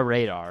off our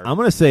radar. I'm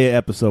going to say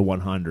episode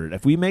 100.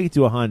 If we make it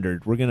to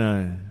 100, we're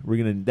gonna.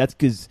 That's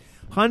because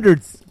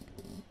 100's...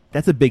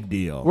 That's a big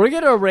deal. We're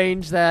going to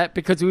arrange that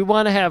because we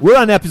want to have... We're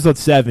on episode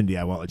 70,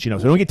 I won't let you know,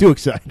 so don't get too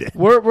excited.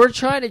 We're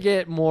trying to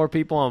get more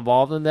people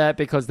involved in that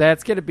because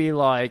that's going to be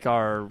like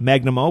our...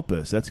 Magnum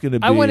opus. That's going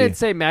to be... I wouldn't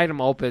say magnum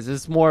opus.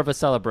 It's more of a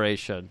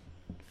celebration.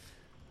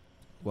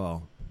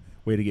 Well,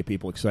 way to get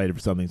people excited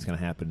for something that's going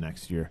to happen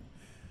next year.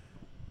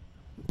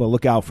 But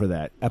look out for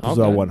that.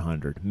 Episode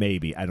 100.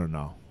 Maybe. I don't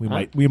know. We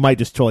might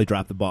just totally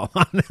drop the ball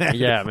on that.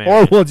 Yeah, maybe.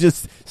 Or we'll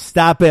just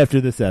stop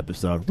after this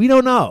episode. We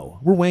don't know.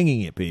 We're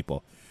winging it,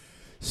 people.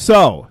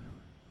 So,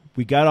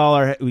 we got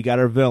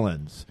our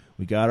villains.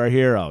 We got our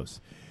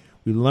heroes.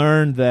 We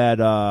learned that,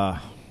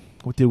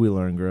 what did we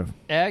learn, Griff?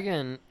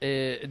 Aegon,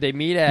 they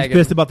meet Aegon. He's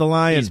pissed about the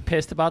lion. He's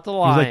pissed about the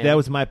lion. He's like, that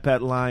was my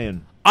pet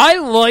lion. I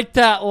like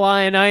that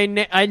lion. I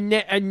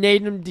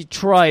named him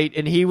Detroit,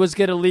 and he was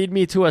going to lead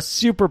me to a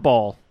Super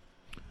Bowl.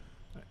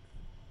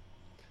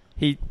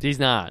 He's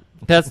not.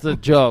 That's the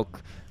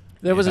joke.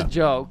 There was a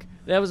joke.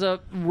 That was a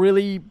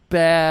really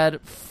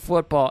bad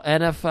football,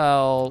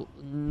 NFL,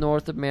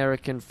 North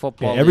American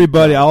football. Yeah,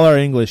 everybody, all our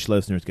English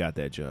listeners got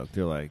that joke.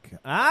 They're like,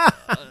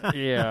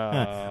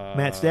 yeah.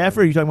 Matt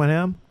Stafford, you talking about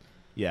him?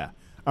 Yeah.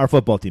 Our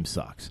football team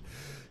sucks.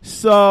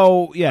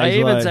 So, yeah. I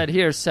even said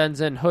here, sends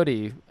in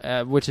hoodie,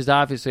 which is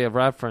obviously a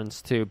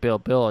reference to Bill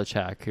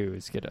Belichick, who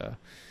is going to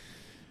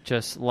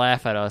just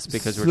laugh at us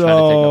because we're trying to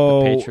take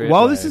up the Patriot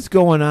while way. This is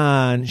going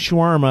on,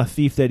 Shawarma,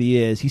 thief that he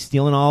is, he's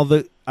stealing all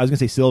the, I was going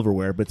to say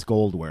silverware, but it's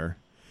goldware.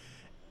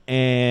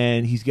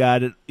 And he's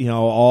got it,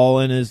 all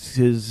in his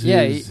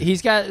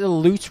he's got a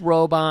loose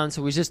robe on,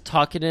 so he's just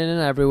tucking it in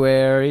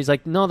everywhere. He's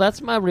like, no,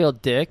 that's my real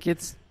dick.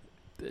 It's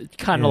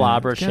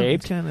candelabra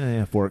shaped. It's kind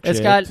of fork shaped.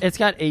 It's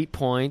got 8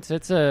 points.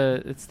 It's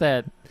got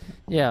that.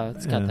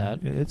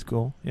 It's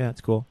cool. Yeah,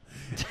 it's cool.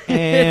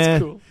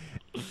 It's cool.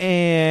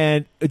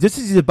 And this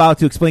is he's about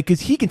to explain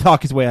because he can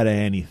talk his way out of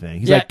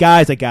anything. He's like,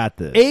 guys, I got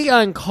this.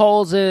 Aegon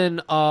calls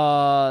in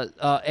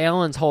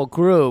Alan's whole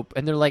group,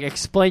 and they're like,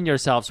 explain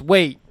yourselves.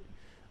 Wait,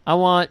 I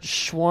want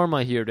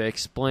Shawarma here to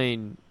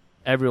explain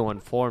everyone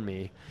for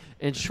me.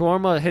 And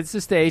Shawarma hits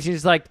the stage, and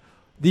he's like,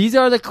 these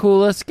are the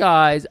coolest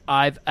guys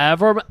I've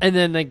ever... And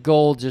then the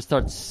gold just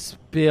starts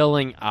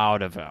spilling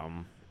out of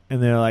him.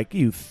 And they're like,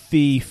 you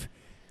thief.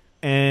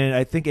 And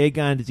I think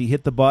Aegon, does he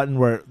hit the button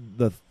where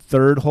the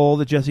third hole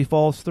that Jesse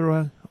falls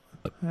through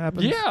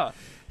happens? Yeah.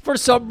 For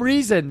some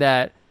reason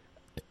that...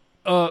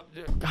 God,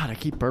 I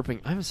keep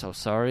burping. I'm so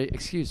sorry.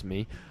 Excuse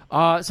me.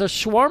 So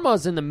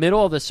Shawarma's in the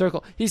middle of the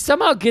circle. He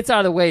somehow gets out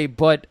of the way,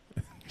 but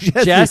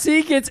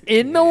Jesse gets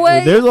in the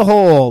way? There's a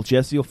hole.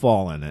 Jesse will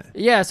fall in it.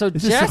 Yeah, so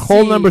this Jesse... is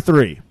hole number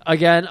 3.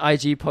 Again,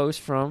 IG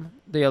post from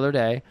the other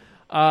day.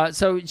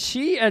 So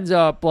she ends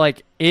up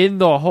like in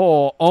the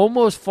hole,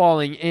 almost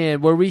falling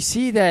in, where we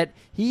see that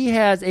he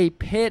has a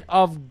pit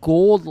of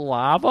gold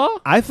lava.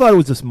 I thought it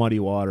was just muddy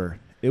water.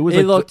 It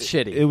looked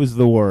shitty. It was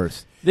the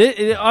worst.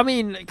 I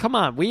mean, come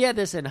on. We had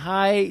this in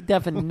high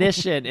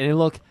definition, and it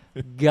looked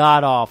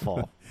god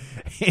awful.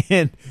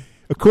 And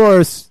of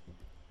course,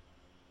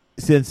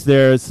 since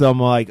there's some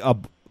like a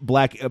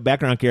black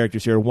background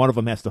characters here, one of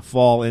them has to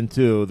fall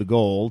into the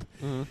gold,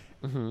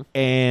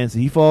 and so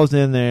he falls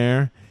in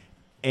there,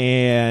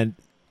 and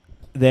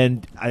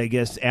then I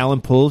guess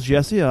Alan pulls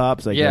Jesse up.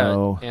 It's like,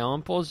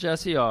 Alan pulls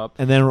Jesse up,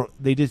 and then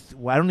they just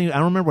I don't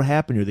remember what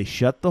happened here. They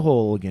shut the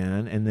hole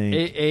again, and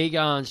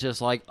Aegon's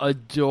just like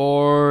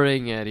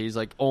adoring it. He's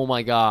like, "Oh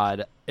my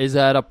god, is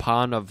that a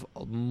pond of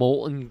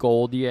molten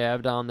gold you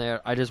have down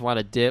there? I just want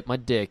to dip my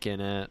dick in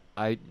it."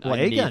 I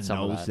need Aegon some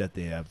knows of that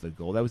they have the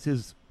gold.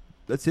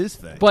 That's his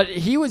thing. But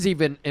he was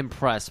even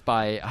impressed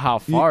by how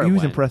far he was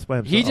went. impressed by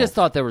himself. He just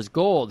thought there was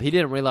gold. He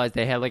didn't realize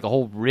they had like a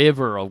whole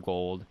river of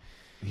gold.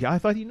 Yeah, I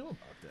thought he knew about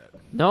that.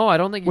 No, I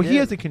don't think he did. He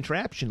has a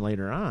contraption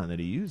later on that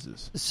he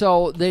uses.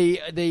 So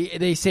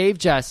they save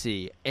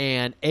Jesse,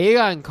 and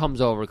Aegon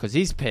comes over because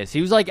he's pissed. He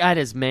was like at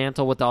his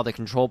mantle with all the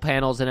control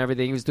panels and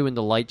everything. He was doing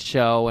the light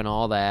show and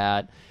all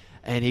that.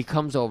 And he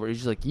comes over.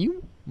 He's like,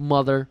 "You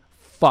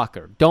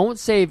motherfucker. Don't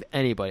save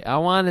anybody. I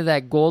wanted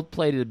that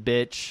gold-plated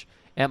bitch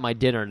at my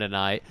dinner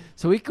tonight."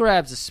 So he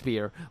grabs a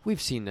spear.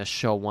 We've seen this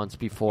show once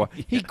before.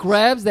 Yes. He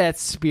grabs that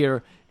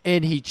spear,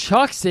 and he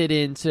chucks it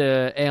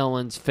into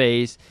Alan's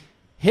face,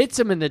 hits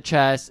him in the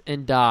chest,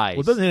 and dies.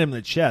 Well, it doesn't hit him in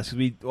the chest, because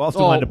we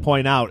also wanted to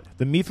point out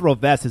the mithril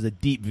vest has a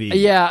deep V.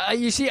 Yeah,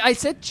 you see, I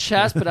said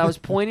chest, but I was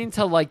pointing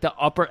to like the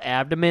upper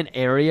abdomen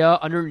area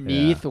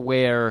underneath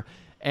where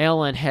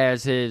Alan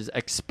has his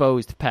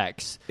exposed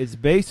pecs. It's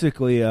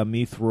basically a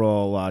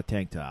mithril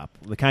tank top,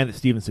 the kind that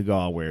Steven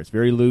Seagal wears.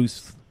 Very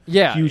loose,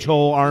 huge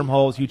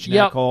armholes, huge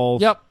neck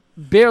holes. Yep,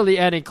 barely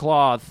any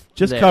cloth.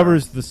 Just there.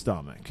 Covers the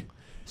stomach.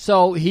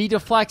 So he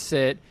deflects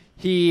it.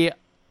 He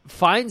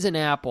finds an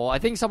apple. I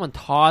think someone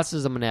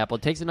tosses him an apple.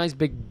 Takes a nice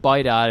big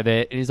bite out of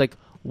it, and he's like,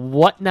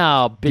 "What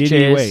now,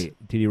 bitches?"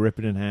 Did he rip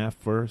it in half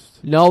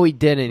first? No, he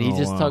didn't. He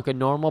just took a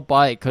normal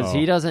bite because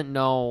he doesn't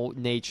know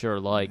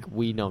nature like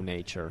we know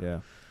nature. Yeah.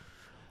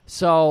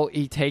 So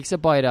he takes a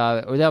bite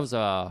out of it. That was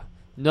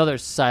another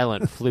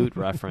silent flute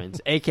reference,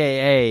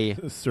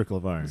 a.k.a. Circle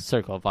of Iron.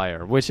 Circle of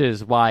Fire, which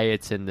is why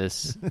it's in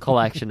this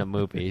collection of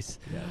movies.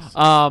 Yes.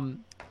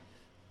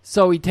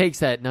 So he takes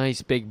that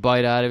nice big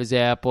bite out of his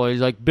apple.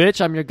 He's like,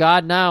 "Bitch, I'm your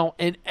god now."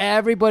 And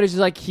everybody's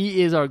just like,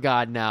 "He is our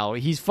god now.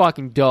 He's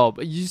fucking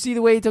dope." You see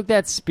the way he took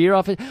that spear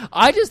off it?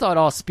 I just thought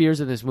all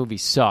spears in this movie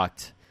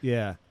sucked.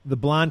 Yeah. The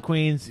blonde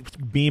queen's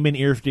beaming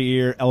ear to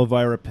ear,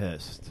 Elvira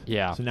pissed.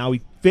 Yeah. So now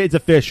it's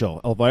official.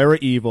 Elvira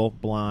evil,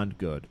 blonde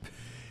good.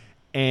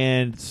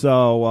 And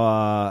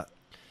so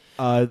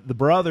the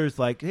brother's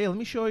like, "Hey, let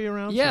me show you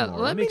around. Yeah, some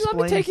more. let me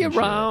take you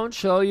around,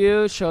 show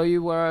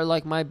you where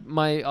like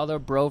my other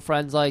bro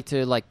friends like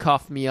to like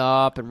cuff me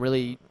up and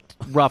really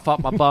rough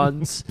up my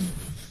buns."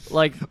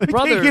 Like,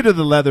 brother, take you to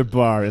the leather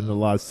bar in the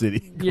Lost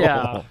City.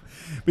 Yeah,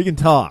 we can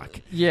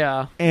talk.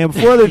 Yeah. And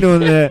before they're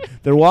doing that,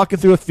 they're walking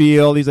through a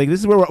field. He's like,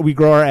 "This is where we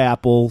grow our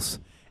apples."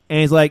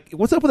 And he's like,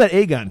 "What's up with that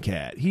Aegon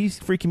cat?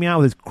 He's freaking me out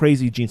with his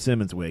crazy Gene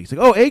Simmons wig." He's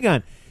like, "Oh,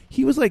 Aegon.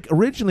 He was like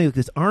originally like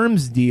this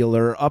arms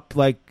dealer up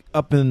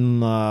in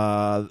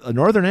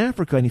northern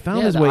Africa, and he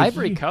found his way.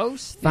 Ivory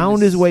Coast.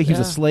 Found his way. He was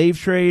a slave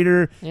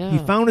trader. Yeah. He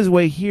found his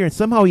way here, and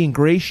somehow he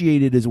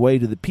ingratiated his way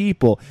to the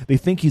people. They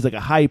think he's like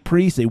a high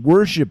priest. They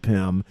worship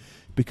him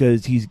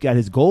because he's got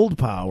his gold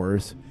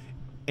powers."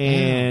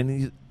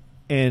 And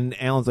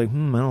Alan's like, I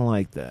don't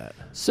like that.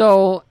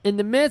 So in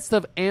the midst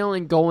of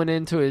Alan going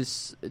into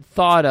his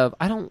thought of,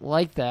 I don't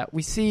like that,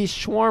 we see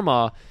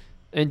Shawarma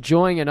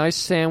enjoying a nice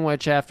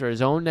sandwich after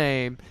his own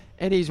name,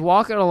 and he's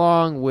walking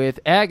along with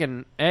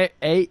Aegon,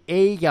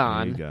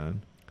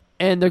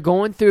 and they're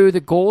going through the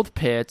gold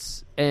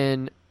pits,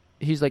 and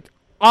he's like,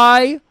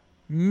 "I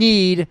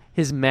need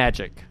his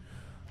magic.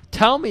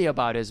 Tell me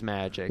about his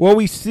magic." Well,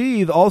 we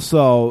see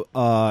also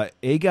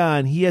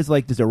Aegon, he has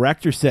like this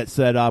erector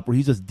set up where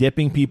he's just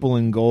dipping people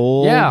in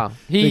gold. Yeah,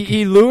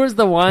 he lures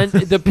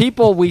the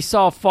people we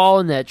saw fall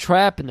in that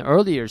trap in the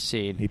earlier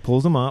scene. He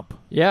pulls them up.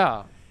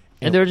 Yeah.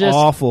 And they're just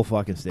awful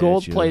fucking statues.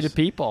 Gold-plated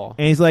people.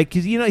 And he's like,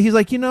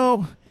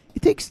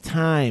 it takes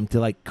time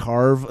to like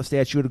carve a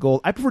statue out of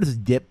gold. I prefer to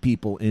just dip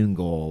people in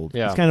gold.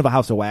 Yeah. It's kind of a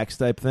House of Wax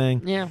type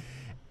thing. Yeah.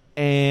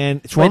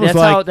 And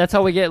that's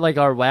how we get like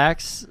our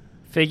wax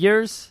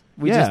figures.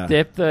 We just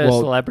dip the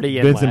celebrity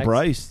in Vincent wax.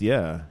 Price, he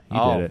did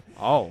it.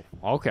 Oh,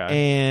 okay.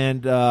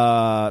 And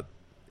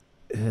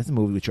that's a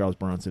movie with Charles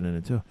Bronson in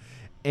it too.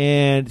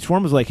 And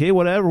Shawarma's like, "Hey,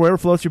 whatever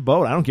floats your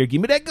boat. I don't care.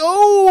 Give me that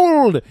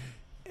gold."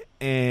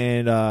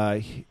 And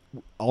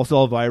also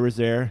Elvira's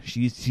there.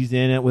 She's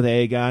in it with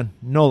Aegon.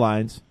 No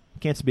lines.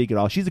 Can't speak at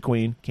all. She's a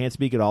queen. Can't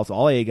speak at all. It's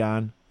all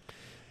Aegon.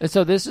 And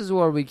so this is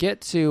where we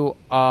get to,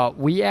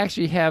 we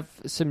actually have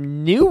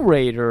some new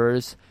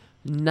raiders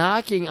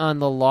knocking on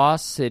the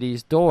Lost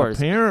City's doors.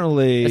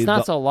 Apparently. It's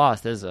not so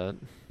lost, is it?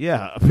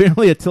 Yeah.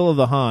 Apparently Attila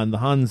the Hun. The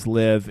Huns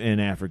live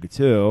in Africa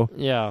too.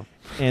 Yeah.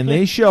 And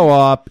they show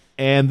up,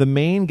 and the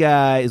main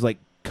guy is like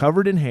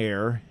covered in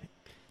hair.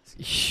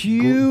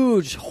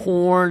 Huge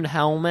horn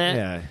helmet.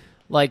 Yeah.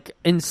 like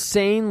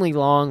insanely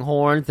long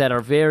horns that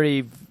are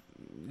very.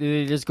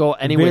 They just go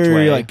any which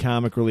Very way. like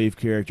comic relief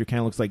character. Kind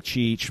of looks like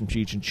Cheech from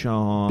Cheech and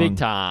Chong. Big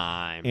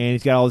time. And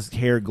he's got all his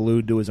hair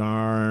glued to his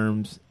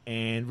arms.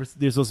 And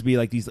there's supposed to be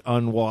like these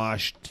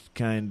unwashed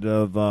kind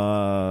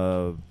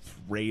of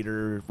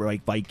raider,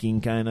 like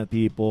Viking kind of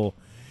people.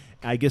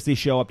 I guess they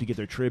show up to get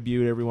their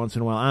tribute every once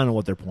in a while. I don't know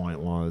what their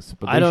point was.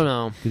 But I don't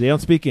know. Because they don't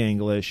speak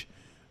English.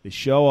 They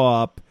show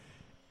up.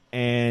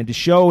 And to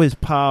show his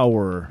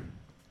power,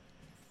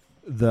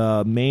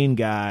 the main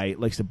guy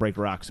likes to break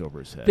rocks over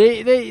his head.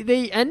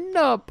 They end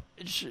up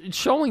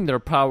showing their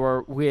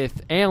power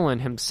with Alan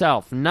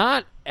himself,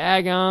 not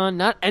Agon,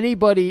 not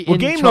anybody in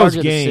Game charge knows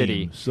of Game, the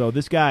city. So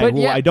this guy, But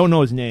who yeah, I don't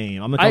know his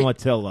name. I'm not talking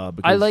about Attila.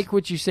 I like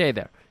what you say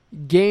there.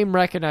 Game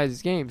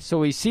recognizes Game,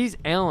 so he sees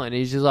Alan. And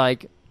he's just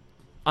like,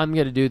 I'm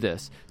gonna do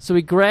this. So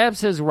he grabs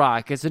his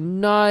rock. It's a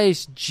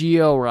nice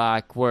geo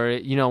rock where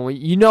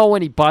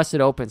when he busts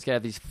it open, it's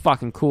got these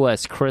fucking cool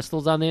ass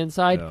crystals on the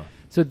inside. Yeah.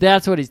 So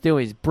that's what he's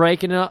doing. He's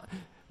breaking it up.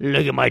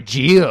 Look at my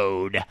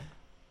geode.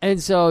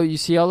 And so you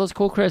see all those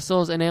cool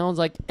crystals, and Alan's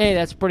like, hey,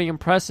 that's pretty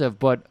impressive.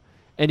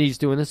 And he's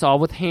doing this all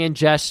with hand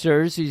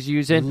gestures. He's a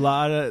using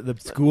lot of the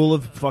school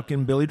of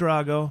fucking Billy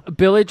Drago.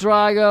 Billy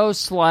Drago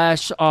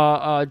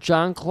 /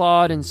 John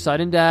Claude in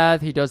Sudden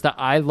Death. He does the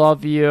I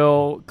love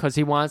you because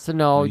he wants to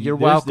know you're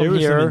welcome there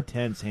was here. some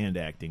intense hand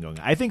acting going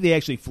on. I think they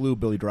actually flew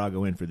Billy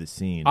Drago in for this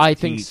scene. I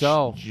think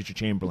so. Richard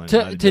Chamberlain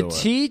how To do it.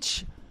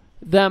 teach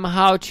them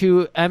how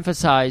to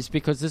emphasize,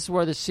 because this is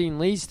where the scene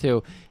leads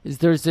to, is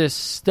there's this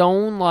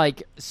stone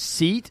like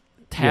seat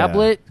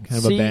tablet kind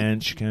of seat. a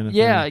bench kind of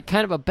yeah thing.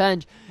 kind of a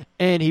bench,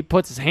 and he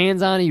puts his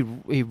hands on it,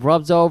 he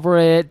rubs over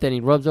it, then he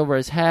rubs over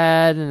his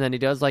head, and then he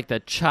does like the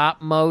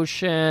chop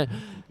motion.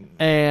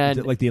 And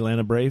Is it like the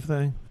Atlanta Brave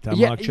thing?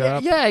 Tomahawk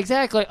chop? yeah,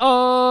 exactly.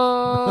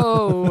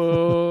 Oh.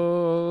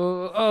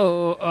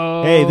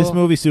 Hey, this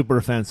movie's super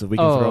offensive. We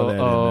can throw that in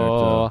there.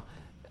 So.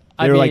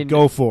 They were like,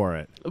 go for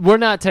it. We're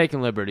not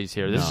taking liberties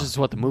here. This No. is just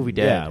what the movie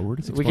did. Yeah, we're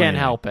just we explaining. can't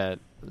help it.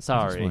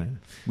 Sorry.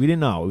 We didn't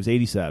know. It was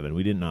 87.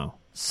 We didn't know.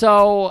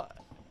 So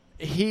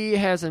he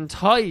has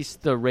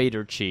enticed the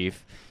Raider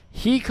chief.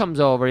 He comes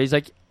over. He's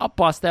like, I'll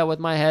bust that with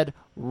my head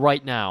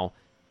right now.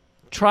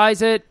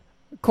 Tries it.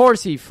 Of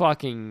course he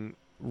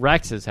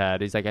wrecks his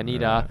head. He's like, I need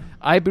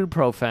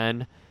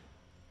ibuprofen.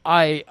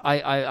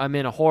 I'm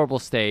in a horrible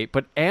state.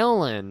 But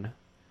Alan,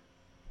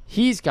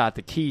 he's got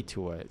the key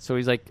to it. So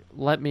he's like,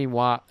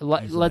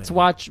 let's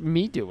watch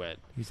me do it.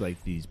 He's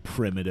like these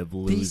primitive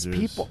losers. These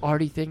people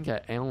already think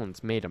that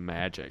Alan's made of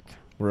magic.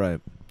 Right.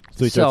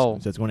 So he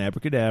starts going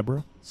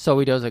abracadabra. So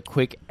he does a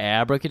quick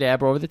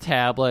abracadabra over the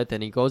tablet, then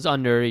he goes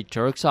under, he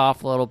jerks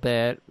off a little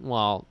bit.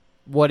 Well,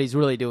 what he's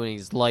really doing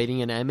is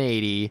lighting an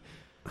M80.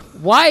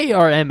 Why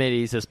are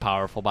M80s this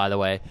powerful, by the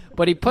way?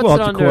 But he puts it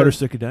it's under... a quarter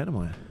stick of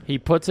dynamite. He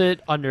puts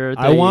it under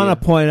the... I want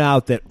to point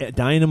out that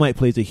dynamite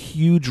plays a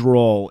huge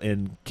role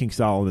in King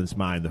Solomon's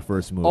mind, the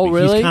first movie. Oh,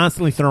 really? He's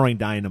constantly throwing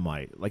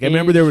dynamite. Like, I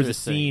remember there was a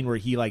Interesting. scene where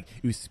he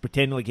was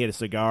pretending like he had a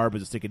cigar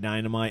but a stick of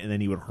dynamite, and then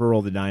he would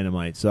hurl the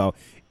dynamite. So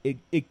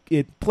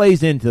it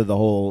plays into the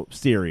whole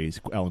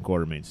series, Alan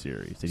Quartermain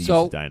series, that he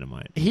uses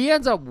dynamite. He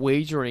ends up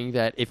wagering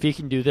that if he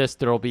can do this,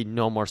 there will be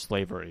no more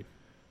slavery.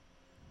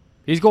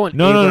 He's going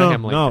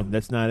Abraham Lincoln. No,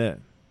 that's not it.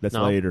 That's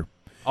No? later.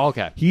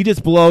 Okay. He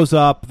just blows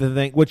up the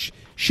thing, which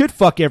should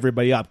fuck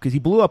everybody up because he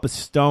blew up a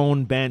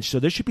stone bench. So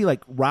there should be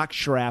like rock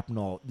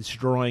shrapnel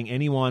destroying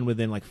anyone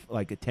within like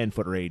a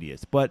 10-foot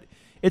radius. But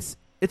it's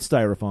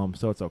styrofoam,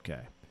 so it's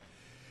okay.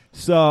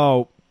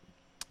 So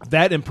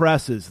that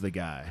impresses the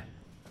guy.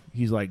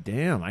 He's like,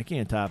 damn, I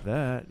can't top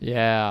that.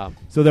 Yeah.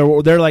 So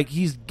they're like,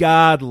 he's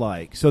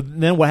godlike. So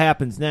then what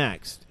happens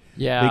next?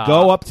 Yeah. They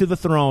go up to the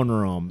throne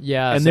room.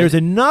 Yeah. And there's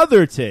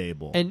another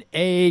table. And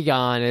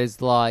Aegon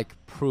is like,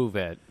 prove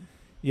it.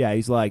 Yeah,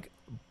 he's like,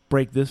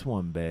 break this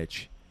one,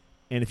 bitch.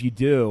 And if you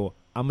do,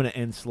 I'm going to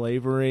end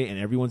slavery and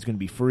everyone's going to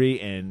be free.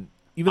 And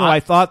even though I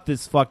thought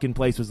this fucking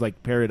place was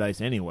like paradise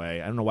anyway,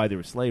 I don't know why there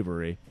was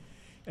slavery.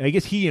 And I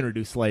guess he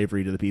introduced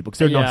slavery to the people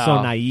because they're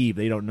so naive.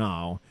 They don't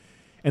know.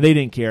 And they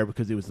didn't care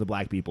because it was the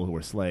black people who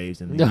were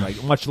slaves. And they were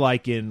like, much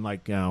like in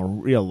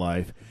real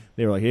life,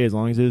 they were like, hey, as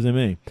long as it isn't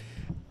me.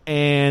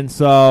 And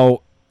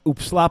so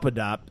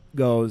Upslapadop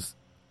goes,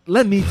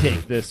 let me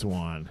take this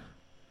one.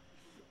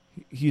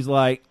 He's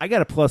like, I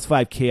got a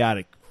 +5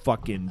 chaotic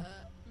fucking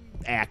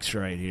axe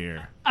right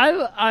here.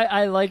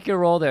 I like your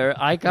role there.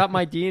 I got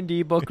my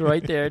D&D book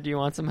right there. Do you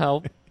want some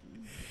help?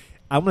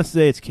 I'm going to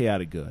say it's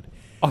chaotic good.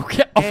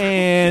 Okay.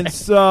 And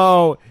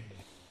so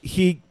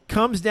he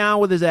comes down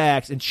with his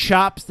axe and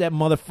chops that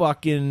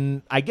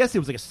motherfucking, I guess it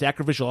was like a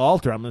sacrificial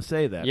altar. I'm going to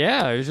say that.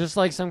 Yeah, it was just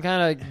like some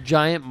kind of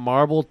giant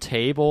marble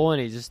table,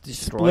 and he just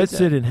destroyed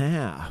Splits it in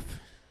half.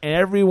 And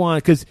everyone,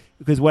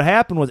 because what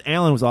happened was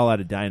Alan was all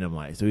out of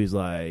dynamite. So he's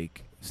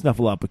like,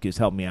 Snuffleupagus,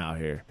 help me out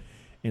here.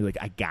 And he's like,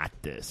 I got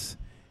this.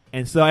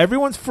 And so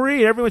everyone's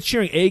free. Everyone's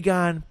cheering.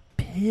 Aegon,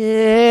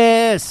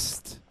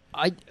 pissed.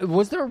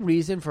 Was there a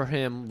reason for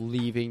him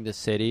leaving the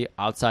city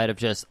outside of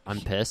just,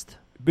 I'm pissed?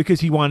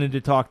 Because he wanted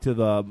to talk to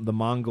the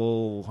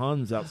Mongol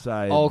Huns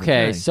outside.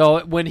 Okay,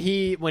 so when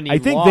he I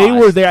think lost, they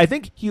were there. I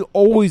think he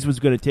always was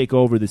going to take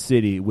over the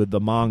city with the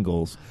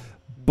Mongols.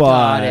 But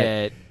got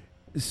it.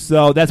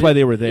 So that's why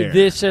they were there.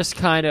 This just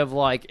kind of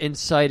like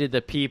incited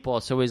the people.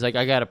 So he's like,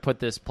 I got to put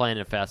this plan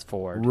and fast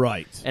forward.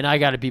 Right. And I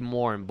got to be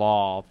more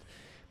involved.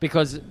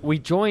 Because we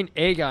joined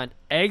Aegon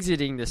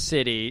exiting the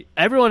city.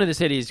 Everyone in the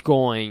city is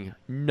going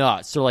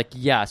nuts. So like,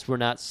 yes, we're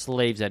not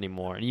slaves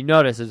anymore. And you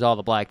notice there's all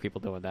the black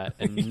people doing that.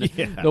 And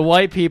the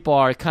white people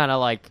are kind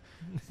of like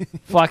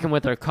fucking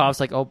with their cuffs.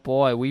 Like, oh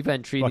boy, we've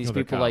been treating these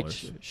people like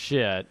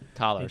shit.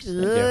 Collars.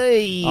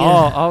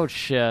 Oh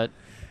shit.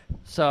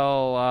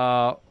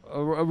 So,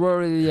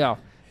 yeah.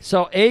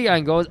 So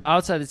Aegon goes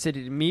outside the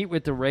city to meet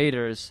with the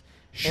raiders.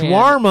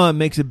 Shawarma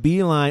makes a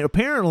beeline.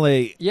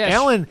 Apparently,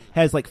 Alan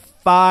has like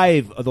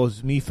 5 of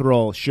those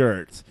Mithril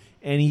shirts.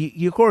 And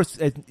he of course,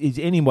 as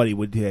anybody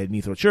would have a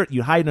Mithril shirt,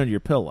 you hide it under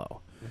your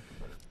pillow.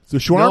 So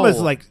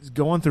Shawarma's like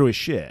going through his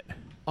shit.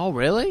 Oh,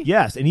 really?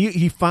 Yes, and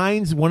he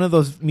finds one of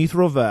those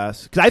Mithril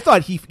vests. Because I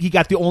thought he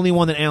got the only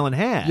one that Alan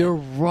had. You're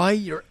right.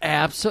 You're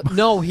absolutely...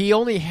 No, he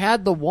only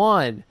had the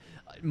one.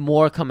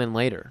 More coming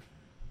later.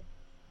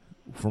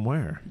 From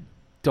where?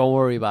 Don't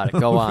worry about it.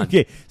 Go on.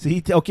 So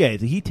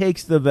he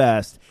takes the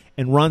vest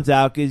and runs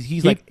out because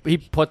he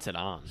puts it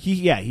on.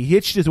 He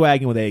hitched his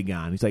wagon with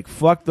Aegon. He's like,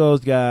 fuck those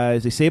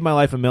guys. They saved my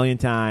life a million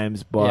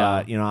times,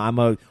 but I'm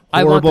a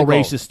horrible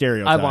racist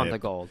stereotype. I want the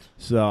gold.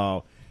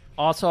 So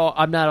also,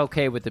 I'm not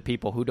okay with the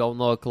people who don't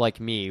look like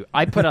me.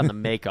 I put on the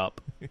makeup.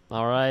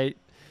 All right.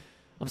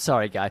 I'm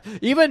sorry, guy.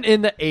 Even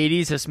in the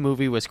 80s, this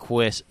movie was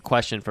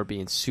questioned for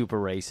being super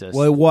racist.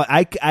 Well,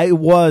 I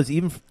was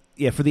even.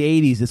 Yeah, for the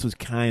 80s, this was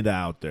kind of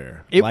out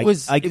there. It like,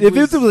 was like if it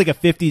was like a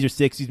 50s or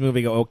 60s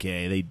movie, go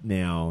okay,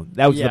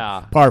 that was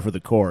the par for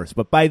the course.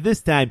 But by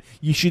this time,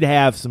 you should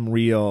have some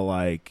real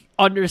like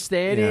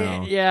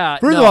understanding. Yeah.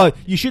 First of all,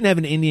 you shouldn't have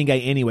an Indian guy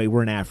anyway.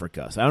 We're in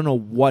Africa, so I don't know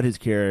what his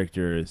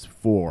character is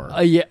for.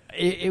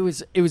 It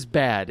was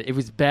bad. It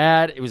was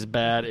bad. It was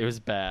bad. It was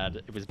bad.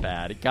 It was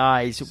bad.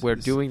 Guys, we're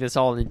doing this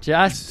all in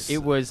jest. It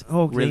was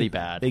really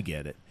bad. They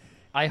get it.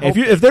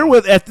 If they're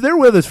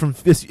with us from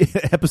this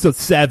episode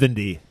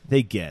 70,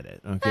 they get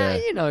it.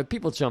 Okay,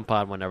 people jump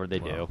on whenever they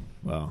do.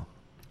 Well.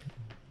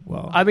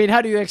 I mean,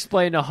 how do you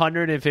explain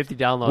 150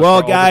 downloads?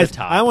 Well, guys,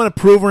 I want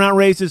to prove we're not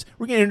racist.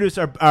 We're going to introduce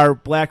our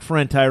black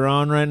friend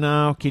Tyrone right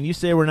now. Can you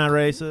say we're not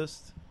racist?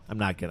 I'm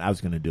not gonna. I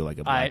was going to do like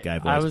a black guy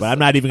voice, but I'm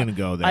not even going to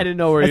go there. I didn't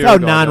know where That's you were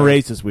going. That's how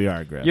non-racist we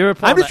are, Greg.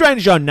 I'm just trying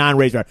to show how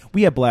non-racist we are.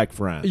 We have black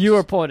friends. You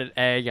were putting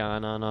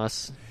Aegon on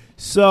us.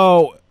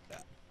 So.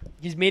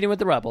 He's meeting with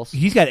the rebels.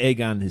 He's got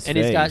egg on his face. And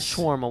he's got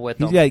shawarma with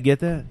him. He's got to get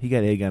that? He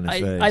got egg on his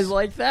face. I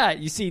like that.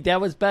 You see,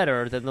 that was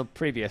better than the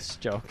previous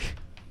joke.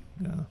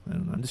 No, I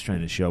don't know. I'm just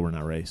trying to show we're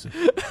not racist.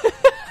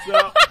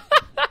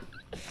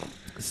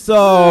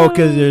 So,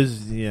 because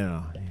there's,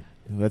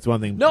 that's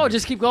one thing. No,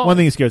 just keep going. One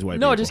thing that scares white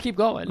people. No, just keep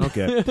going.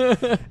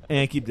 Okay.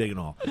 And keep digging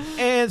a hole.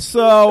 And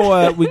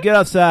so, we get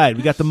outside.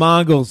 We got the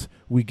Mongols.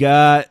 We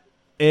got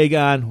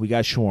Aegon. We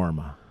got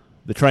shawarma.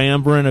 The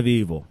triumvirate of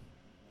evil.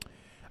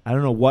 I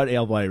don't know what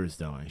Elvira's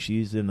doing.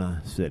 She's in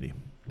the city.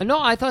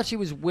 No, I thought she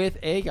was with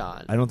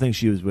Aegon. I don't think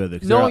she was with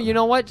it. No, you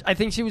know what? I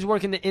think she was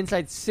working the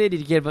inside city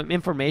to give him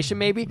information,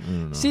 maybe.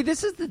 See,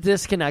 this is the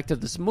disconnect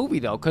of this movie,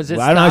 though. Because I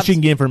don't know how she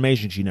can get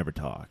information. She never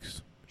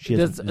talks. She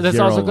has that's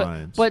zero also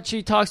lines. Good. But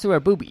she talks to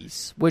her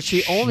boobies, which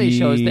she only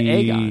shows to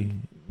Aegon.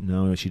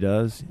 No, she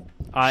does.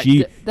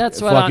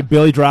 That's what fucking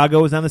Billy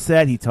Drago was on the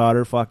set. He taught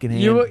her fucking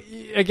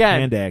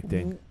hand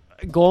acting.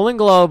 Golden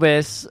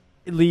Globus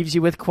leaves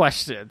you with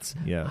questions.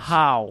 Yes.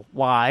 How?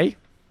 Why?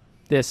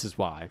 This is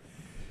why.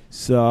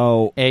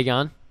 So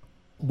Aegon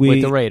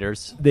with the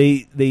Raiders.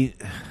 They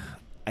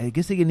I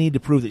guess they need to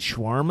prove that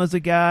Shawarma's a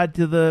god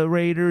to the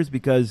Raiders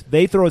because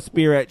they throw a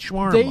spear at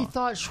Shawarma. They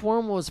thought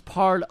Shawarma was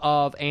part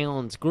of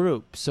Alan's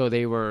group, so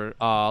they were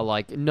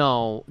like,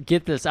 no,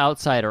 get this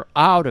outsider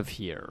out of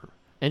here.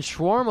 And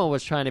Shawarma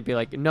was trying to be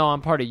like, no,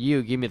 I'm part of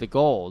you, give me the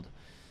gold.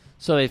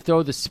 So they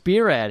throw the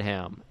spear at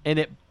him, and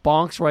it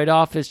bonks right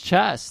off his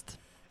chest.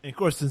 And of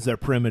course, since they're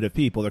primitive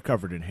people, they're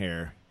covered in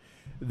hair.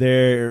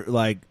 They're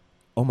like,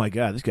 oh my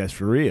god, this guy's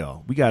for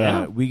real. We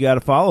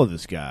gotta follow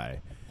this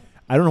guy.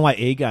 I don't know why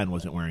Aegon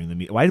wasn't wearing the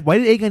meat. Why did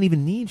Aegon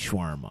even need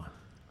shawarma?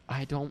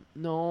 I don't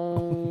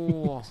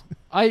know.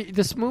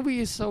 This movie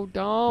is so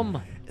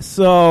dumb.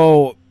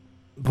 So,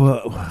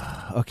 but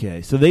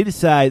okay. So they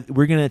decide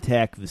we're going to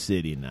attack the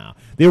city now.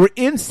 They were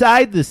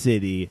inside the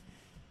city.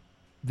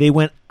 They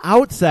went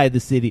outside the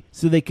city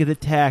so they could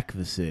attack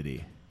the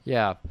city.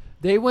 Yeah.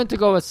 They went to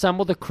go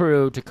assemble the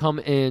crew to come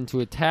in to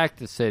attack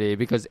the city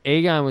because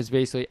Aegon was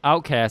basically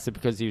outcasted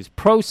because he was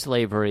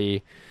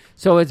pro-slavery.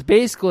 So it's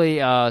basically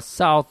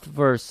South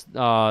versus,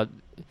 what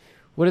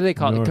do they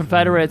call it?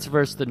 Confederates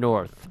versus the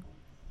North.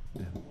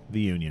 The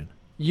Union.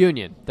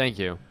 Union, thank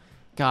you.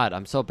 God,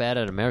 I'm so bad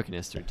at American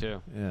history,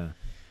 too. Yeah.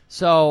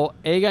 So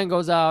Aegon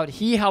goes out.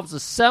 He helps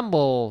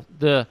assemble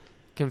the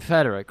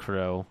Confederate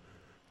crew.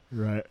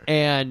 Right.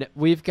 And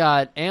we've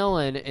got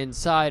Alan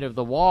inside of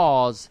the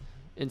walls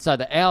inside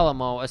the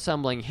Alamo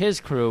assembling his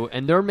crew,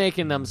 and they're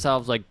making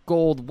themselves like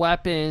gold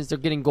weapons. They're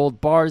getting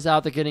gold bars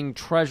out. They're getting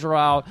treasure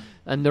out,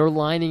 and they're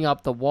lining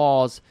up the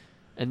walls.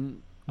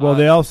 And well,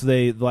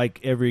 they like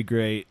every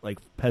great like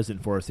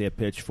peasant force, they have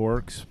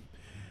pitchforks,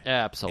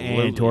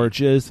 absolutely, and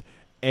torches.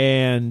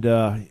 And,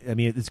 I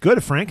mean, it's good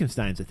if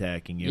Frankenstein's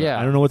attacking you. Yeah.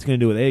 I don't know what's going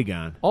to do with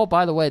Aegon. Oh,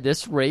 by the way,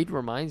 this raid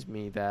reminds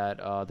me that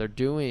they're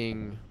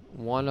doing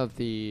one of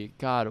the,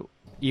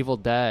 Evil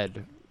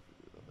Dead,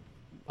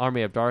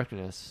 Army of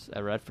Darkness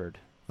at Redford.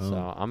 Oh. So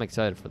I'm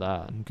excited for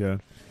that. Okay.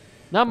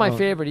 Not my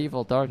favorite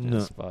Evil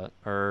Darkness,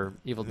 or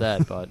Evil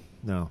Dead, but.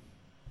 No.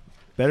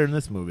 Better than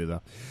this movie,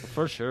 though.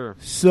 For sure.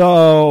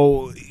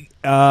 So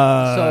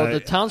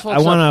the townsfolk. I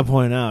want to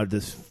point out,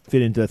 this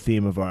fit into the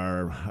theme of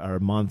our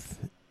month.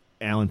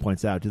 Alan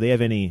points out, do they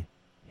have any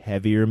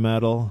heavier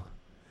metal?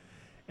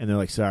 And they're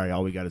like, sorry,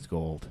 all we got is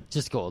gold.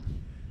 Just gold.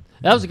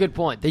 That was a good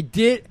point.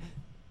 They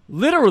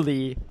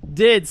literally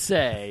did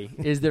say,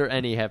 is there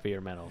any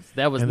heavier metals?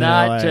 That was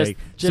not like,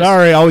 just...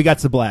 Sorry, all we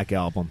got's the Black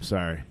Album.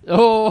 Sorry.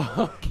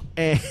 Oh.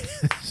 And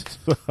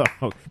so,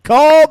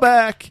 call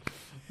back.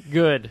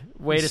 Good.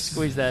 Way to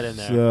squeeze that in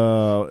there.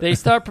 So, they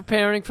start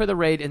preparing for the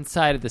raid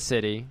inside of the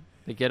city.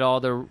 They get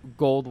all their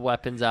gold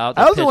weapons out.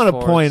 I also want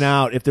to point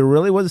out, if there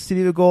really was a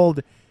city of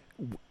gold...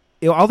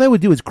 all they would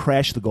do is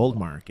crash the gold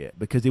market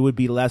because it would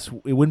be less.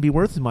 It wouldn't be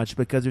worth as much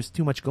because there's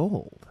too much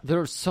gold.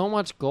 There's so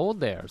much gold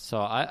there, so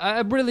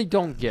I really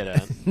don't get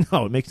it.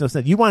 No, it makes no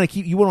sense. You want to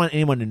keep. You wouldn't want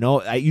anyone to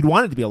know. You'd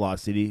want it to be a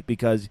lost city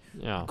because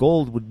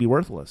gold would be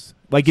worthless,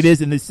 like it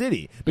is in the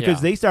city,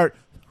 because they start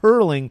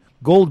hurling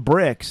gold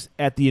bricks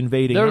at the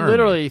invading. They're army.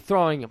 literally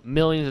throwing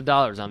millions of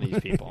dollars on these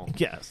people.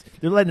 Yes,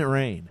 they're letting it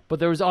rain.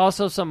 But there was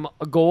also some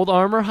gold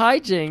armor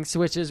hijinks,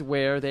 which is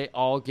where they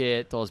all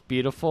get those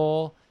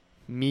beautiful.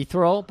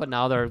 Mithril, but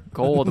now they're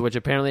gold, which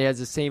apparently has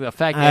the same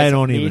effect as I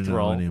don't Mithril. even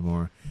know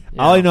anymore.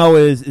 Yeah. All I know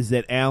is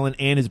that Alan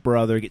and his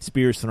brother get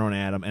spears thrown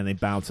at them, and they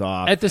bounce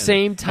off. At the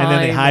same time. And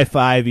then they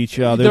high-five each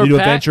other. They do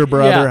Adventure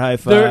Brother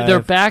high-five. They're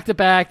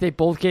back-to-back. They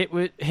both get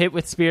hit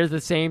with spears at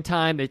the same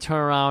time. They turn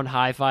around,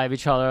 high-five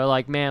each other.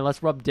 Like, man,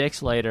 let's rub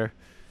dicks later.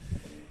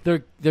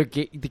 They're the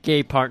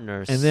gay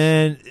partners. And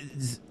then...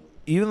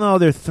 even though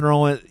they're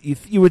throwing,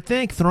 if you would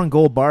think throwing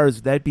gold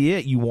bars, that'd be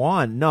it. You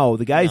won. No,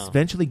 the guys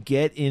eventually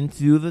get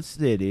into the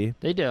city.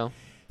 They do.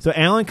 So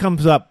Alan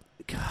comes up.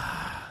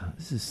 God,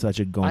 this is such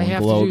a Golden Globe. I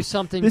have to do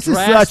something This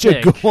drastic.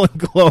 is such a Golden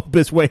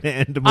Globus way to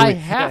end a movie. I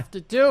have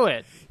to do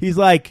it. He's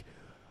like,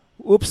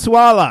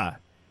 Uppsala,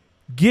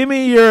 give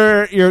me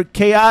your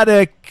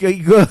chaotic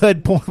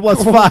good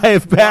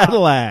 +5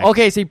 battle axe.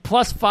 Okay, see,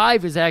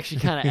 +5 is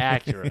actually kind of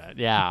accurate.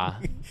 Yeah.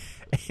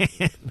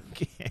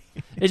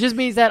 It just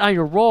means that on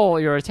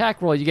your attack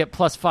roll, you get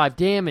 +5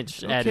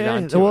 damage added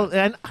onto it. Well,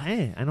 and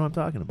I know what I'm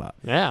talking about.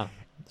 Yeah,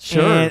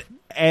 sure.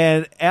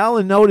 And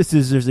Alan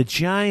notices there's a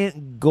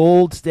giant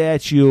gold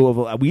statue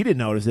of we didn't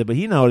notice it, but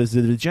he noticed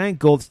there's a giant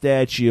gold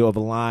statue of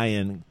a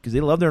lion because they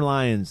love their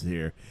lions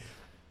here,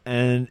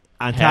 and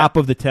on top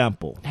of the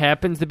temple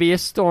happens to be a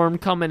storm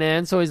coming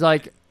in, so he's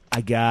like,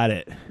 "I got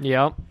it."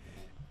 Yep.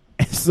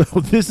 And so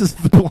this is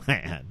the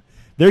plan.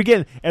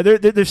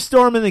 They're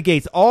storming the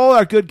gates. All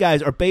our good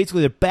guys are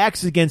basically their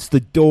backs against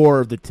the door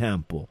of the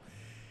temple.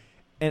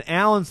 And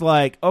Alan's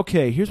like,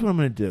 okay, here's what I'm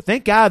going to do.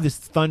 Thank God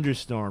this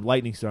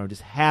lightning storm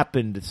just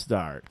happened to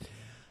start.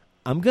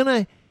 I'm going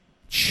to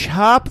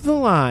chop the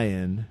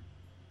lion.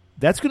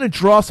 That's going to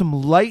draw some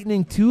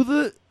lightning to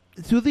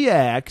the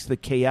axe, the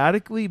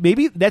chaotically.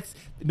 Maybe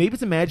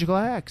it's a magical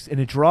axe, and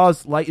it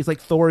draws light. It's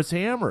like Thor's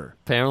hammer.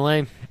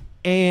 Apparently.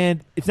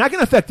 And it's not going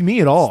to affect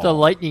me at all. It's the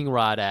lightning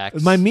rod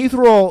axe. My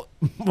mithril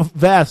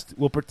vest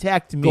will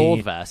protect me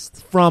gold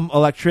vest from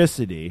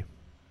electricity.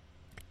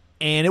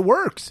 And it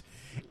works.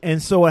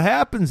 And so what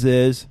happens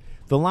is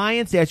the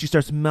lion statue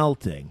starts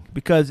melting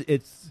because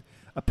it's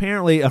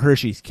apparently a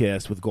Hershey's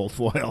Kiss with gold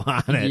foil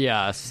on it.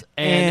 Yes.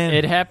 And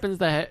it happens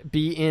to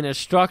be in a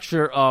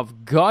structure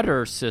of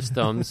gutter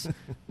systems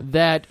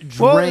that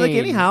drain. Well, like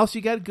any house,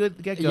 you got gutters.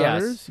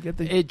 Yes. You got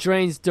it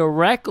drains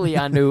directly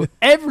onto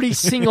every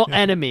single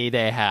enemy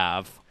they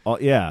have. Oh,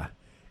 yeah.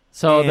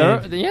 So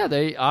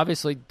they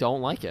obviously don't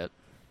like it.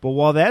 But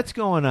while that's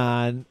going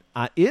on,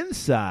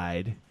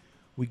 inside,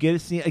 we get a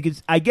scene.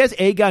 I guess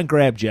Aegon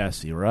grabbed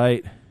Jesse,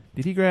 right?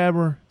 Did he grab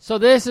her? So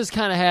this is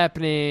kind of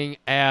happening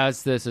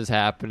as this is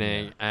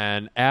happening,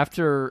 and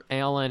after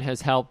Alan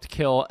has helped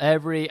kill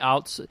every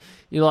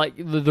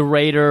the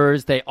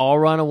raiders, they all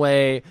run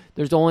away.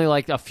 There's only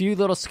like a few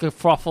little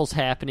scuffles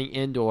happening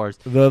indoors.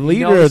 The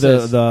leader of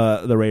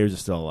the raiders is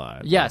still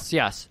alive.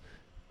 Yes.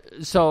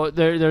 So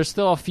there's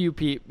still a few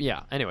people.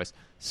 Yeah. Anyways.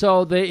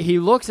 So he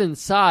looks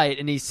inside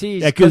and he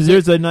sees... Yeah, because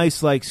there's a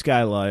nice, like,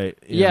 skylight.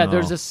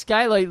 There's a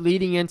skylight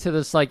leading into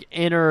this, like,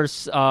 inner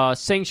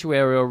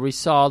sanctuary where we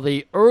saw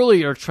the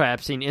earlier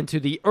trap scene into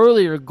the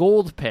earlier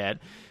gold pit.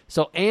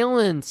 So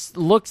Alan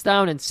looks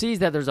down and sees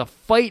that there's a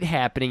fight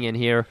happening in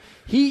here.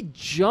 He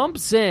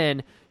jumps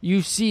in,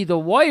 you see the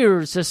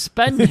wires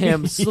suspend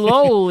him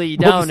slowly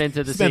down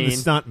into the scene. The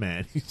stunt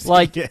man.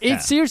 Like,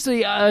 it's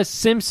seriously a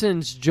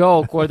Simpsons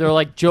joke where they're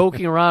like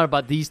joking around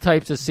about these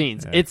types of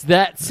scenes. Yeah. It's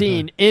that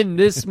scene in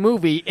this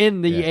movie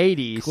in the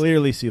 80s.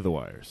 Clearly see the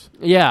wires.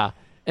 Yeah.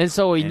 And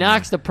so he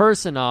knocks the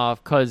person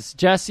off because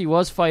Jesse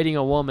was fighting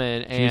a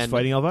woman. And she was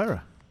fighting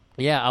Elvira.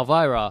 Yeah,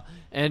 Elvira.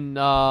 And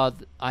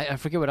I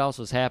forget what else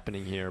was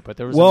happening here, but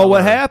there was. Well,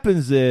 what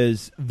happens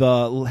is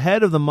the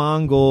head of the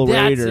Mongol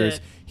Raiders,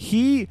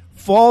 he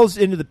falls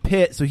into the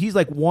pit. So he's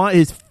like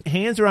his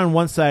hands are on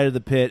one side of the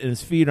pit and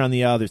his feet are on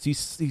the other. So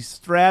he's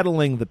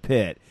straddling the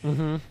pit.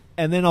 Mm-hmm.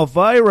 And then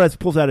Elvira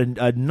pulls out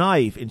a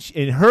knife, and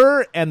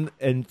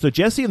so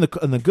Jesse and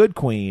the Good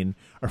Queen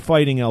are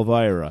fighting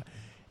Elvira.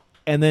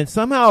 And then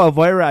somehow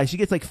Elvira, she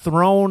gets like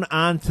thrown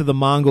onto the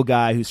Mongol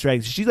guy who's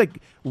straddling. She's like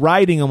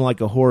riding him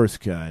like a horse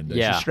kind.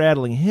 Yeah. She's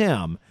straddling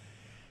him.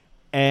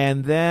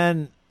 And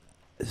then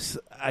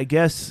I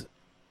guess,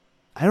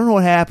 I don't know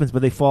what happens,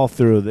 but they fall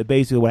through.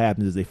 Basically what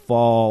happens is they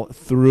fall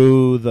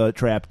through the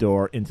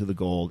trapdoor into the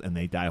gold and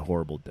they die a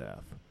horrible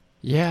death.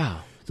 Yeah.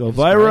 So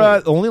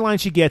Elvira, the only line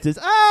she gets is,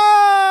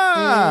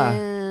 "Ah!"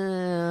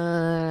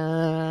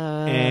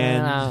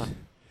 And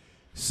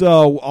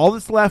so all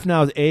that's left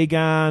now is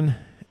Aegon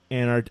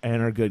and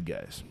our good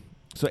guys.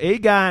 So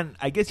Aegon,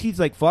 I guess he's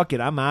like, fuck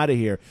it, I'm out of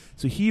here.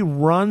 So he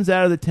runs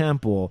out of the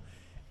temple,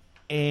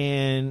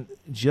 and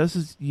just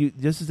as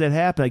that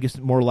happened, I guess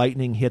more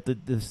lightning hit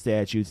the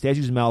statue. The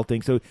statue's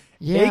melting. So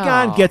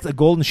Aegon gets a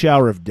golden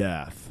shower of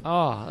death.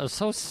 Oh, it was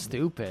so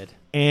stupid.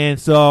 And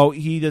so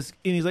he's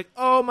like,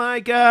 oh my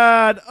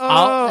God,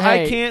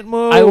 I can't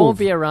move. I won't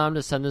be around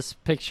to send this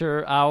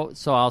picture out,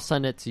 so I'll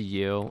send it to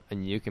you,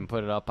 and you can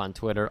put it up on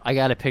Twitter. I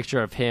got a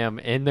picture of him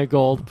in the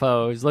gold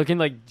pose, looking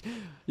like,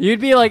 you'd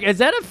be like, is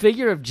that a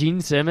figure of Gene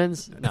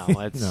Simmons? No,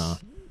 it's no.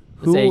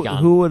 It's Aegon.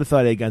 Who would have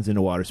thought Aegon's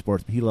into water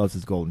sports? But he loves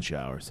his golden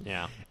showers.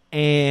 Yeah.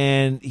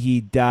 And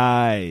he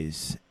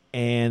dies.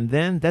 And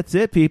then that's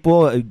it,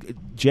 people.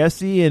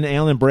 Jesse and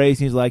Alan embrace.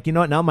 And he's like, you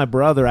know what? Now my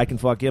brother, I can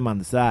fuck him on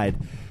the side.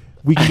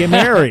 We can get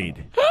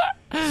married.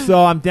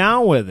 So I'm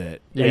down with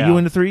it. Yeah. Are you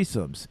into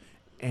threesomes?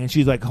 And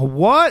she's like,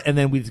 what? And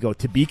then we just go,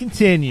 to be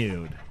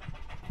continued.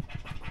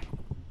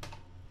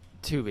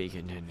 To be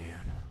continued.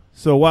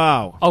 So,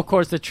 wow. Of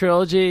course, the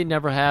trilogy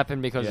never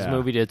happened because this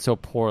movie did so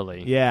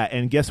poorly. Yeah,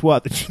 and guess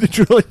what? The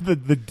trilogy,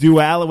 the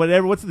dual,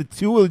 whatever, what's the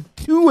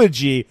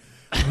duology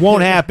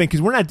won't happen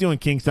because we're not doing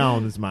King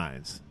Solomon's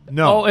Mines.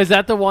 No. Oh, is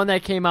that the one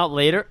that came out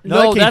later?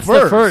 No, that's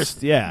first. the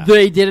first. Yeah.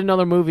 They did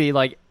another movie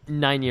like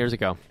 9 years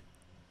ago.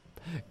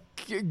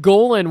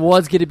 Golan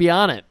was going to be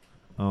on it.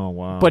 Oh,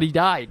 wow. But he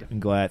died. I'm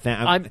glad.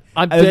 I'm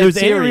if there's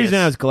any reason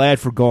I was glad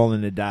for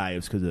Golan to die, it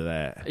was because of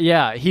that.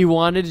 Yeah, he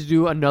wanted to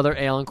do another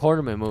Alan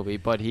Quarterman movie,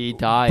 but he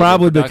died.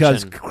 Probably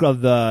because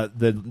of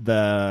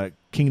the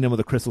Kingdom of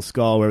the Crystal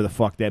Skull, wherever the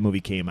fuck that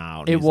movie came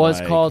out. It was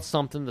called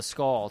something the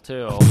Skull,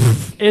 too.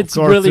 It's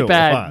really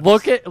bad.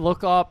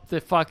 Look up the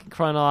fucking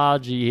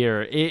chronology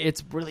here.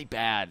 It's really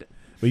bad.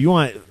 But you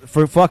want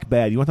fuck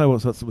bad. You want to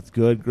talk about what's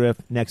good, Griff?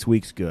 Next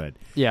week's good.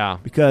 Yeah,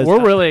 because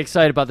we're really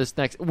excited about this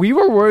next. We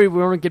were worried we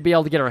weren't going to be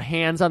able to get our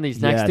hands on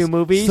these next two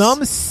movies.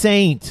 Some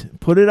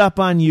saint put it up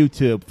on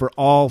YouTube for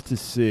all to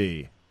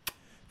see.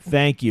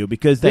 Thank you,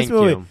 because this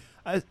movie,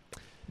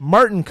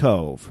 Martin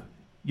Kove.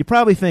 You're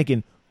probably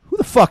thinking, who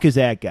the fuck is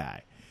that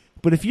guy?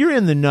 But if you're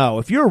in the know,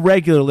 if you're a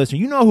regular listener,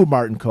 you know who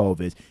Martin Kove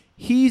is.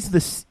 He's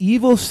the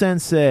evil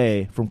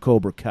sensei from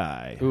Cobra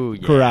Kai,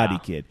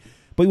 Karate Kid.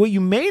 But what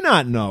you may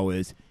not know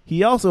is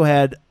he also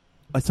had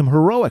some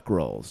heroic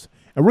roles.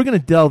 And we're going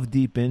to delve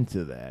deep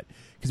into that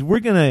because we're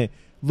going to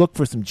look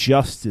for some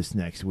justice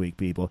next week,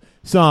 people.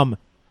 Some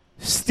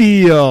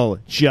steel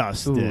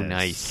justice. Ooh,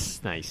 nice.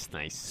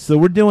 So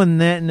we're doing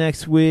that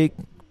next week.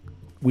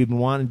 We've been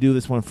wanting to do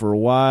this one for a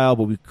while,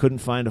 but we couldn't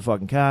find a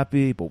fucking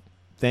copy. But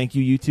thank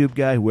you, YouTube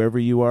guy, whoever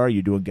you are.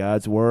 You're doing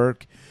God's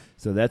work.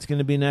 So that's going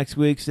to be next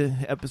week's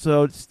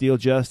episode, Steel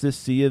Justice.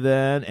 See you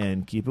then,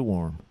 and keep it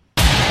warm.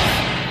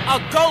 A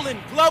Golden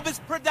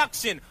Globus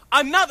production.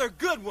 Another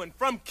good one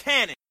from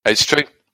Cannon. Hey, straight